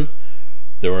open.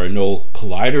 There are no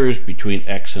colliders between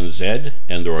x and z,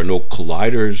 and there are no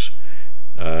colliders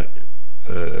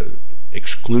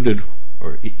excluded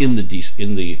or in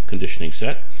the conditioning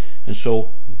set, and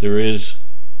so there is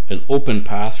an open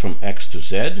path from x to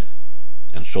z,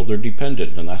 and so they're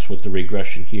dependent, and that's what the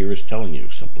regression here is telling you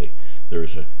simply. There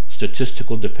is a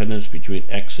statistical dependence between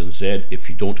x and z if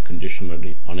you don't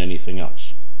condition on anything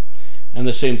else. And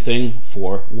the same thing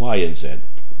for y and z,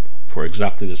 for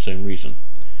exactly the same reason.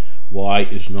 Y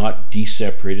is not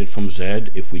d-separated from z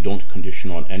if we don't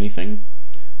condition on anything.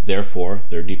 Therefore,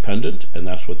 they're dependent, and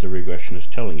that's what the regression is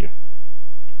telling you.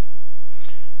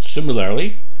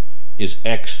 Similarly, is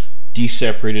x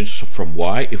d-separated from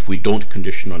y if we don't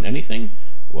condition on anything?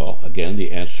 Well, again,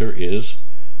 the answer is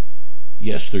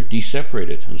yes, they're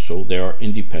d-separated, and so they are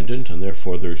independent, and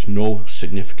therefore there's no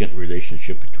significant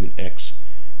relationship between x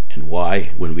and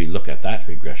y when we look at that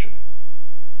regression.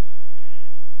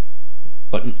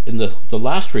 But in the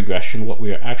last regression, what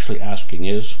we are actually asking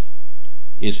is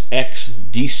x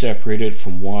d-separated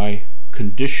from y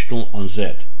conditional on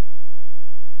z?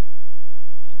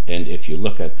 And if you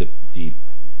look at the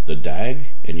DAG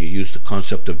and you use the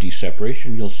concept of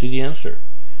d-separation, you'll see the answer.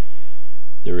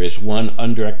 There is one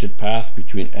undirected path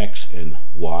between x and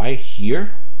y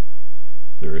here.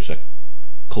 There is a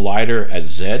collider at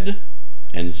z,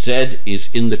 and z is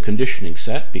in the conditioning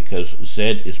set because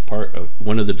z is part of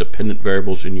one of the dependent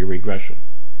variables in your regression.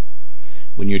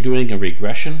 When you're doing a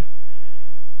regression,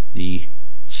 the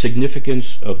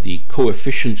significance of the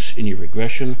coefficients in your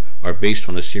regression are based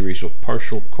on a series of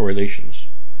partial correlations.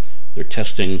 They're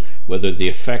testing whether the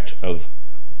effect of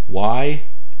y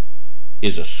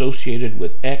is associated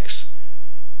with x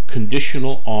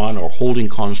conditional on or holding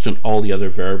constant all the other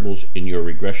variables in your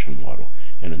regression model.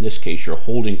 And in this case, you're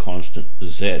holding constant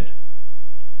z.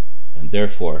 And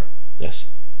therefore,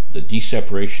 the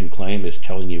deseparation claim is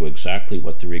telling you exactly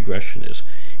what the regression is,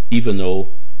 even though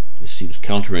it seems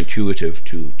counterintuitive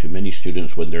to many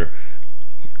students when they're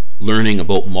learning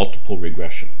about multiple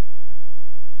regression.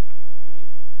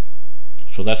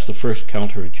 So that's the first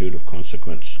counterintuitive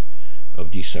consequence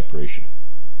of deseparation.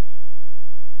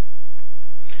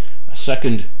 A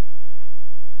second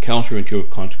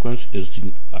counterintuitive consequence is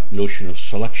the notion of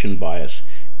selection bias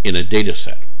in a data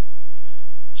set.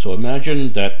 So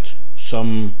imagine that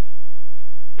some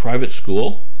private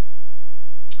school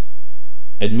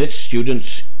admits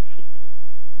students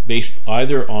based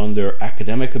either on their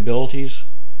academic abilities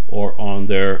or on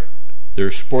their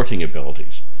sporting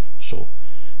abilities. So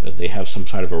they have some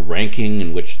sort of a ranking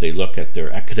in which they look at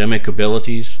their academic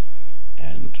abilities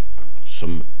and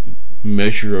some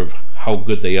measure of how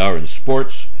good they are in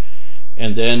sports,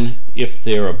 and then if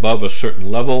they're above a certain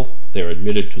level, they're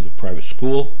admitted to the private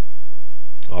school.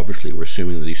 Obviously, we're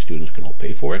assuming that these students can all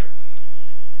pay for it,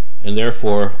 and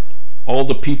therefore all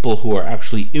the people who are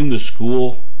actually in the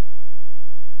school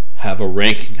have a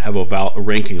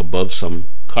ranking above some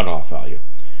cutoff value,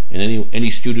 and any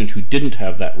student who didn't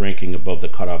have that ranking above the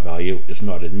cutoff value is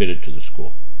not admitted to the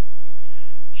school.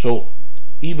 So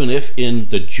even if in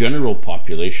the general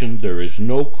population there is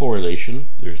no correlation,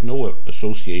 there's no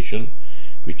association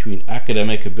between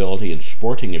academic ability and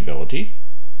sporting ability,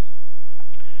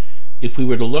 if we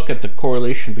were to look at the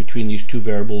correlation between these two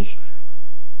variables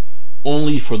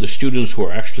only for the students who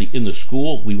are actually in the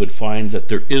school, we would find that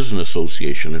there is an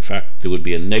association. In fact, there would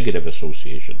be a negative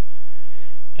association.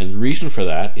 And the reason for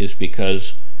that is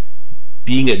because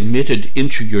being admitted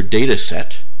into your data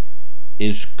set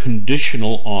is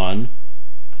conditional on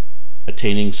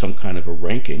attaining some kind of a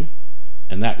ranking,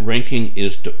 and that ranking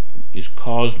is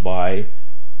caused by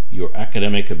your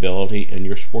academic ability and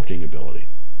your sporting ability.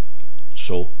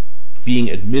 So being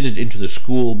admitted into the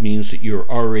school means that you're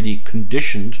already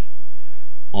conditioned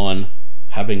on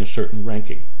having a certain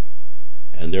ranking,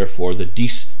 and therefore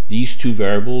these two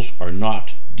variables are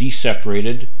not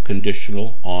deseparated,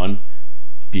 conditional on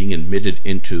being admitted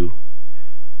into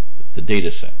the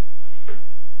data set.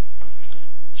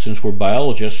 Since we're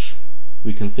biologists,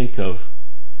 we can think of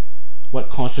what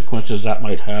consequences that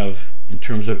might have in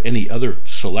terms of any other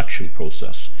selection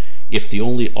process. If the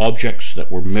only objects that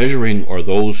we're measuring are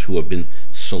those who have been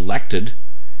selected,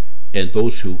 and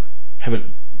those who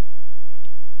haven't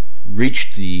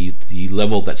reached the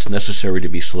level that's necessary to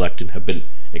be selected have been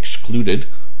excluded,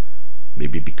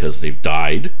 maybe because they've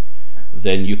died,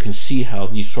 then you can see how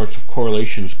these sorts of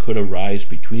correlations could arise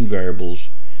between variables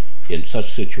in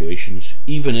such situations,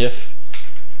 even if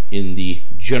in the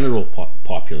general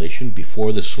population,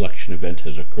 before the selection event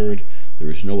has occurred, there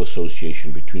is no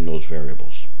association between those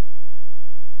variables.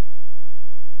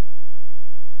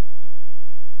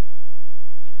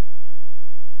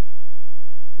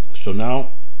 So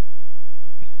now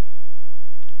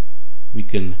we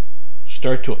can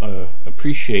start to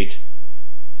appreciate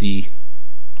the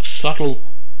subtle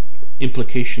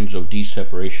implications of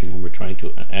deseparation when we're trying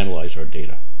to analyze our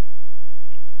data.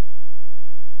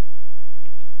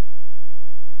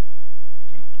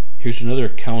 Here's another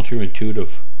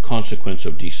counterintuitive consequence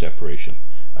of deseparation.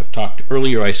 I've talked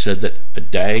earlier, I said that a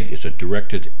DAG is a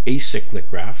directed acyclic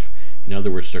graph. In other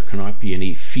words, there cannot be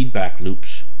any feedback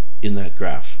loops in that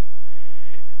graph.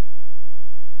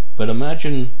 But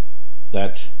imagine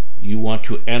that you want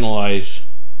to analyze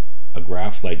a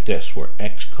graph like this, where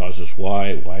x causes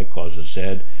y, y causes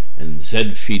z, and z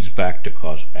feeds back to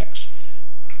cause x.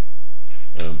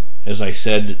 As I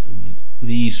said,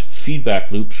 these feedback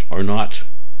loops are not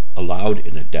allowed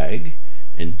in a DAG,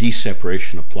 and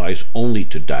deseparation applies only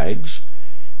to DAGs,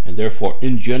 and therefore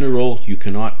in general you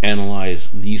cannot analyze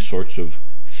these sorts of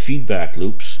feedback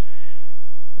loops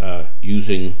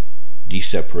using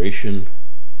deseparation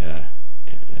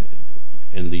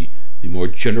and the more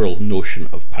general notion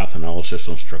of path analysis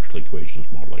and structural equations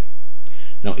modeling.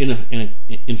 Now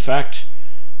in fact,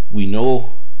 we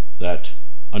know that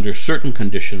under certain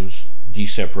conditions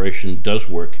deseparation does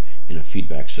work in a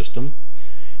feedback system.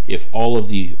 If all of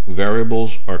the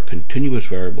variables are continuous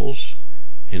variables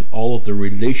and all of the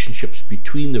relationships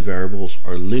between the variables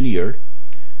are linear,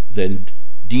 then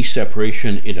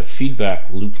deseparation in a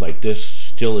feedback loop like this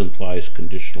still implies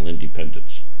conditional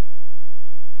independence.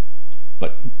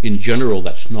 But in general,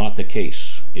 that's not the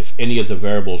case. if any of the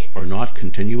variables are not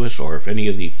continuous, or if any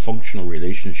of the functional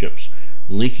relationships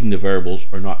linking the variables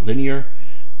are not linear,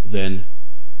 then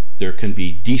there can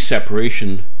be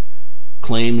deseparation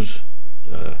claims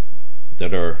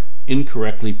that are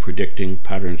incorrectly predicting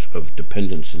patterns of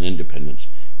dependence and independence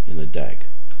in the DAG.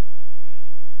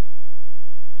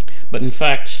 But in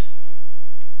fact,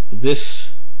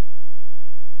 this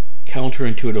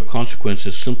counterintuitive consequence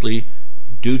is simply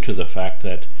due to the fact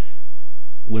that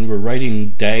when we're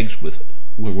writing DAGs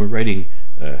when we're writing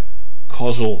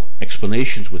causal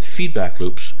explanations with feedback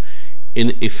loops,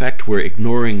 in effect we're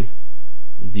ignoring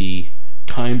the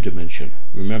time dimension.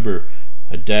 Remember,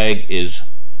 a DAG is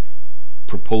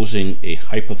proposing a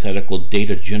hypothetical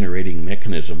data generating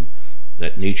mechanism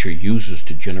that nature uses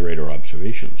to generate our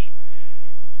observations.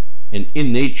 And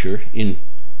in nature, in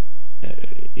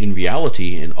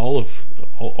reality, in all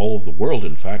of the world,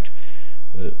 in fact,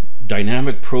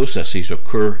 dynamic processes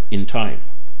occur in time.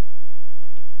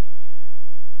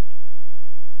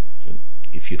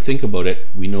 If you think about it,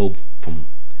 we know from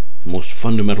the most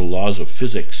fundamental laws of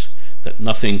physics that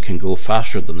nothing can go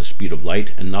faster than the speed of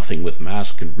light, and nothing with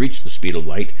mass can reach the speed of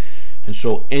light. And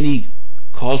so any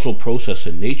causal process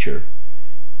in nature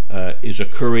is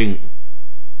occurring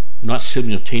not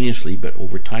simultaneously, but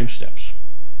over time steps.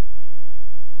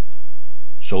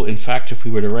 So in fact, if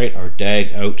we were to write our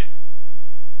DAG out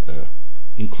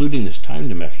including this time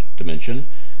dimension,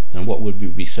 then what would we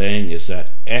be saying is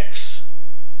that x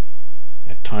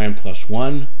at time plus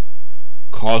 1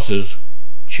 causes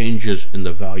changes in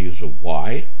the values of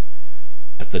y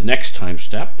at the next time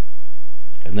step,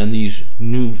 and then these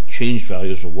new changed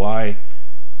values of y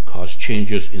cause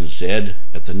changes in z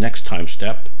at the next time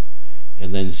step,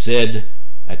 and then z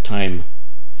at time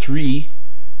 3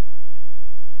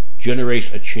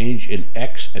 generates a change in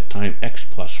x at time x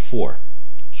plus 4.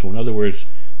 So in other words,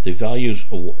 the values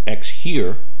of x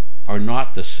here are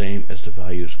not the same as the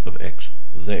values of x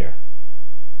there.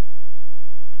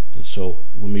 And so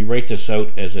when we write this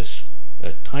out as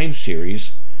a time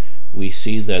series, we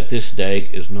see that this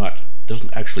DAG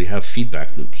doesn't actually have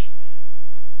feedback loops.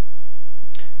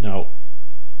 Now,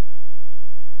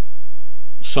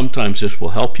 sometimes this will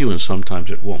help you and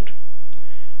sometimes it won't.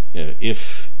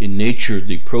 If in nature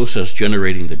the process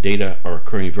generating the data are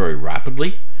occurring very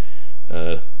rapidly,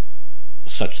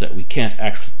 such that we can't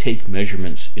actually take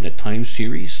measurements in a time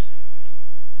series,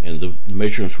 and the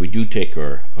measurements we do take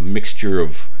are a mixture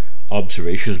of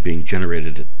observations being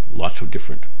generated at lots of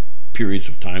different periods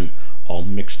of time all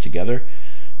mixed together,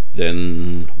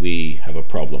 then we have a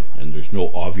problem, and there's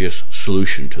no obvious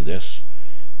solution to this,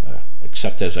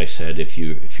 except, as I said, if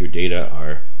your data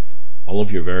are, all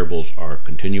of your variables are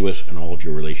continuous and all of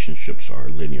your relationships are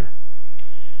linear.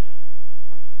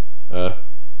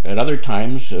 At other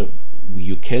times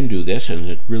you can do this, and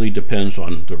it really depends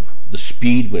on the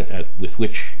speed with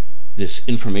which this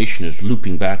information is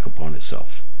looping back upon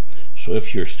itself. So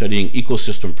if you're studying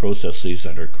ecosystem processes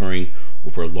that are occurring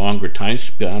over a longer time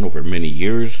span, over many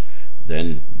years,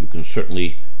 then you can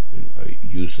certainly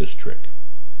use this trick.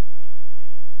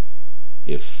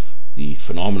 If the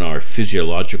phenomena are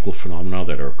physiological phenomena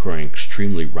that are occurring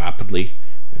extremely rapidly,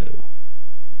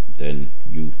 then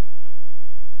you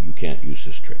can't use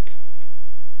this trick.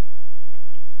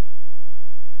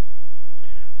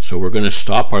 So we're going to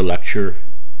stop our lecture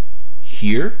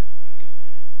here.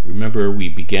 Remember, we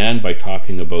began by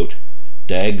talking about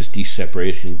DAGs,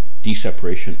 deseparation,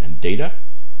 and data,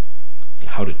 and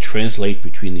how to translate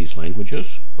between these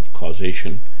languages of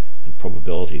causation and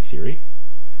probability theory.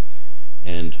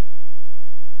 And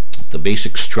the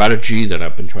basic strategy that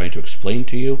I've been trying to explain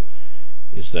to you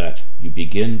is that you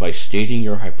begin by stating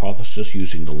your hypothesis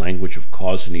using the language of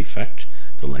cause and effect,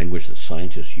 the language that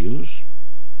scientists use.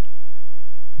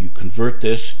 You convert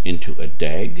this into a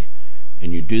DAG,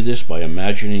 and you do this by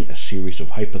imagining a series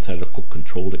of hypothetical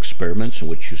controlled experiments in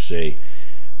which you say,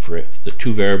 for the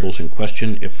two variables in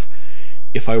question,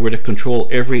 if I were to control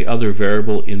every other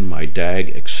variable in my DAG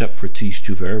except for these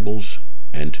two variables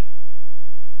and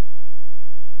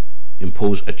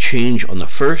impose a change on the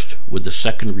first, would the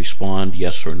second respond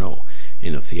yes or no?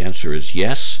 And if the answer is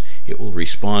yes, it will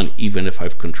respond even if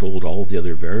I've controlled all the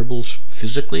other variables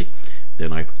physically.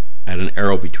 Then I add an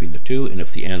arrow between the two, and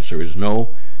if the answer is no,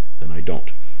 then I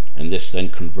don't. And this then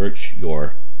converts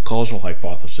your causal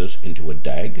hypothesis into a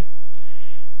DAG.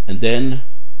 And then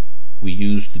we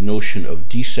use the notion of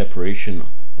deseparation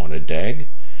on a DAG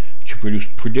to produce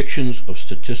predictions of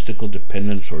statistical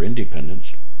dependence or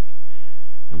independence.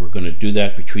 And we're going to do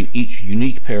that between each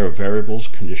unique pair of variables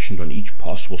conditioned on each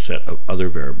possible set of other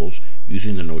variables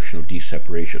using the notion of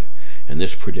deseparation. And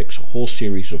this predicts a whole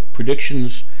series of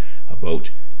predictions about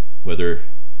whether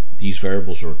these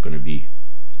variables are going to be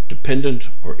dependent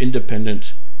or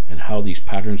independent, and how these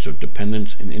patterns of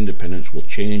dependence and independence will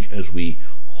change as we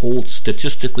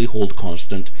statistically hold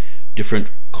constant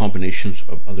different combinations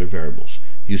of other variables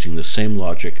using the same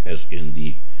logic as in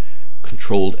the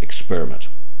controlled experiment.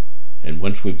 And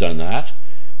once we've done that,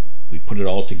 we put it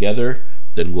all together,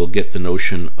 then we'll get the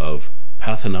notion of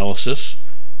path analysis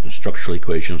and structural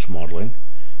equations modeling.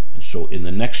 And so in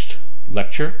the next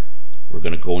lecture, we're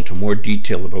going to go into more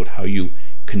detail about how you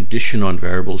condition on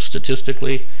variables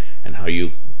statistically and how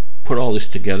you put all this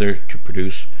together to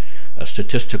produce a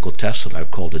statistical test that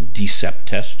I've called a DCEP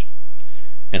test,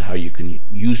 and how you can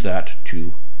use that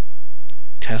to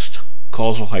test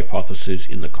causal hypotheses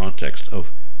in the context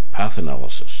of path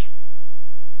analysis.